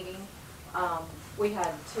our meeting. We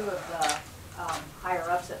had two of the higher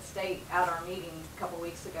ups at state at our meeting a couple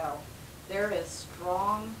weeks ago. There is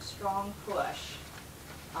strong push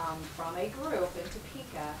from a group in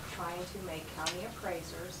Topeka trying to make county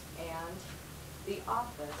appraisers and the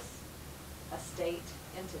office a state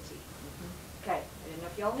entity. Okay, I didn't know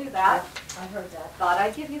if y'all knew that. I heard that. Thought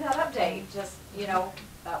I'd give you that update, just, you know,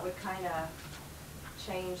 that would kind of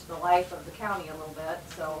change the life of the county a little bit,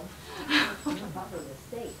 so. Probably the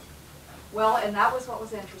state. Well, and that was what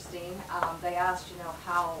was interesting. They asked,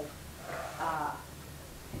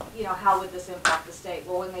 how would this impact the state?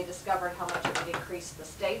 Well, when they discovered how much it would increase the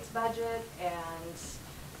state's budget and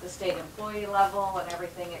the state employee level and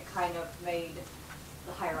everything, it kind of made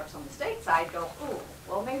the higher-ups on the state side go, ooh,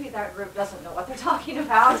 well, maybe that group doesn't know what they're talking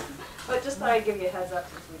about. But just thought I'd give you a heads up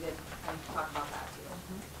since we did talk about that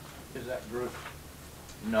too. Is that group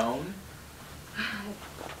known?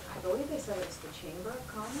 I believe they said it's the Chamber of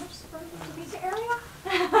Commerce for the Topeka area.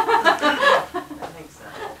 That makes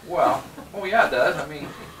sense. Well, oh yeah, it does. I mean,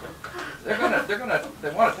 they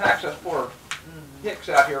want to tax us for hicks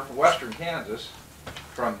out here from western Kansas,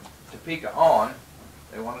 from Topeka on.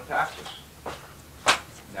 They want to tax us.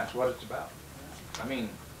 And that's what it's about. I mean,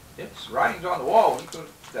 it's writings on the wall. When you go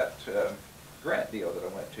to that grant deal that I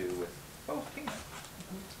went to with both teams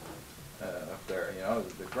up there,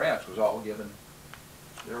 the grants was all given.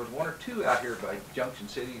 There was one or two out here by Junction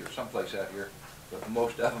City or someplace out here, but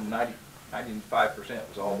most of them, 95%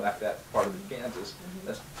 was all back that part of Kansas.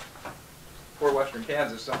 That's, poor western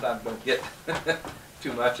Kansas sometimes don't get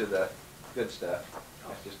too much of the good stuff.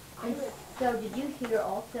 That's just. And so did you hear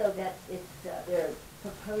also that it's they're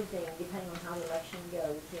proposing, depending on how the election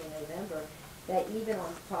goes in November, that even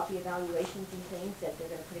on property evaluations and things, that they're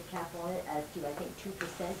going to put a cap on it as to, I think, 2%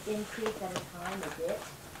 increase at a time, is it?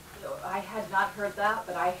 I had not heard that,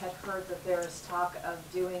 but I had heard that there is talk of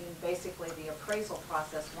doing basically the appraisal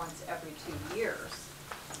process once every 2 years.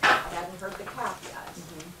 I hadn't heard the cap yet,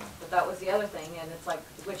 but that was the other thing, and it's like,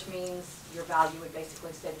 which means your value would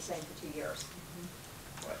basically stay the same for 2 years.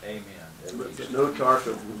 Well, amen. But there's no talk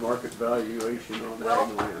of market valuation on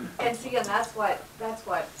ag land. And see, and that's what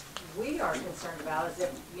we are concerned about, is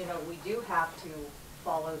if, we do have to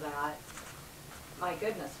follow that. My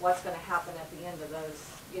goodness, what's going to happen at the end of those?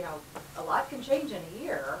 A lot can change in a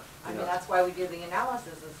year. I mean, that's why we do the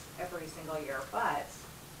analysis every single year, but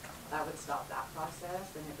that would stop that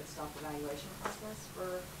process, and it would stop the valuation process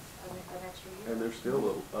for an extra year. And there's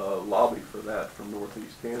still a lobby for that from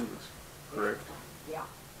Northeast Kansas, correct? Yeah,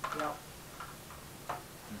 yep.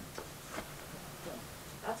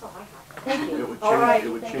 That's all I have. Thank It you. would All right. change, it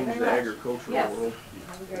would Thank you change very the much. agricultural Yes. world.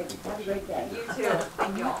 Have a great day. You too.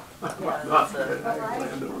 Thank you all. Not the All right.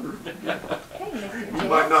 landowner. Okay, Mr. You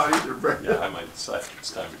might not either, Brett. Yeah, I might decide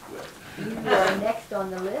it's time to quit. You are next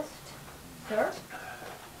on the list, sir. I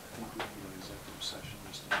think we need an executive session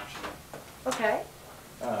just to mention Okay,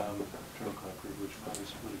 attorney-client privilege,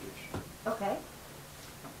 policy litigation. okay.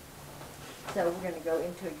 So we're going to go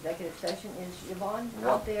into executive session. Is Yvonne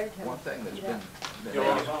out there to One thing that's do that? been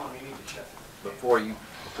before we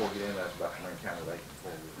get into that about Marin County Lake,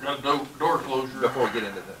 Door closure. before we get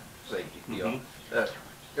into the safety deal,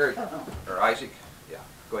 Eric, or Isaac, yeah,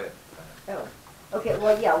 go ahead. Oh, Okay,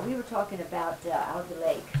 well, yeah, we were talking about out of the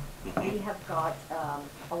lake. Mm-hmm. We have got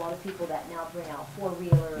a lot of people that now bring out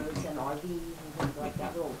four-wheelers and RVs and things like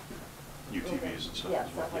that, little UTVs and stuff yeah,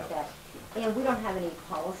 as well, stuff like yeah. that. And we don't have any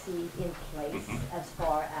policy in place as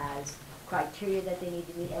far as criteria that they need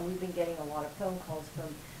to meet, and we've been getting a lot of phone calls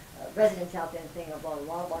from residents out there saying about a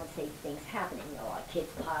lot of unsafe things happening, you know, like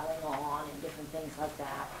kids piling on and different things like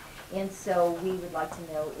that. And so we would like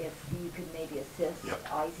to know if you could maybe assist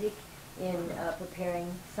Yep. Isaac in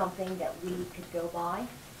preparing something that we could go by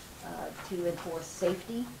to enforce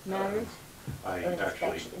safety matters, I or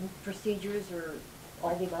actually, inspection procedures, or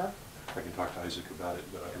all the above. I can talk to Isaac about it,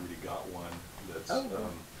 but I already got one that's Oh, good.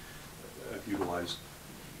 I've utilized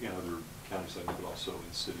in other counties, I know, but also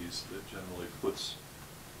in cities that generally puts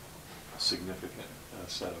a significant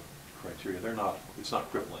set of criteria. It's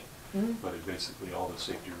not crippling, but it basically, all the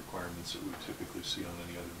safety requirements that we typically see on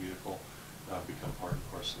any other vehicle become part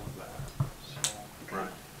and parcel of that. So, Okay.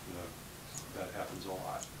 that happens a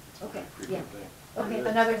lot. It's a Okay, pretty yeah. good thing. Okay.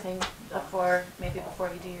 Another thing, maybe before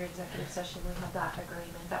you do your executive session, we have that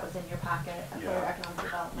agreement that was in your packet for Yeah. economic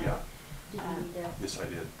development. Yeah, Did you read that? yes, I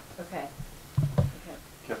did. Okay. Okay.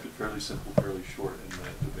 Kept it fairly simple, fairly short in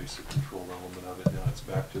the basic control element of it. Now it's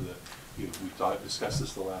back to we discussed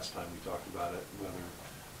this the last time we talked about it, whether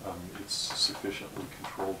it's sufficiently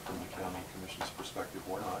controlled from the county commission's perspective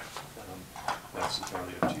or not. That's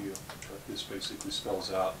entirely up to you. But this basically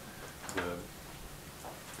spells out the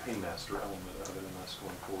paymaster element of it, and that's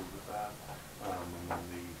going forward with that, and then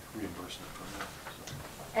the reimbursement from that. So.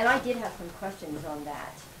 And I did have some questions on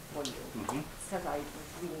that for you, Mhm. because I was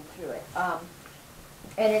reading through it.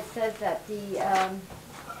 And it says that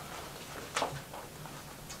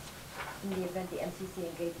in the event the MCC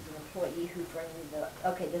engages an employee who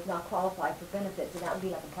does not qualify for benefits, and that would be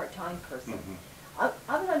like a part-time person. I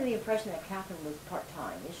was under the impression that Catherine was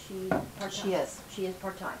part-time. Is she part-time? She is. She is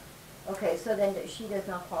part-time. Okay, so then she does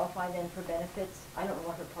not qualify then for benefits? I don't know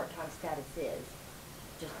what her part-time status is,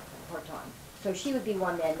 just part-time. So she would be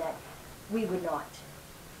one then that we would not.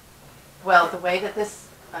 Well, the way that this,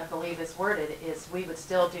 I believe, is worded is we would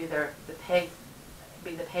still do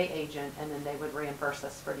be the pay agent, and then they would reimburse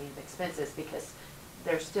us for any expenses, because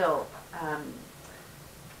they're still,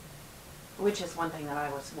 which is one thing that I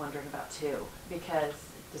was wondering about too, because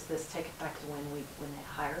does this take effect when they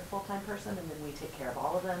hire a full-time person and then we take care of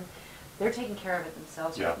all of them? They're taking care of it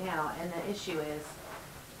themselves right Yeah. now, and the issue is,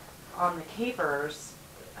 on the capers,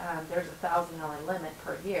 there's a $1,000 limit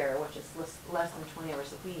per year, which is less than 20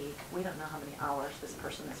 hours a week. We don't know how many hours this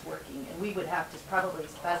person is working, and we would have to probably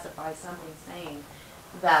specify something saying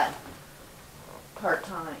that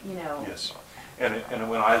part-time, you know. Yes, and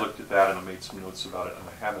when I looked at that and I made some notes about it, and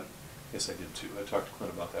I haven't, yes I did too, I talked to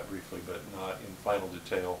Clint about that briefly, but not in final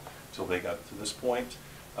detail till they got to this point.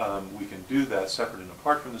 We can do that separate and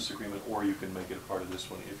apart from this agreement, or you can make it a part of this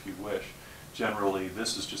one if you wish. Generally,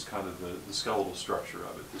 this is just kind of the skeletal structure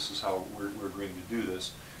of it. This is how we're agreeing to do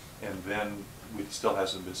this, and then it still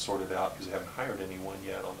hasn't been sorted out because they haven't hired anyone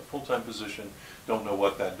yet on the full-time position. Don't know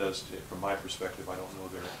what that does to, from my perspective, I don't know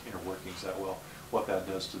their inner workings that well, what that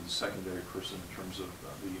does to the secondary person in terms of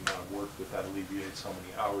the amount of work that alleviates, how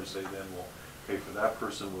many hours they then will pay for that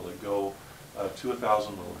person. Will it go to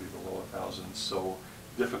 1,000? Will it be below 1,000? So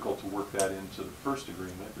difficult to work that into the first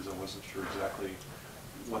agreement because I wasn't sure exactly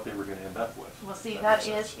what they were going to end up with. Well, see, that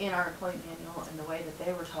is in our employee manual, and the way that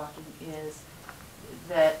they were talking is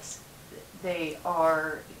that they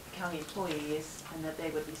are county employees and that they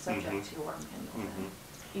would be subject to our manual,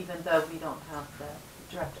 even though we don't have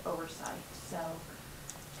the direct oversight. So,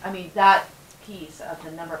 I mean, that piece of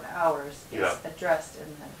the number of hours is addressed in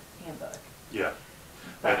the handbook. Yeah,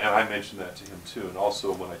 and I mentioned that to him too, and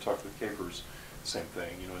also when I talked with Capers, same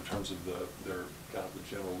thing, you know, in terms of their kind of the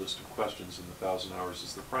general list of questions, and the 1,000 hours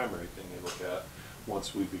is the primary thing they look at.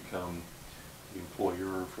 Once we become the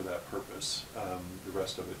employer for that purpose, the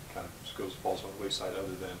rest of it kind of just falls on the wayside,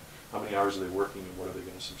 other than how many hours are they working and what are they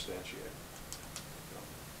going to substantiate.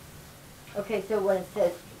 Okay, so when it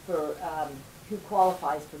says for who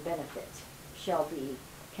qualifies for benefits shall be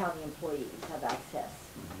county employees have access.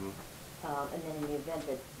 And then in the event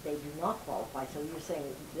that they do not qualify, so you're saying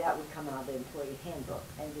that would come out of the employee handbook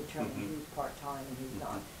and determine who's part-time and who's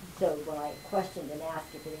not. So when I questioned and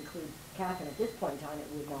asked if it includes Catherine at this point in time, it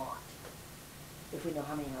would not, if we know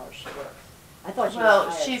how many hours she works. I thought she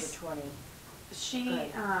was hired for 20.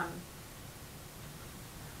 She,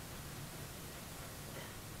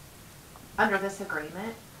 under this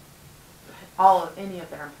agreement, any of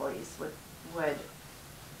their employees would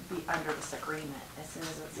be under this agreement as soon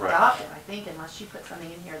as it's adopted, I think, unless you put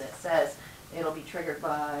something in here that says it'll be triggered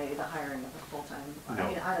by the hiring of a full-time, I No.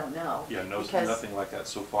 mean, I don't know. Yeah, no, Because nothing like that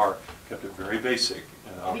so far. Kept it very basic,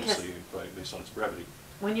 and obviously, based on its brevity.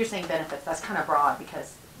 when you're saying benefits, that's kind of broad,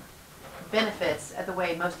 because benefits, the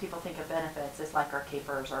way most people think of benefits is like our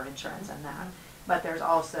capers or insurance and that. But there's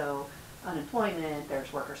also unemployment,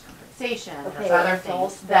 there's workers' compensation, Okay, there's other it's all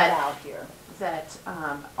things spread out here. that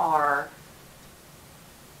are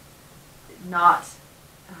not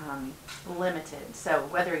limited. So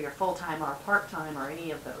whether you're full-time or part-time or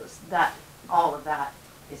any of those, all of that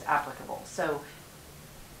is applicable. So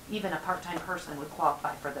even a part-time person would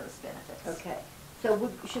qualify for those benefits. Okay,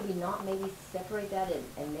 so should we not maybe separate that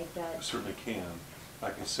and make We that? certainly can.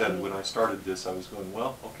 Like I said, when I started this, I was going,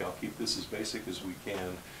 well, okay, I'll keep this as basic as we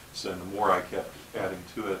can. So the more I kept adding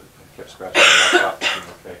to it, I kept scratching it out, thinking,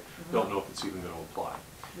 okay, don't know if it's even going to apply.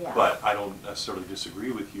 Yeah. But I don't necessarily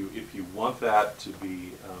disagree with you. If you want that to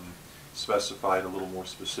be specified a little more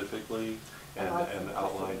specifically and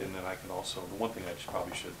outlined, and then I can also, the one thing I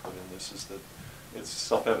probably should put in this is that it's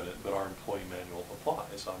self-evident, but our employee manual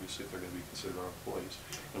applies, obviously, if they're going to be considered our employees.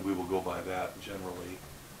 And we will go by that generally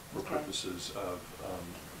for Okay. purposes of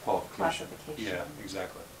qualification. Classification. Yeah,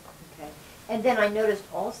 exactly. Okay, and then I noticed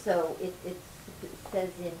also, it says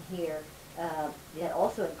in here, that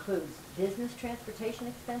also includes business transportation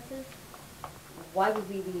expenses. Why would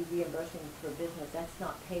we be reimbursing for business? That's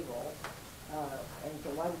not payroll. And so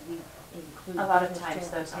why would we include A lot of business times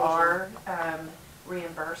those transportation? are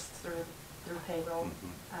reimbursed through payroll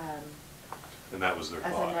And that was their as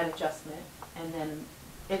a thought. net adjustment. And then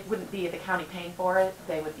it wouldn't be the county paying for it,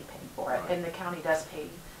 they would be paying for it. Right. And the county does pay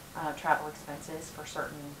travel expenses for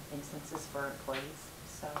certain instances for employees,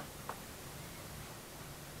 so.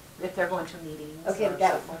 If they're going to meetings Okay, or but so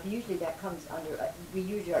that, forth. usually that comes under, we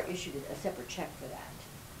usually are issued a separate check for that,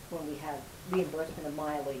 when we have reimbursement of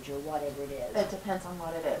mileage or whatever it is. It depends on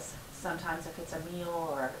what it is. Sometimes if it's a meal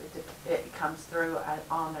or it comes through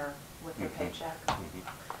on their, with their paycheck.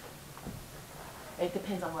 It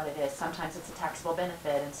depends on what it is. Sometimes it's a taxable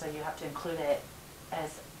benefit, and so you have to include it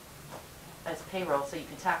as payroll so you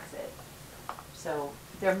can tax it. So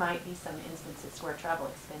there might be some instances where travel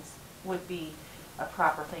expense would be a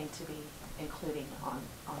proper thing to be including on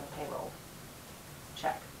the payroll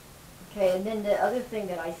check. Okay, and then the other thing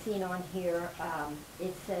that I seen on here,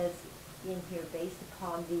 it says in here based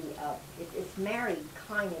upon the, it's married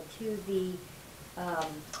kind of to the, I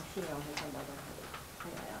see it on here somewhere, I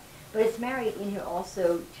don't have it. But it's married in here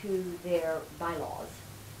also to their bylaws.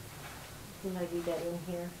 Didn't I read that in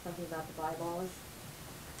here, something about the bylaws?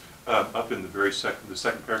 Up in the very the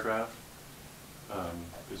second paragraph,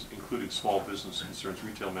 is including small business concerns,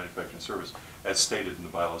 retail, manufacturing, service, as stated in the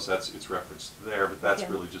bylaws. It's referenced there, but that's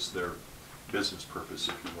Okay. really just their business purpose,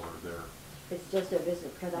 if you will, or their. It's just their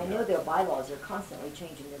business, because I know their bylaws are constantly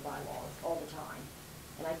changing their bylaws all the time.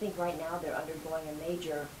 And I think right now they're undergoing a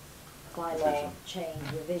major bylaw change,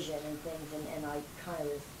 revision and things, and I kind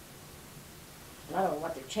of, and I don't know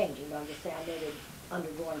what they're changing, but I'm just saying I know they're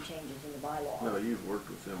undergoing changes in the bylaws. No, you've worked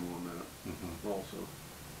with them on that also.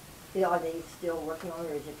 Are they still working on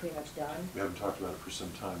it, or is it pretty much done? We haven't talked about it for some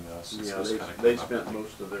time now, since Yeah, this kind of they came up. spent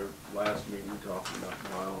most of their last meeting talking about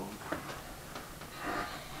bylaw.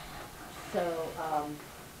 So,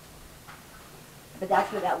 but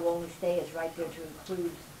that's where that will only stay, is right there to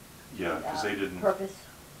include Yeah, because they didn't. purpose.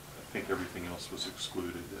 I think everything else was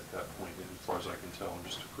excluded at that point, and as far as I can tell, in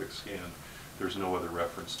just a quick scan, there's no other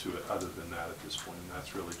reference to it other than that at this point, and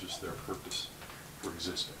that's really just their purpose for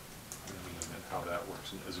existing, and how that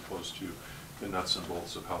works, and as opposed to the nuts and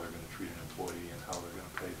bolts of how they're going to treat an employee and how they're going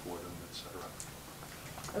to pay for them, et cetera.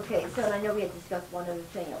 Okay, so I know we had discussed one other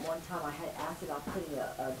thing. At one time, I had asked about putting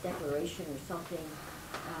a declaration or something,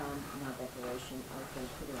 not declaration, I was going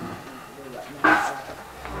to put it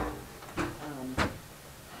on,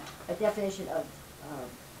 a definition of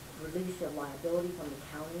release of liability from the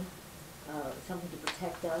county, something to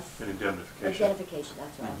protect us. An indemnification. Indemnification,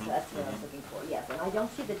 that's right, so that's what I was looking for, yes, and I don't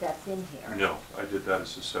see that that's in here. No, I did that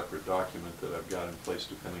as a separate document that I've got in place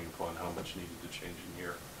depending upon how much needed to change in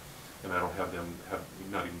here. And I don't have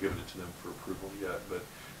not even given it to them for approval yet, but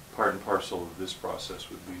part and parcel of this process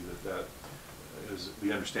would be that is,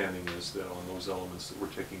 the understanding is that on those elements that we're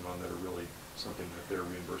taking on that are really something that they're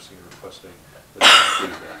reimbursing or requesting, that they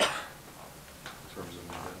include that in terms of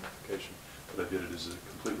indemnification. But I did it as a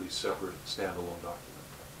completely separate, standalone document.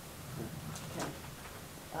 Okay.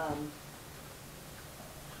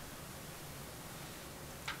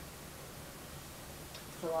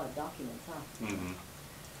 It's a lot of documents, huh? Mm-hmm.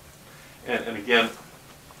 And again,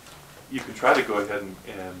 you can try to go ahead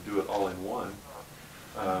and do it all in one.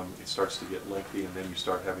 It starts to get lengthy, and then you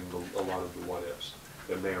start having a lot of the what-ifs.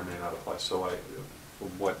 that may or may not apply. So from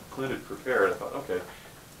what Clint had prepared, I thought, okay,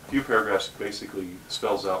 a few paragraphs basically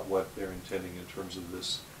spells out what they're intending in terms of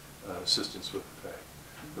this assistance with the pay.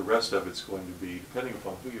 The rest of it's going to be, depending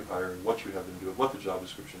upon who you hire and what you have them do, what the job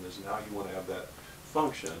description is, and how you want to have that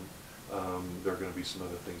function, there are going to be some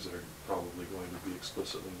other things that are probably going to be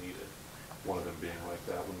explicitly needed. One of them being like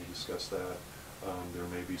that, when we discuss that, there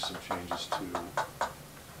may be some changes to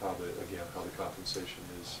how the compensation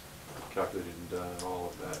is calculated and done, and all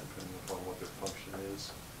of that, depending upon what their function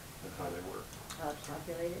is and how they work.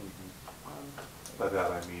 Calculated? By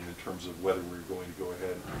that I mean in terms of whether we're going to go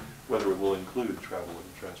ahead, whether it will include travel and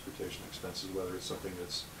transportation expenses, whether it's something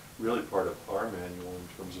that's really part of our manual in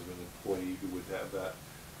terms of an employee who would have that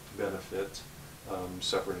benefit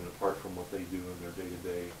separate and apart from what they do in their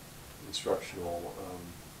day-to-day instructional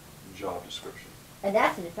job description. And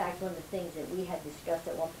that's in fact one of the things that we had discussed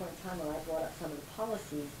at one point in time when I brought up some of the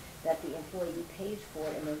policies, that the employee pays for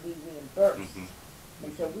it and then we reimburse.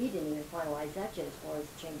 And so we didn't even finalize that yet as far as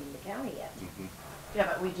changing the county yet. Yeah,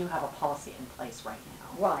 but we do have a policy in place right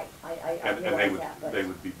now. Right, I And realize that, but. they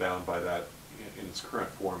would be bound by that in its current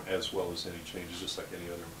form, as well as any changes, just like any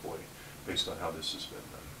other employee, based on how this has been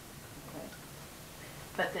done. Okay.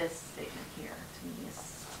 But this statement here, to me,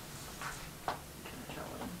 is kind of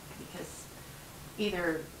troubling, because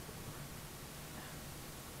either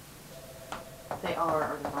they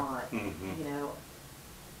are or they're not, you know.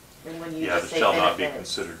 And when you just say shall not be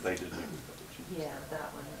benefits, considered, they did leave it. yeah,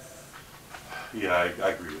 that one's. Yeah, I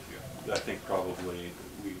agree with you. I think probably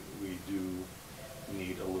we do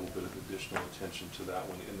need a little bit of additional attention to that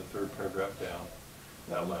one in the third paragraph down,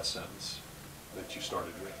 that last sentence that you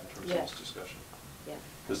started with in terms of this discussion. Yeah.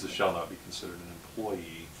 Because this shall not be considered an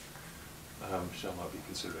employee, shall not be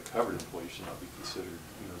considered a covered employee, shall not be considered,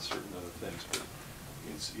 certain other things. But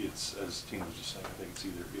it's as Tina was just saying, I think it's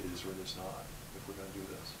either it is or it is not if we're going to do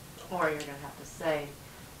this. Or you're going to have to say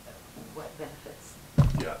what benefits.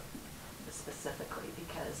 Yeah. Specifically,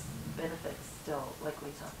 because benefits still, like we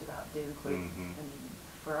talked about, do include, I mean,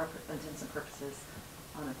 for our intents and purposes,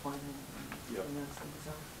 unemployment and those things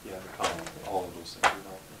are. Yeah, all of those things are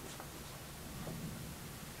not.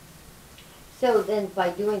 So then by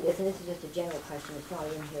doing this, and this is just a general question, it's not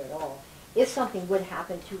in here at all, if something would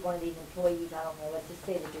happen to one of these employees, I don't know, let's just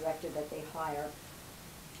say the director that they hire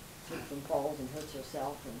slips and falls and hurts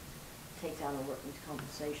herself and takes out on workman's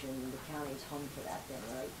compensation, and the county's hung for that then,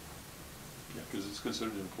 right? Yeah, because it's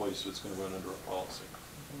considered an employee, so it's going to run under a policy.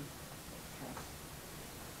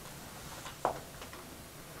 Okay.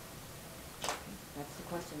 That's the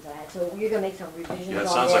questions I had. So you're going to make some revisions on this? Yeah, it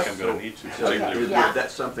sounds like I'm going to need to. Okay. Is Yeah.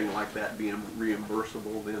 that something like that being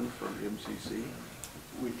reimbursable then from MCC?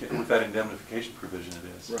 With that indemnification provision, it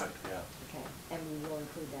is. Right. Yeah. Okay, and we will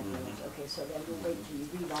include that in this. Okay, so then we'll wait till you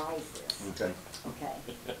revise this. Okay. Okay.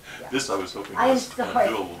 Yeah. This I was hoping I'm was sorry.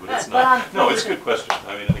 doable, but it's But not. I'm No, it's a pleased. good question.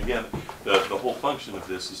 I mean, and again, the whole function of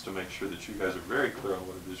this is to make sure that you guys are very clear on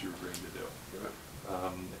what it is you're agreeing to do.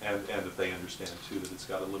 And that they understand too that it's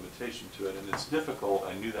got a limitation to it. And it's difficult.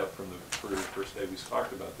 I knew that from the first day we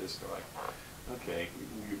talked about this. They're like, okay,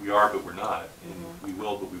 we are, but we're not. And we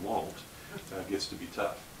will, but we won't. It gets to be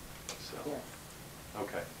tough. So, Yes,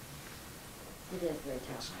 okay. it is very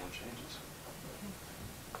tough. Some more changes.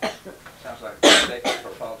 Sounds like a mistake for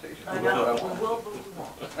a politician. I know, we will, but we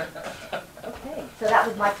won't. Okay, so that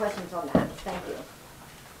was my questions on that. Thank you.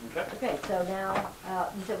 Okay. Okay, so now,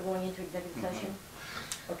 you said we're going into executive session?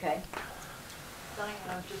 Okay.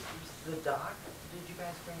 Diana, just the doc, did you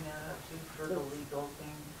guys bring that up too for the legal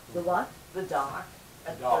thing? The what? The doc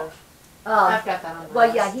at the. Doc. I've got that on the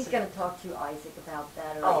Well, yeah, list. he's going to talk to Isaac about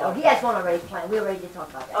that. Oh, Oh, he okay. has one already planned. We already did talk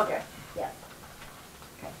about that. Okay. Yes.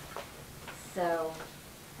 Okay. So,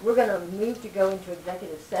 we're going to move to go into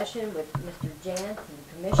executive session with Mr. Jantz and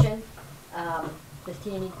the commission. Does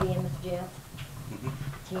Tina need to be in, Mr. Jantz?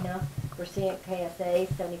 Tina, pursuant KSA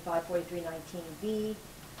 754319B,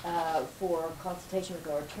 for consultation with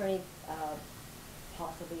our attorney,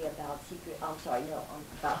 possibly about secret, I'm sorry, no,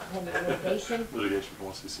 about pending litigation. Litigation, but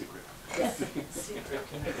wants to be secret. Yes.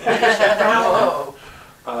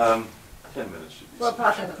 Whoa. 10 minutes should be For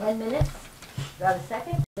approximately 10 minutes. Do I have a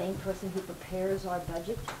second? Same person who prepares our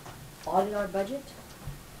budget, audit our budget.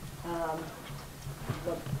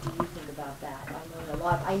 What do you think about that?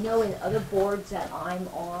 I know in other boards that I'm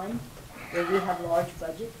on, where we have large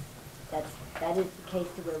budgets, that is the case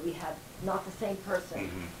to where we have not the same person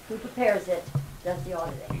who prepares it, does the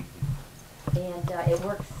auditing. And it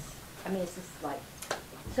works, I mean, it's just like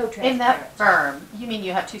so transparent. In that firm, you mean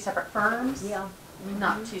you have two separate firms? Yeah.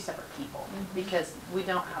 not two separate people, because we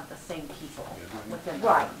don't have the same people within the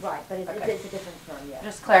Right, firm. right, but it's Okay. it's a different firm, yeah.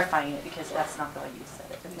 Just clarifying it, because that's not the way you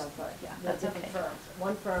said it. No, but, Yeah, they're that's different okay. firms.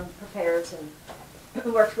 One firm prepares and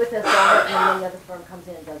works with us on it, and then the other firm comes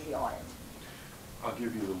in and does the audit. I'll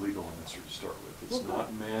give you the legal answer to start with. It's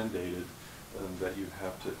not mandated that you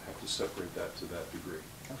have to separate that to that degree.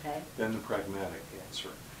 Okay? Then the pragmatic answer.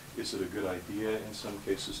 Is it a good idea in some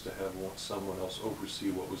cases to have someone else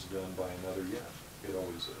oversee what was done by another? Yeah, it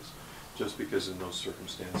always is. Just because in those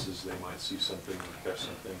circumstances they might see something or catch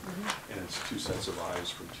something, and it's two sets of eyes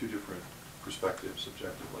from two different perspectives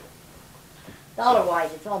objectively.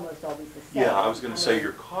 Dollar-wise, it's almost always the same. Yeah, I was going to say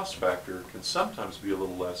your cost factor can sometimes be a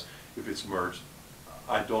little less if it's merged.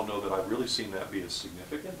 I don't know that I've really seen that be a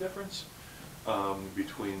significant difference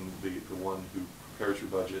between the one who prepares your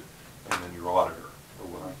budget and then your auditor, or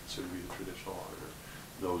what I consider to be a traditional auditor.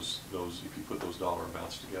 Those, if you put those dollar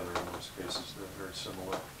amounts together, in most cases they're very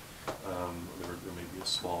similar. There may be a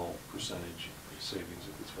small percentage savings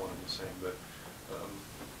if it's one and the same, but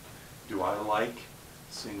do I like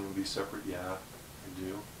seeing them be separate? Yeah, I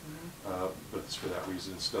do. But it's for that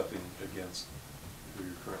reason. It's nothing against who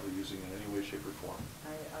you're currently using in any way, shape, or form.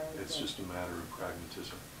 It's just a matter of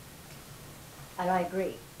pragmatism. And I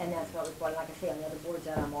agree, and that's what was, like I say, on the other boards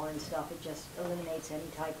that I'm on and stuff, it just eliminates any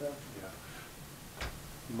type of... Yeah.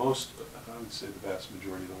 Most, I would say the vast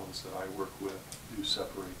majority of the ones that I work with do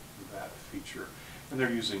separate that feature. And they're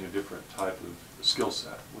using a different type of skill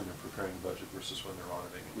set when they're preparing the budget versus when they're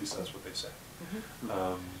auditing. At least that's what they say.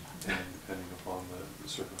 And depending upon the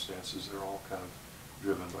circumstances, they're all kind of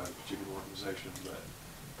driven by the particular organization. But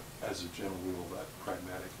as a general rule, that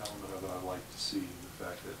pragmatic element of it, I like to see the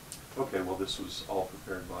fact that, okay, well, this was all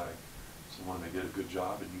prepared by someone, they did a good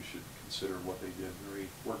job, and you should consider what they did very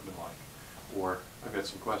workmanlike. Or, I've got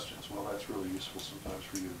some questions. Well, that's really useful sometimes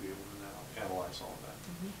for you to be able to now analyze all of that.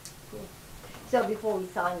 Cool. So before we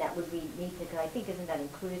sign that, would we need to, because I think isn't that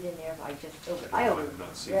included in there? I just, I have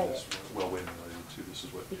not seen read this it. one. Well, wait a minute, I did too. This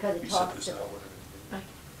is what, Because it you sent talks this out. about-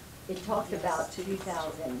 It talks about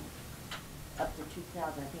 2000, up to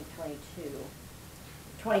 2000, I think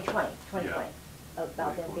 2020,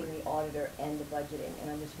 about them being the auditor and the budgeting,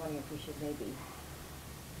 and I'm just wondering if we should maybe...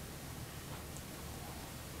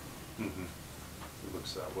 It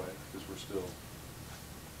looks that way, because we're still...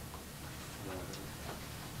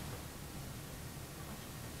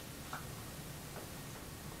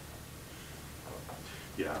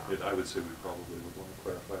 Yeah, I would say we probably would want to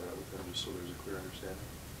clarify that with them, just so there's a clear understanding.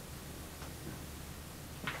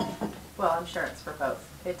 Well, I'm sure it's for both.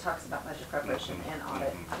 It talks about budget preparation and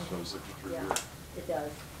audit. So I was looking through Yeah, here. it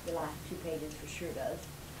does. The last 2 pages for sure does.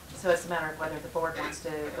 So it's a matter of whether the board wants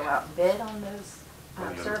to go out and bid on those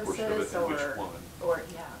On the other portion of it, services, and which one. or,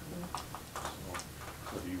 yeah.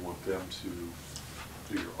 So, whether you want them to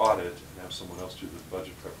do your audit and have someone else do the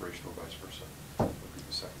budget preparation or vice versa, would be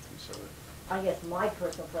the second piece of it. I guess my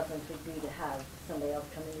personal preference would be to have somebody else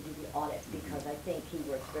come in and do the audit, because I think he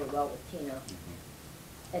works very well with Tina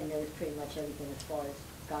and knows pretty much everything as far as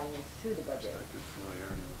guiding us through the budget. Got good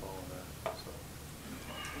familiarity with all of that, so.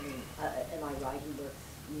 I mean, am I right? He works,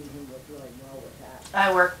 me and him work really well with that.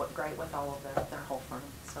 I work great with all of their whole firm,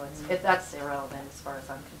 so that's irrelevant as far as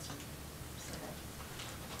I'm concerned.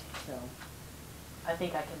 So, I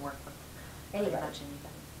think I can work with pretty Anybody. much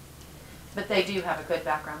anybody. But they do have a good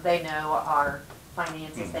background. They know our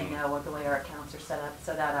finances, they know the way our accounts are set up,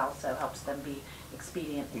 so that also helps them be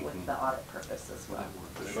expedient with the audit purpose as well.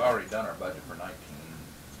 We've already done our budget for 19,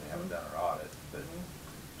 they haven't done our audit, but,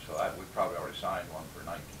 so we probably already signed one for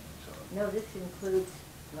 19, so. no, this includes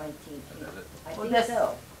 19. Does it? I Well, think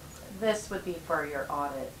so. This would be for your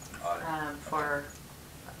audit, Audit.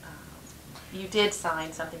 You did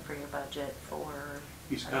sign something for your budget for.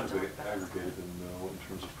 He's kind of aggregated them though in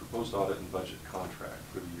terms of proposed audit and budget contract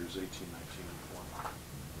for the years 18, 19, and 20.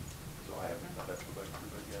 So I haven't got that to go back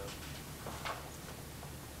through that yet.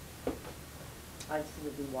 I just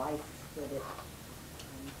would be wise to split it.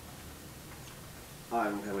 I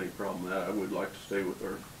don't have any problem with that. I would like to stay with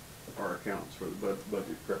our accountants for the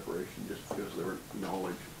budget preparation, just because their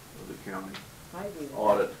knowledge of the county. I agree with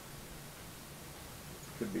Audit that.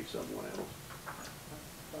 could be someone else. That's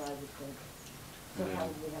what I would think. So how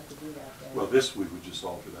would we have to do that then? Well, this we would just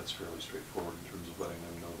alter. That's fairly straightforward in terms of letting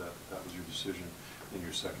them know that that was your decision. And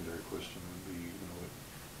your secondary question would be, you know,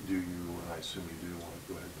 do you, and I assume you do, want to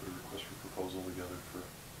go ahead and put a request for proposal together for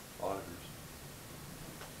auditors?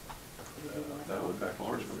 That would be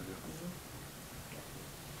ours would do.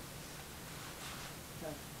 So,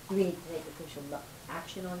 do we need to take official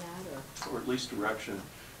action on that, or? Or at least direction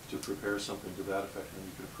to prepare something to that effect, and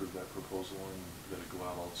you could approve that proposal and let it go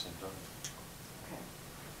out all at the same time. Okay.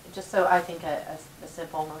 just so I think a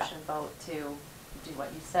simple motion vote to do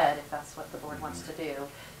what you said, if that's what the board wants to do,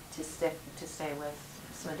 to stay with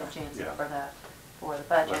Swindle Jansen Yeah. for the budget,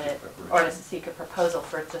 Budget or to preparation. seek a proposal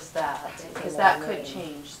for just that, It's because in that that could range.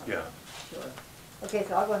 change something. Yeah. Sure. Okay,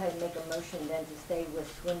 so I'll go ahead and make a motion then to stay with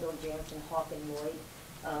Swindle, Jansen, Hawk and Lloyd,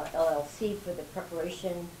 LLC for the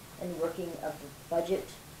preparation and working of the budget,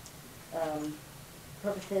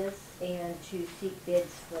 purposes, and to seek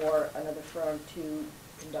bids for another firm to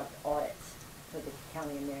conduct audits for the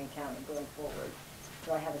county of Marion County going forward.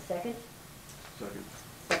 Do I have a second? Second.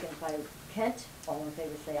 Second by Kent. All in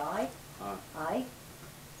favor say aye. Aye. Aye.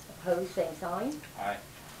 Opposed, same sign. Aye.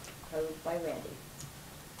 Opposed by Randy.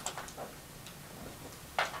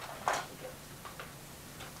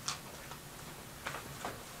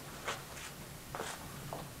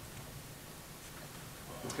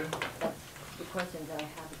 Okay. That's the questions I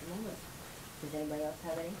have at the moment. Does anybody else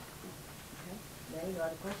have any? Okay, no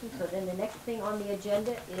other questions? So then the next thing on the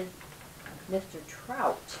agenda is Mr.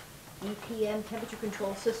 Trout, EPM Temperature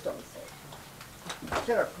Control Systems.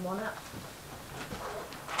 Sir, come on up.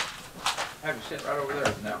 Have you sit right over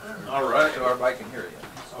there now. All right. So everybody can hear you.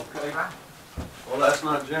 Okay. Well, that's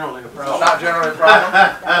not generally a It's problem. not generally a problem?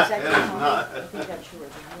 That was It actually is mine. not. I think that's yours,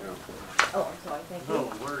 isn't it? Oh, I'm sorry, thank No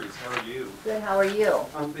you. worries. How are you? Good, how are you?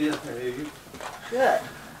 I'm being paid. Good.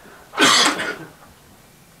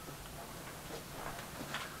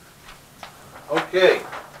 Okay.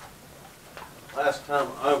 Last time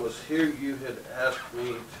I was here, you had asked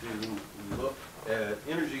me to look at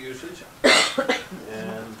energy usage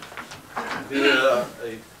and via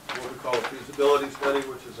what we call a feasibility study,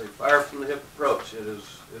 which is a fire from the hip approach. It is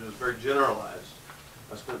very generalized.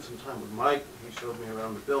 I spent some time with Mike. He showed me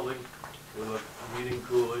around the building. We looked at heating,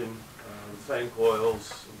 cooling, fan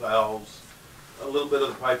coils, valves, a little bit of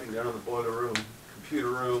the piping down in the boiler room, computer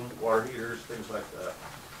room, water heaters, things like that.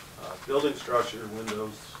 Building structure,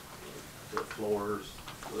 windows, the floors,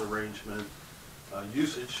 the arrangement,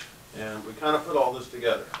 usage, and we kind of put all this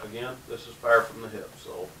together. Again, this is fire from the hip,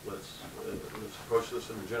 so let's approach this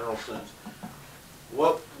in a general sense.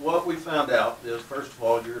 What we found out is, first of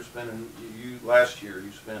all, last year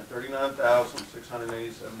you spent $39,687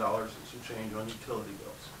 and some change on utility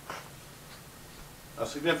bills. A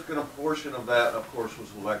significant portion of that, of course, was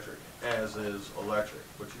electric, as is electric,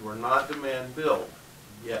 but you are not demand billed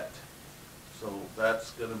yet. So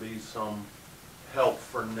that's going to be some help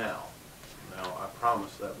for now. Now, I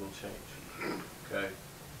promise that will change, okay?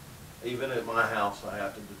 Even at my house, I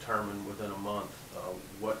have to determine within a month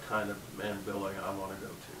what kind of demand billing I want to go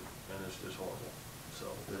to, and it's just horrible. So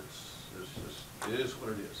it is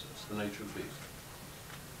what it is. It's the nature of the beast.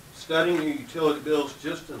 Studying your utility bills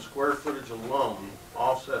just in square footage alone,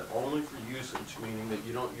 offset only for usage, meaning that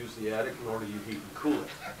you don't use the attic nor do you heat and cool it.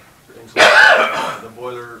 Things like that. The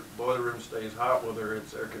boiler room stays hot whether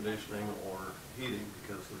it's air conditioning or heating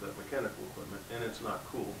because of that mechanical equipment, and it's not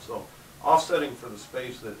cooled. So offsetting for the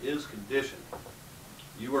space that is conditioned,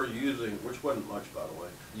 you are using, which wasn't much by the way,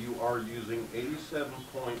 you are using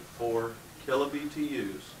 87.4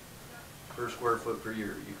 kilobTUs per square foot per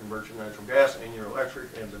year. You convert your natural gas and your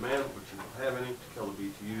electric and demand, which you don't have any, to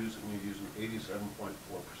kilobTUs, and you're using 87.4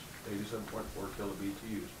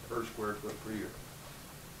 kilobTUs per square foot per year.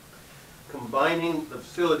 Combining the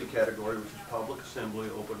facility category, which is public assembly,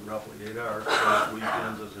 open roughly 8 hours, plus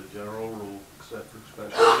weekends as a general rule, except for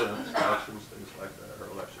special events, elections, things like that, or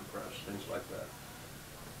election press, things like that.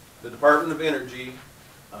 The Department of Energy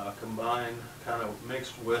combined, kind of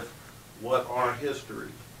mixed with what our history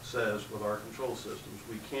says with our control systems,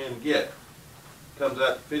 we can get, comes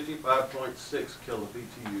out to 55.6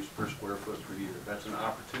 kilobTUs per square foot per year. That's an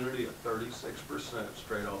opportunity of 36%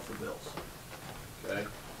 straight off the bills. Okay?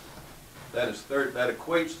 That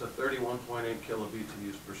equates to 31.8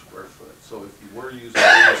 kilobTUs per square foot. So if you were using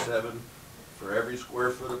 87 for every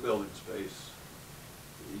square foot of building space,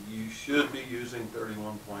 you should be using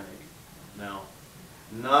 31.8. Now,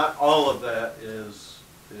 not all of that is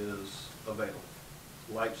available.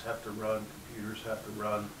 Lights have to run, computers have to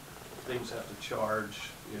run, things have to charge,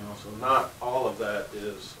 so not all of that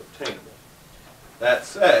is obtainable. That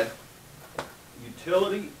said,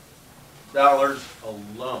 utility dollars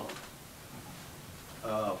alone,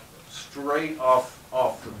 straight off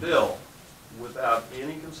the bill, without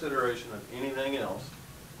any consideration of anything else,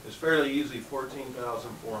 is fairly easy,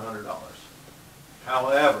 $14,400.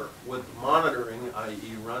 However, with monitoring,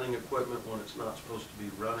 i.e. running equipment when it's not supposed to be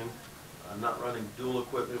running, not running dual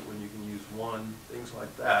equipment when you can use one, things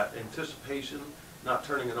like that, anticipation, not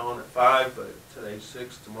turning it on at 5, but today's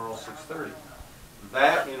 6, tomorrow 6:30.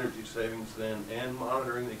 that energy savings then and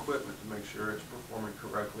monitoring the equipment to make sure it's performing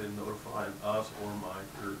correctly and notifying us or Mike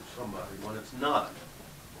or somebody when it's not,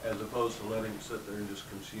 as opposed to letting it sit there and just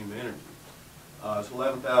consume energy. It's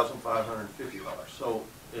 $11,550. So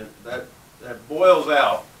that boils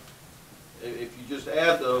out, if you just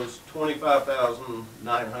add those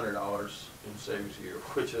 $25,900 in savings a year,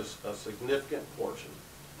 which is a significant portion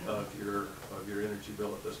of your energy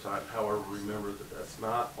bill at this time. However, remember that that's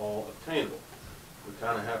not all obtainable. We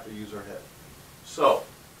kind of have to use our head. So,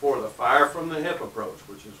 for the fire from the hip approach,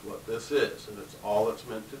 which is what this is, and it's all it's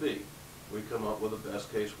meant to be, we come up with a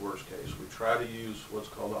best case, worst case. We try to use what's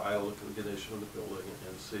called the idle condition of the building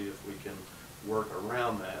and see if we can work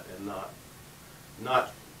around that and not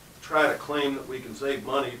try to claim that we can save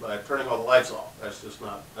money by turning all the lights off. That's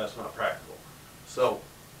not practical. So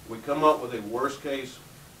we come up with a worst case,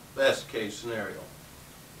 best case scenario.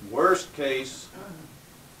 Worst case,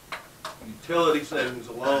 utility savings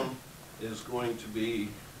alone is going to be,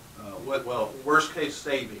 worst case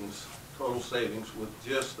savings, total savings with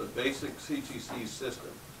just the basic CTC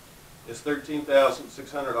system is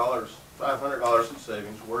 $13,600, $500 in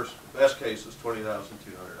savings. Best case is $20,200.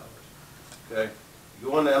 Okay.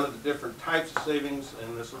 Going down to the different types of savings,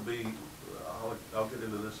 and this will be, I'll get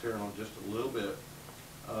into this here in just a little bit.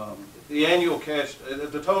 The annual cash,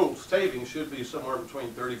 the total savings should be somewhere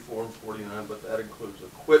between 34 and 49, but that includes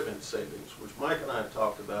equipment savings, which Mike and I have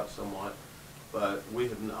talked about somewhat, but we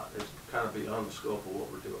have not. It's kind of beyond the scope of what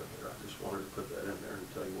we're doing here. I just wanted to put that in there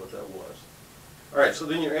and tell you what that was. All right, so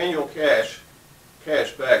then your annual cash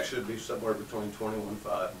back should be somewhere between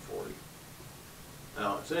 21.5 and 40.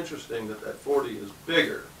 Now, it's interesting that 40 is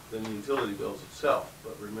bigger than the utility bills itself,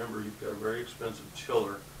 but remember you've got a very expensive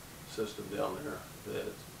chiller system down there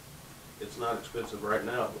that it's not expensive right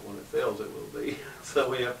now, but when it fails it will be. So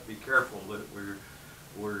we have to be careful that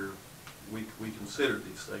we consider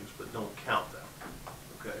these things but don't count them.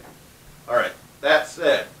 Okay. All right. That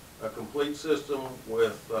said, a complete system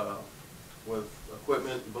with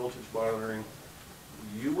equipment and voltage monitoring,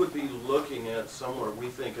 you would be looking at somewhere, we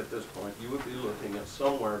think at this point, you would be looking at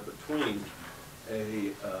somewhere between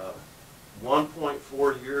a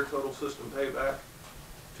 1.4 year total system payback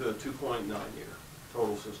to a 2.9 year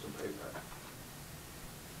total system payback.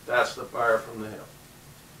 That's the fire from the hip.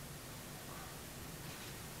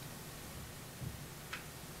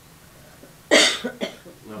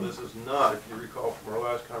 Now this is not, if you recall from our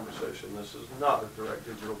last conversation, this is not a direct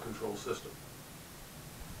digital control system.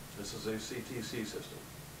 This is a CTC system.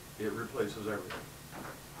 It replaces everything.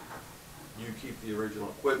 You keep the original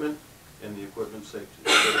equipment and the equipment safety,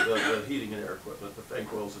 the heating and air equipment, the fan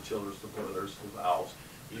coils, the chillers, the boilers, the valves.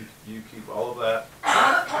 You keep all of that.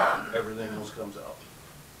 Everything else comes out.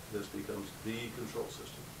 This becomes the control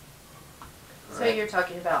system. All So right? you're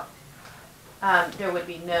talking about there would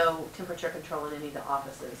be no temperature control in any of the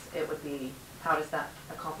offices. It would be, how does that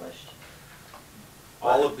accomplished?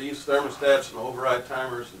 All of these thermostats and override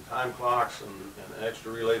timers and time clocks and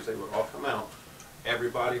extra relays, they would all come out.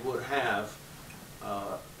 Everybody would have,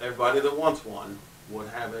 everybody that wants one would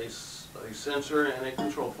have a sensor and a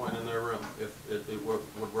control point in their room. If it would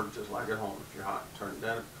work just like at home. If you're hot, turn it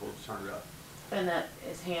down. If you're cold, turn it up. And that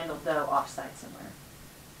is handled though off-site somewhere?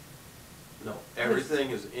 No, everything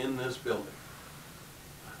is in this building.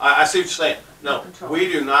 I see what you're saying. No,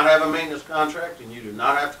 we do not have a maintenance contract, and you do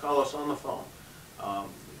not have to call us on the phone.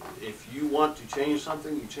 If you want to change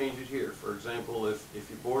something, you change it here. For example, if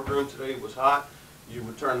your boardroom today was hot, you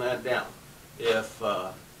would turn that down. If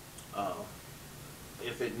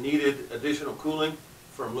it needed additional cooling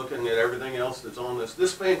from looking at everything else that's on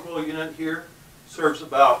this fan coil unit here serves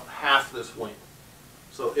about half this wing.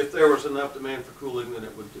 So if there was enough demand for cooling, then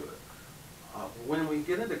it would do it. When we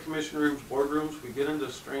get into commission rooms, boardrooms, we get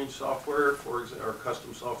into strange software, for example, or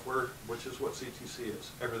custom software, which is what CTC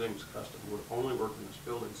is. Everything's custom. We only work in this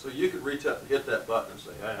building. So you could reach up and hit that button and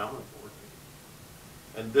say, hey, I'm on board.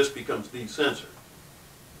 And this becomes the sensor.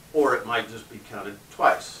 Or it might just be counted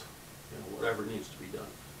twice, whatever needs to be done.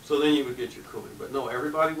 So then you would get your cooling. But no,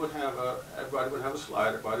 everybody would have a slide,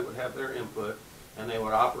 everybody would have their input, and they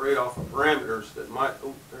would operate off of parameters that Mike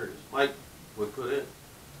would put in.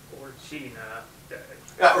 Or Gina.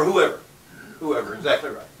 Yeah, or whoever, exactly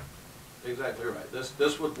right. Exactly right.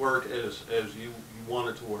 This would work as you want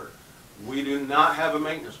it to work. We do not have a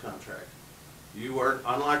maintenance contract. You are,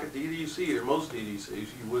 unlike a DDC or most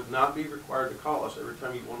DDCs, you would not be required to call us every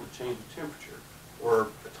time you want to change the temperature or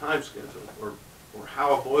a time schedule or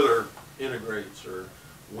how a boiler integrates or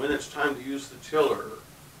when it's time to use the chiller.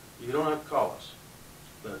 You don't have to call us.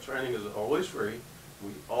 The training is always free.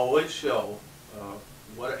 We always show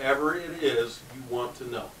whatever it is you want to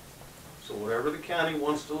know. So whatever the county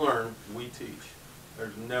wants to learn, we teach.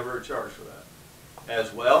 There's never a charge for that.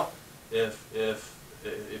 As well, if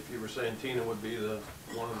you were saying Tina would be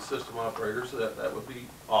one of the system operators, that would be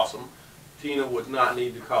awesome. Tina would not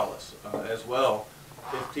need to call us. As well,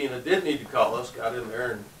 if Tina did need to call us, got in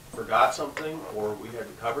there and forgot something, or we had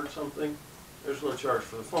covered something, there's no charge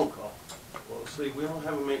for the phone call. Well, see, we don't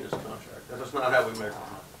have a maintenance contract. That is not how we make our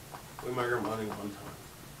money. We make our money one time.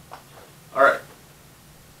 All right.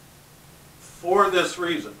 For this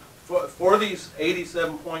reason, for these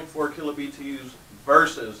 87.4 kilobTUs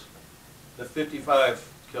versus the 55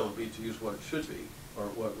 kilobTUs, what it should be, or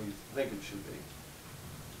what we think it should be,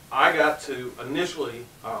 I got to, initially,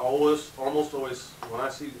 I almost always, when I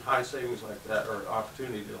see high savings like that, or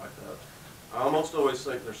opportunity like that, I almost always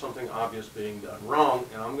think there's something obvious being done wrong,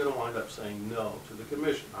 and I'm going to wind up saying no to the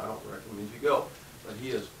commission. I don't recommend you go. But he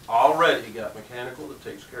has already got mechanical that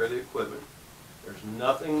takes care of the equipment. There's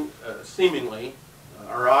nothing seemingly,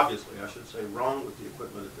 or obviously I should say, wrong with the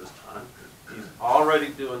equipment at this time. He's already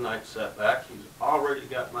doing night setback. He's already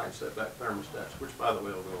got night setback thermostats, which by the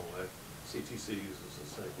way will go away. CTC uses the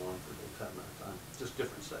same one for daytime, nighttime, just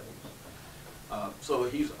different settings. So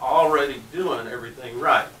he's already doing everything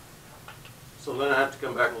right. So then I have to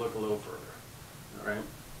come back and look a little further. All right.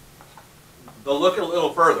 The look a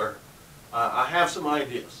little further, I have some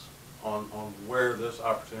ideas on where this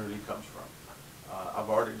opportunity comes from. I've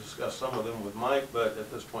already discussed some of them with Mike, but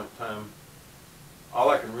at this point in time, all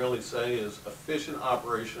I can really say is efficient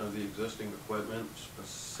operation of the existing equipment,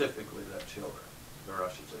 specifically that chiller, or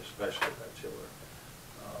I should say especially that chiller.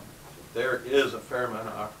 There is a fair amount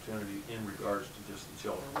of opportunity in regards to just the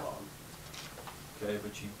chiller alone. Okay,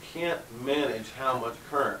 but you can't manage how much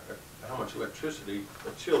current, how much electricity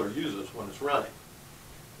a chiller uses when it's running.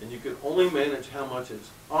 And you can only manage how much it's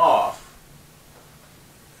off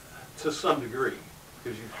to some degree,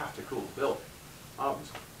 because you have to cool the building,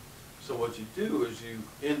 obviously. So what you do is you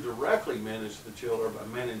indirectly manage the chiller by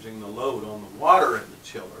managing the load on the water in the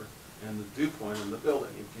chiller and the dew point in the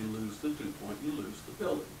building. If you lose the dew point, you lose the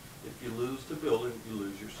building. If you lose the building, you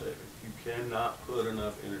lose your savings. You cannot put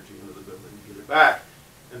enough energy into the building to get it back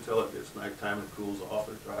until it gets nighttime and it cools off,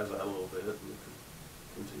 it dries out a little bit, and it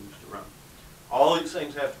continues to run. All these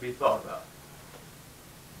things have to be thought about.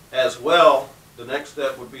 As well, the next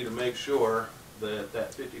step would be to make sure that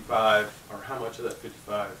that 55, or how much of that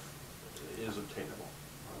 55 is obtainable.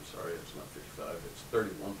 I'm sorry, it's not 55, it's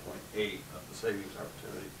 31.8 of the savings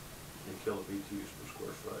opportunity in kilobTUs per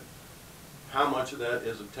square foot. How much of that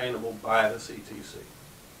is obtainable by the CTC?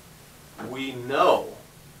 We know,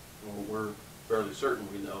 or we're fairly certain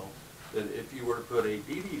we know, that if you were to put a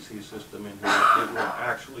DDC system in here, it will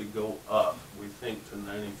actually go up, we think, to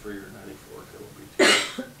 93 or 94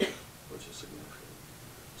 kilobTUs, which is significant.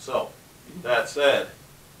 So, that said,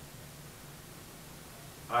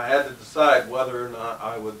 I had to decide whether or not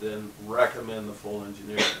I would then recommend the full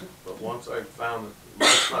engineering. But once I found that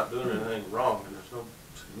Mike's not doing anything wrong, and there's no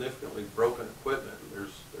significantly broken equipment,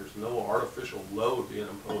 there's no artificial load being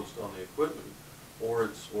imposed on the equipment or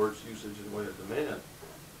its usage in way of demand,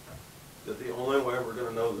 that the only way we're going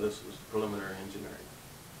to know this is preliminary engineering,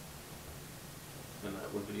 and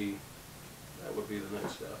that would be the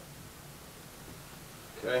next step.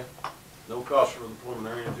 Okay, no cost for the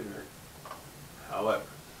preliminary engineering. However,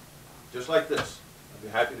 just like this, I'd be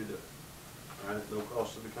happy to do it. All right, no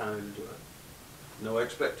cost to the county to do it. No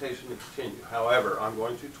expectation to continue. However, I'm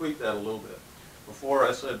going to tweak that a little bit. Before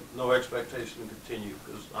I said no expectation to continue,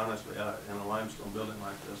 because honestly, in a limestone building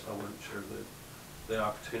like this, I wasn't sure that the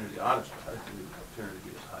opportunity, honestly, I didn't need the opportunity to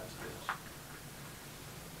be as high as it is.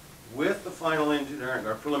 With the final engineering,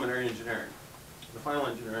 or preliminary engineering, the final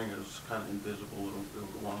engineering is kind of invisible.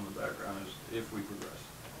 It'll go on in the background as if we progress.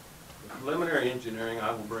 The preliminary engineering,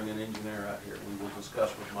 I will bring an engineer out here. We will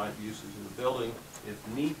discuss with Mike usage in the building. If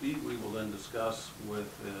need be, we will then discuss with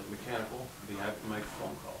mechanical, be happy to make a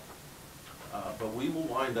phone call. But we will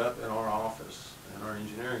wind up in our office, in our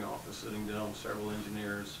engineering office, sitting down with several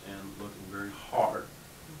engineers and looking very hard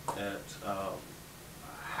at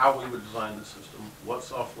how we would design the system, what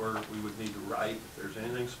software we would need to write, if there's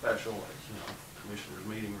anything special, like, commissioner's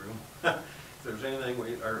meeting room, if there's anything,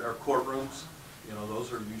 our courtrooms,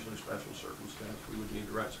 those are usually special circumstances. We would need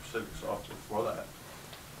to write specific software for that.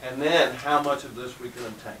 And then how much of this we can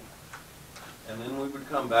obtain. And then we would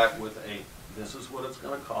come back with this is what it's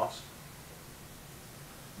going to cost.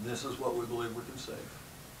 This is what we believe we can save.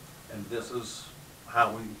 And this is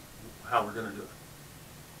how we're going to do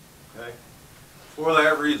it. Okay? For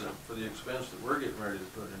that reason, for the expense that we're getting ready to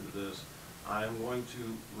put into this, I am going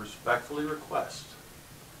to respectfully request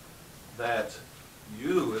that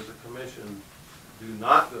you as a commission do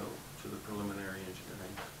not go to the preliminary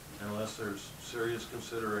engineering unless there's serious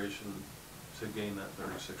consideration to gain that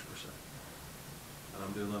 36%. And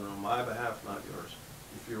I'm doing that on my behalf, not yours.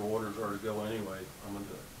 If your orders are to go anyway, I'm gonna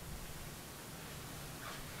do it.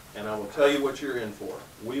 And I will tell you what you're in for.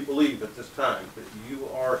 We believe at this time that you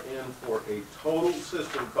are in for a total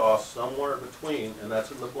system cost somewhere between, and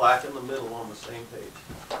that's in the black in the middle on the same page,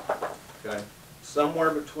 okay?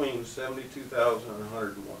 Somewhere between $72,000 and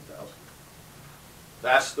 $101,000.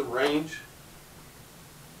 That's the range.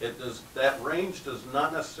 That range does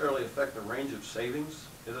not necessarily affect the range of savings.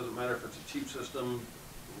 It doesn't matter if it's a cheap system,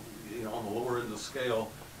 you know, on the lower end of the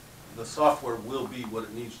scale. The software will be what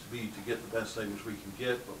it needs to be to get the best savings we can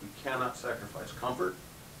get, but we cannot sacrifice comfort.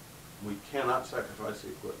 We cannot sacrifice the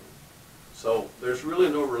equipment. So there's really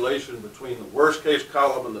no relation between the worst case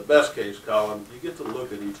column and the best case column. You get to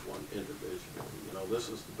look at each one individually. You know, this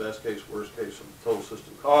is the best case, worst case of the total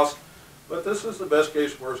system cost, but this is the best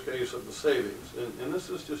case, worst case of the savings. And this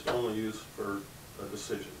is just only used for a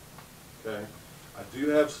decision, okay? I do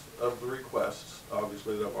have of the requests,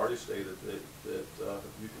 obviously, that I've already stated, that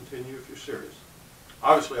you continue if you're serious.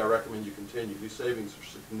 Obviously, I recommend you continue. These savings are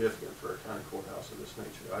significant for a county courthouse of this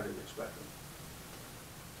nature. I didn't expect them.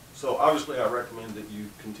 So obviously, I recommend that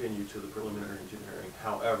you continue to the preliminary engineering.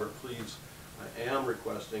 However, please, I am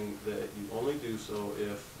requesting that you only do so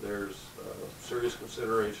if there's serious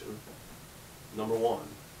consideration, number one.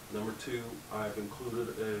 Number two, I've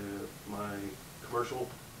included my commercial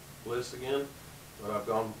list again. But I've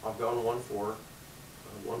gone one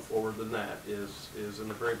forward than that is in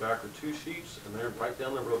the very back are 2 sheets, and they're right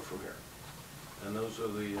down the road from here. And those are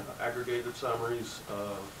the aggregated summaries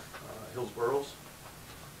of Hillsborough's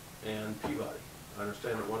and Peabody. I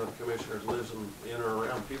understand that one of the commissioners lives in or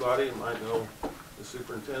around Peabody and might know the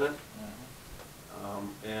superintendent.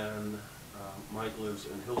 Mike lives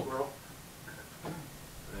in Hillsborough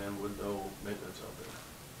and would know maintenance out there.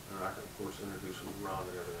 And I can, of course, introduce him to Ron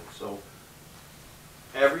and everything. So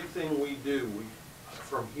everything we do,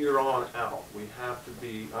 from here on out, we have to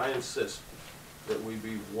be, I insist that we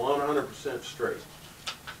be 100% straight.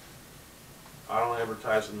 I don't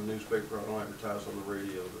advertise in the newspaper, I don't advertise on the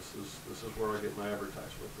radio. This is where I get my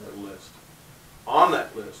advertisement, that list. On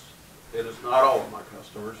that list, it is not all of my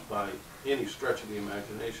customers by any stretch of the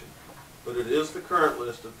imagination, but it is the current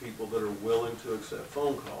list of people that are willing to accept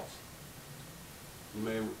phone calls. You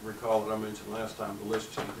may recall that I mentioned last time the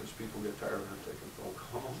list changes. People get tired of taking phone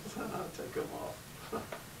calls. I take them off.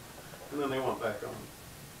 And then they want back on.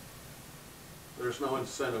 There's no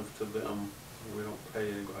incentive to them. We don't pay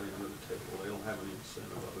anybody under the table. They don't have any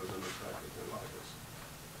incentive other than the fact that they like us.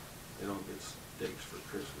 They don't get steaks for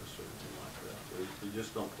Christmas or anything like that. We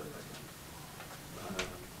just don't play that game.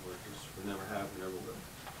 We never have, we never will.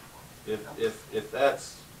 If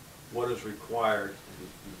that's what is required,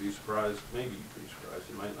 you'd be surprised, maybe you'd be surprised,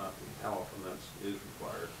 you might not be, how often that is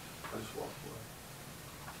required. I just walk away.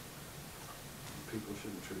 People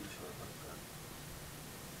shouldn't treat each other like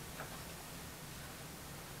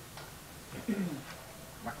that.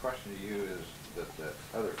 My question to you is that the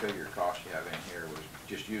other figure cost you have in here was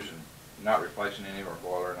just using, not replacing any of our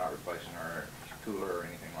boiler, not replacing our cooler or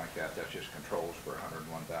anything like that. That's just controls for $101,000.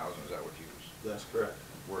 Is that what you use? That's correct.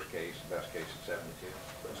 Worst case, best case at 72?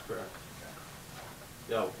 That's correct. Okay.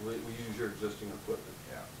 Yeah, we use your existing equipment.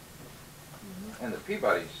 Yeah. And the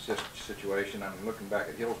Peabody situation, I'm looking back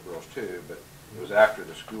at Hillsborough's too, but it was after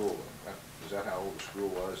the school. Is that how old the school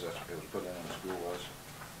was? That's what it was put in when the school was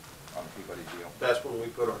on the Peabody deal? That's when we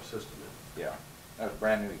put our system in. Yeah. That was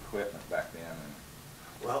brand new equipment back then. And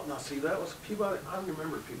well, now see, that was Peabody. I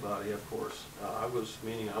remember Peabody, of course. I was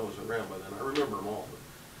around by then. I remember them all. But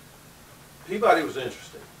Peabody was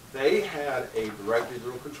interesting. They had a direct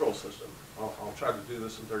digital control system. I'll try to do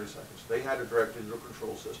this in 30 seconds. They had a direct digital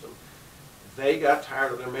control system. They got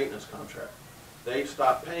tired of their maintenance contract. They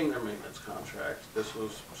stopped paying their maintenance contract. This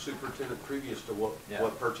was superintendent previous to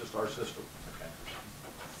what purchased our system. okay.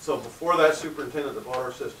 So before that superintendent that bought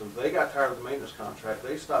our system, they got tired of the maintenance contract.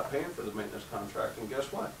 They stopped paying for the maintenance contract, and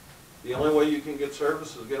guess what? The only way you can get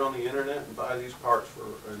service is get on the internet and buy these parts for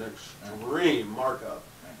an extreme markup.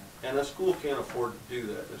 And a school can't afford to do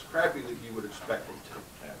that. It's crappy that you would expect them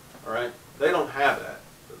to. Yeah. All right? They don't have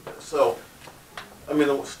that. So, I mean,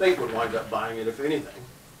 the state would wind up buying it if anything.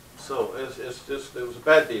 So it was a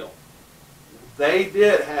bad deal. They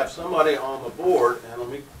did have somebody on the board, and let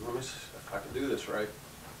me see if I can do this right,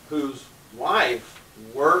 whose wife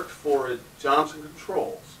worked for Johnson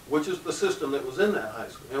Controls, which is the system that was in that high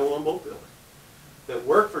school, in both buildings, that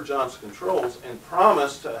worked for Johnson Controls and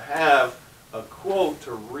promised to have a quote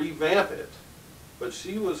to revamp it, but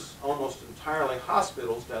she was almost entirely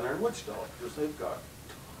hospitals down there in Wichita because they've got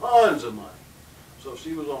tons of money. So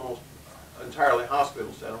she was almost entirely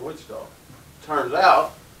hospitals down in Wichita. Turns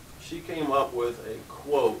out, she came up with a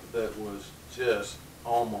quote that was just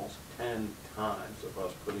almost 10 times of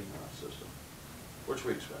us putting in our system, which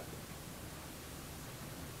we expected.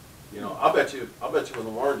 You know, I'll bet you when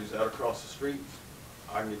the warranty's out across the street,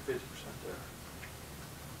 I can get 50% there.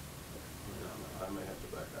 You know, I may have to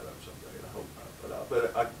back that up someday, I hope not, but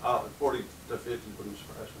I'll 40 to 50 wouldn't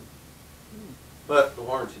surprise me. But the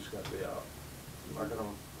warranty's got to be out. I'm not gonna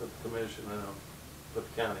put the commission and put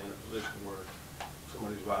the county in a position where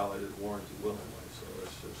somebody's violated the warranty willingly, so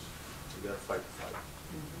it's just, we gotta fight the fight.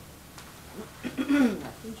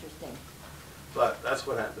 That's interesting. But that's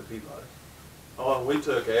what happened to Peabody. Oh, and we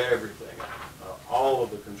took everything, all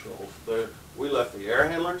of the controls. We left the air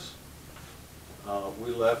handlers,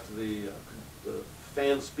 we left the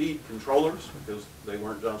fan speed controllers, because they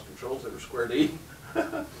weren't John's controls, they were square D,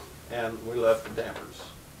 and we left the dampers.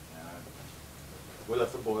 We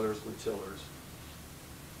left the boilers and the chillers.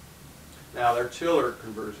 Now, their chiller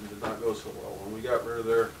conversion did not go so well. When we got rid of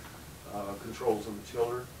their controls in the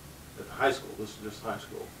chiller at the high school, this is just high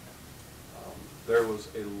school, there was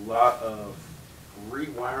a lot of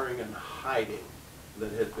rewiring and hiding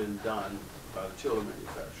that had been done by the chiller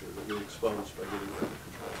manufacturer that we exposed by getting rid of the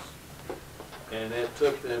controls. And it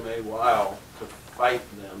took them a while to fight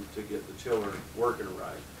them to get the chiller working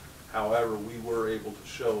right. However, we were able to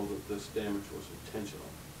show that this damage was intentional,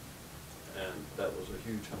 and that was a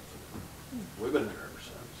huge help to them. We've been there ever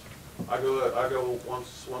since. I go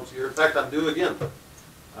once a year. In fact, I'm due again.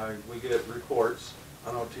 We get reports.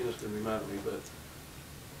 I know Tina's going to be mad at me, but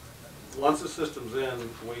once the system's in,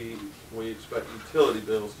 we expect utility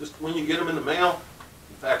bills. Just when you get them in the mail,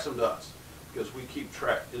 you fax them to us, because we keep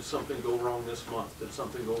track. Did something go wrong this month? Did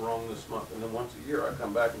something go wrong this month? And then once a year, I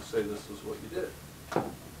come back and say, this is what you did.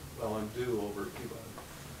 Well, I'm due over at Peabody.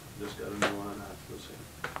 Just got a new one and I have to go see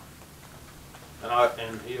him.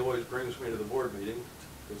 And he always brings me to the board meeting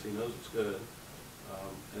because he knows it's good.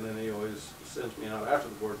 And then he always sends me out after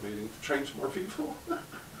the board meeting to train some more people.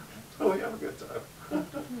 So we have a good time.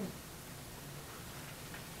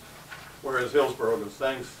 Whereas Hillsborough goes,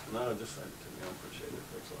 thanks. No, just send it to me. I appreciate it.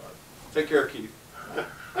 Thanks a lot. Take care, Keith.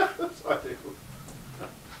 That's what I do.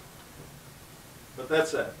 But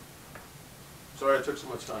that's it. Sorry I took so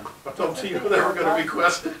much time. I told you there were going to be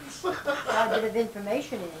questions. A bit of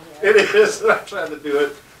information in here. It is. I tried to do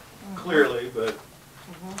it clearly, but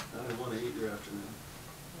I didn't want to eat your afternoon.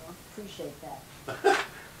 Well, appreciate that.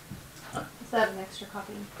 Is that an extra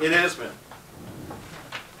copy? It is, ma'am.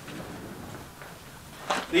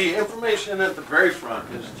 The information at the very front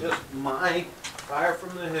is just my fire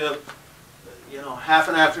from the hip, you know, half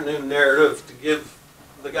an afternoon narrative to give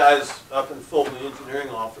the guys up in Fulton, the engineering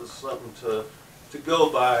office, something to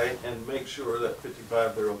go by and make sure that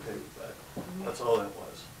 55, they're okay with that. That's all that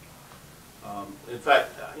was. In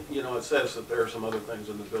fact, you know, it says that there are some other things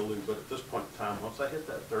in the building, but at this point in time, once I hit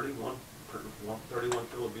that 31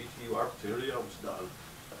 kilo BTU opportunity, I was done.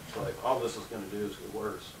 It's like, all this is going to do is get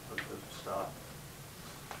worse. I couldn't stop.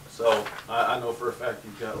 So I know for a fact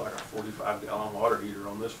you've got like a 45-gallon water heater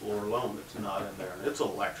on this floor alone that's not in there, and it's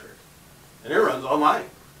electric. And it runs all night.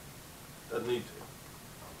 Doesn't need to.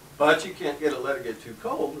 But you can't let it get too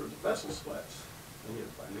cold or the vessel sweats. And you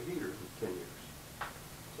have to find a heater in 10 years.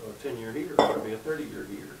 So a 10-year heater ought to be a 30-year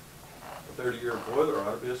heater. A 30-year boiler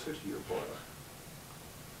ought to be a 60-year boiler.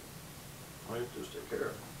 I mean, just take care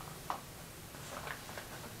of it.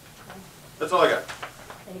 That's all I got.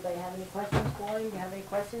 Anybody have any questions for him? Do you have any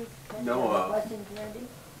questions? Ken? No, Do you have any questions, Randy?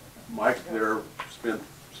 Mike there spent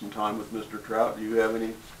some time with Mr. Trout. Do you have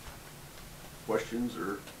any questions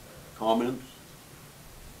or comments?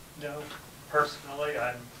 No, personally,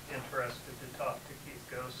 I'm interested to talk to Keith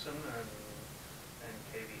Gosen and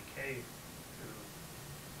KVK, who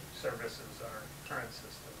services our current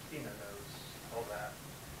system. Tina knows all that.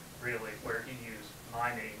 Really, where he used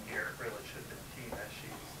my name here, it really should have been Tina.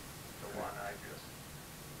 She's the one I just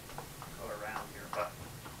go around here. But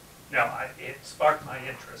no, it sparked my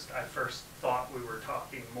interest. I first thought we were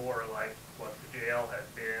talking more like what the jail had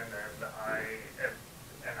been,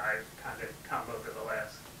 and I've kind of come over the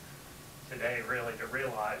last today really to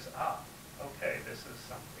realize, okay, this is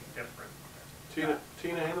something different.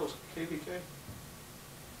 Tina handles KVK?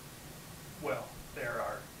 Well, there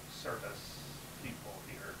are service people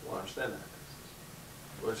here. Well, I understand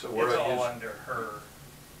that. Well, so It's all under her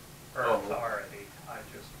authority. I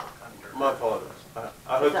just work under. My apologies.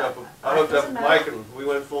 I hooked up with Mike and we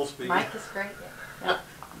went full speed. Mike is great. Yeah.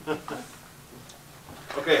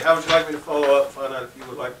 Okay, how would you like me to follow up, find out if you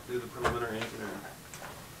would like to do the preliminary engineering?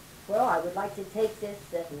 Well, I would like to take this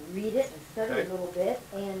and read it and study Okay. a little bit,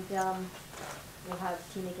 and we'll have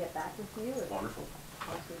Tina get back with you if Wonderful.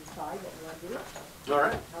 once we decide what we want to do. All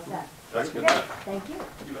right. How's that? That's good. Okay, thank you.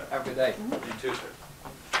 You bet. Have a good day. You too, sir.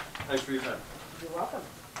 Thanks for your time. You're welcome.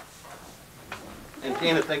 And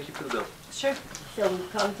Tina, thank you for the bill. Sure. So we've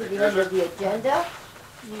come to the end of the agenda.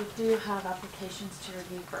 You do have applications to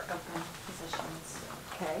review for open positions.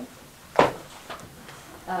 Okay.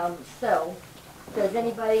 So, does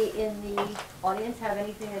anybody in the audience have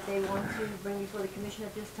anything that they want to bring before the commission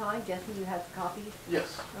at this time? Jesse, you have copies?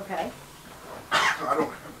 Yes. Okay. I don't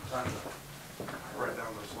have the time to write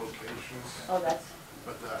down those locations, Oh, that's,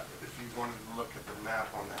 but if you wanted to look at the map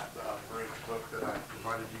on that bridge book that I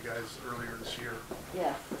provided you guys earlier this year,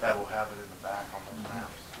 yeah, that will have it in the back on those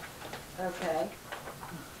maps. okay.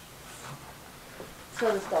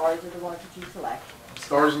 So the stars are the ones that you select.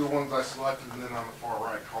 Stars are the ones I selected, and then on the far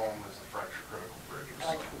right column is the fracture critical bridges.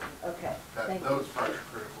 I see, okay, thank you. Those fracture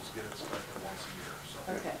criticals get inspected once a year, so.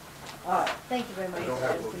 Okay, all right, thank you very much They for don't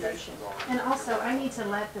that have information. locations on it. And also, I need to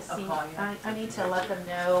let the I need to let them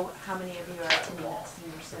know how many of you are attending that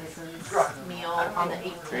senior citizens meal on the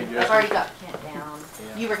 18th. I've already got Kent down.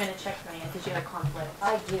 You were gonna check Diane because you had a conflict.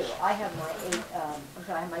 I do, I have my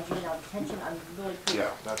I have my juvenile detention, I'm really pretty Yeah,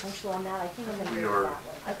 that's- punctual on that, I think I'm gonna We do it are, that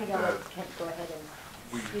way. I think I'll let Kent go ahead and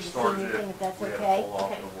We do the started senior it, thing, if that's we had to okay. pull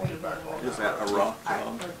off, Okay. and we'll get back on. Is that a rock All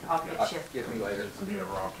job? right, I'll get you. Get me later. It's to be a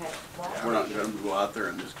rock. Okay. We're not gonna go out there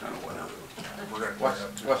in this kind of weather. We're gonna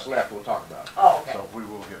What's left, we'll talk about. Oh, okay. So we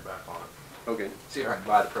will get back on it. Okay. See if I can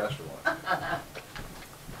buy the press for one.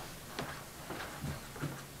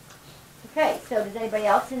 Okay, so does anybody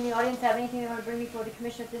else in the audience have anything they want to bring before the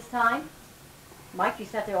commission at this time? Mike, you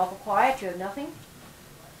sat there awful quiet, you have nothing?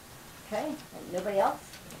 Okay, and nobody else?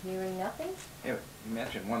 Hearing nothing? Yeah, you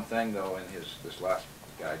mentioned one thing though in this last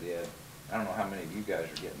guy did. I don't know how many of you guys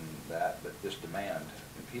are getting that, but this demand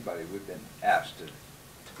in Peabody, we've been asked to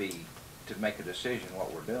make a decision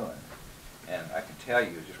what we're doing. And I can tell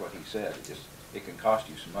you just what he said, it can cost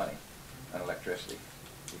you some money on electricity.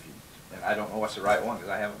 And I don't know what's the right one because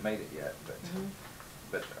I haven't made it yet,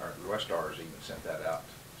 but our West Stars even sent that out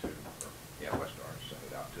to, West Stars sent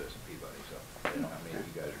it out to us in Peabody, so I don't know how many of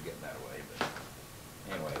you guys are getting that away, but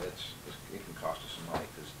anyway, it can cost us some money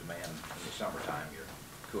because demand in the summertime, your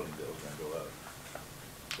cooling bill's gonna go up.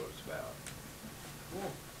 That's what it's about.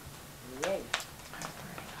 Cool. Yay.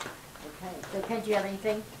 Okay, so Ken, do you have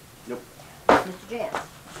anything? Nope. Mr. Jans?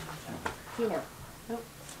 Tina? Nope.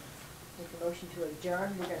 Make a motion to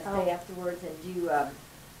adjourn, we're gonna stay afterwards and do,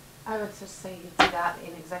 I would just say you do that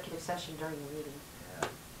in executive session during the meeting.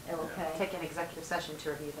 okay, Take an executive session to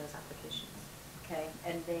review those applications. okay,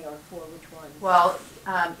 and they are for which ones? Well,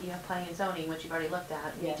 you have planning and zoning, which you've already looked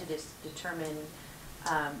at. You need Yes. to just determine,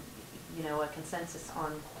 a consensus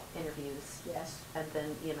on interviews. Yes. And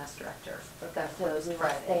then EMS director. Okay, That so closed we want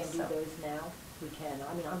to stay Friday, and do so. those now? We can,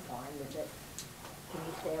 I mean, I'm fine with it. Can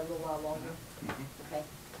you stay a little while longer? Okay.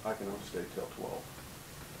 I can only stay till 12.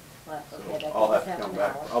 Well, So okay, that I'll gives have us to come an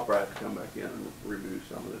back, hour. I'll probably have to come back in and review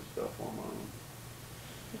some of this stuff on my own.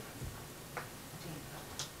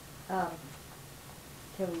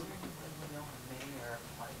 Can we,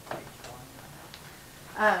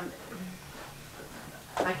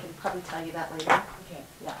 I can probably tell you that later. okay.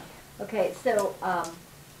 Yeah. Okay, so,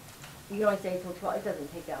 you can only stay until 12, it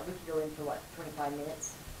doesn't take that, we could go in for what, 25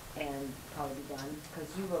 minutes and probably be done, because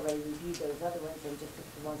you've already reviewed those other ones and just took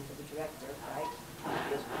the ones for the director, right?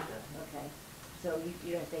 Yes, we did. Okay, so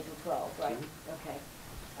you're gonna stay till 12, right? Okay,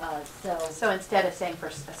 so. So instead of saying for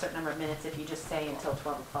a certain number of minutes, if you just say until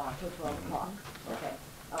 12 o'clock. Till 12 o'clock, okay.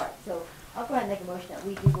 All right, so I'll go ahead and make a motion that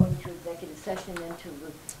we do go into executive session and to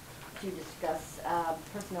discuss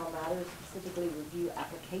personnel matters, specifically review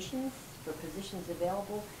applications for positions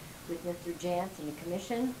available with Mr. Jantz and the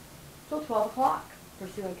commission till 12 o'clock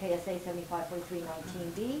pursuant KSA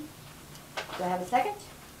 754319B. Do I have a second?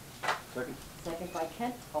 Second? Second by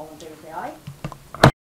Kent. All in favor say aye.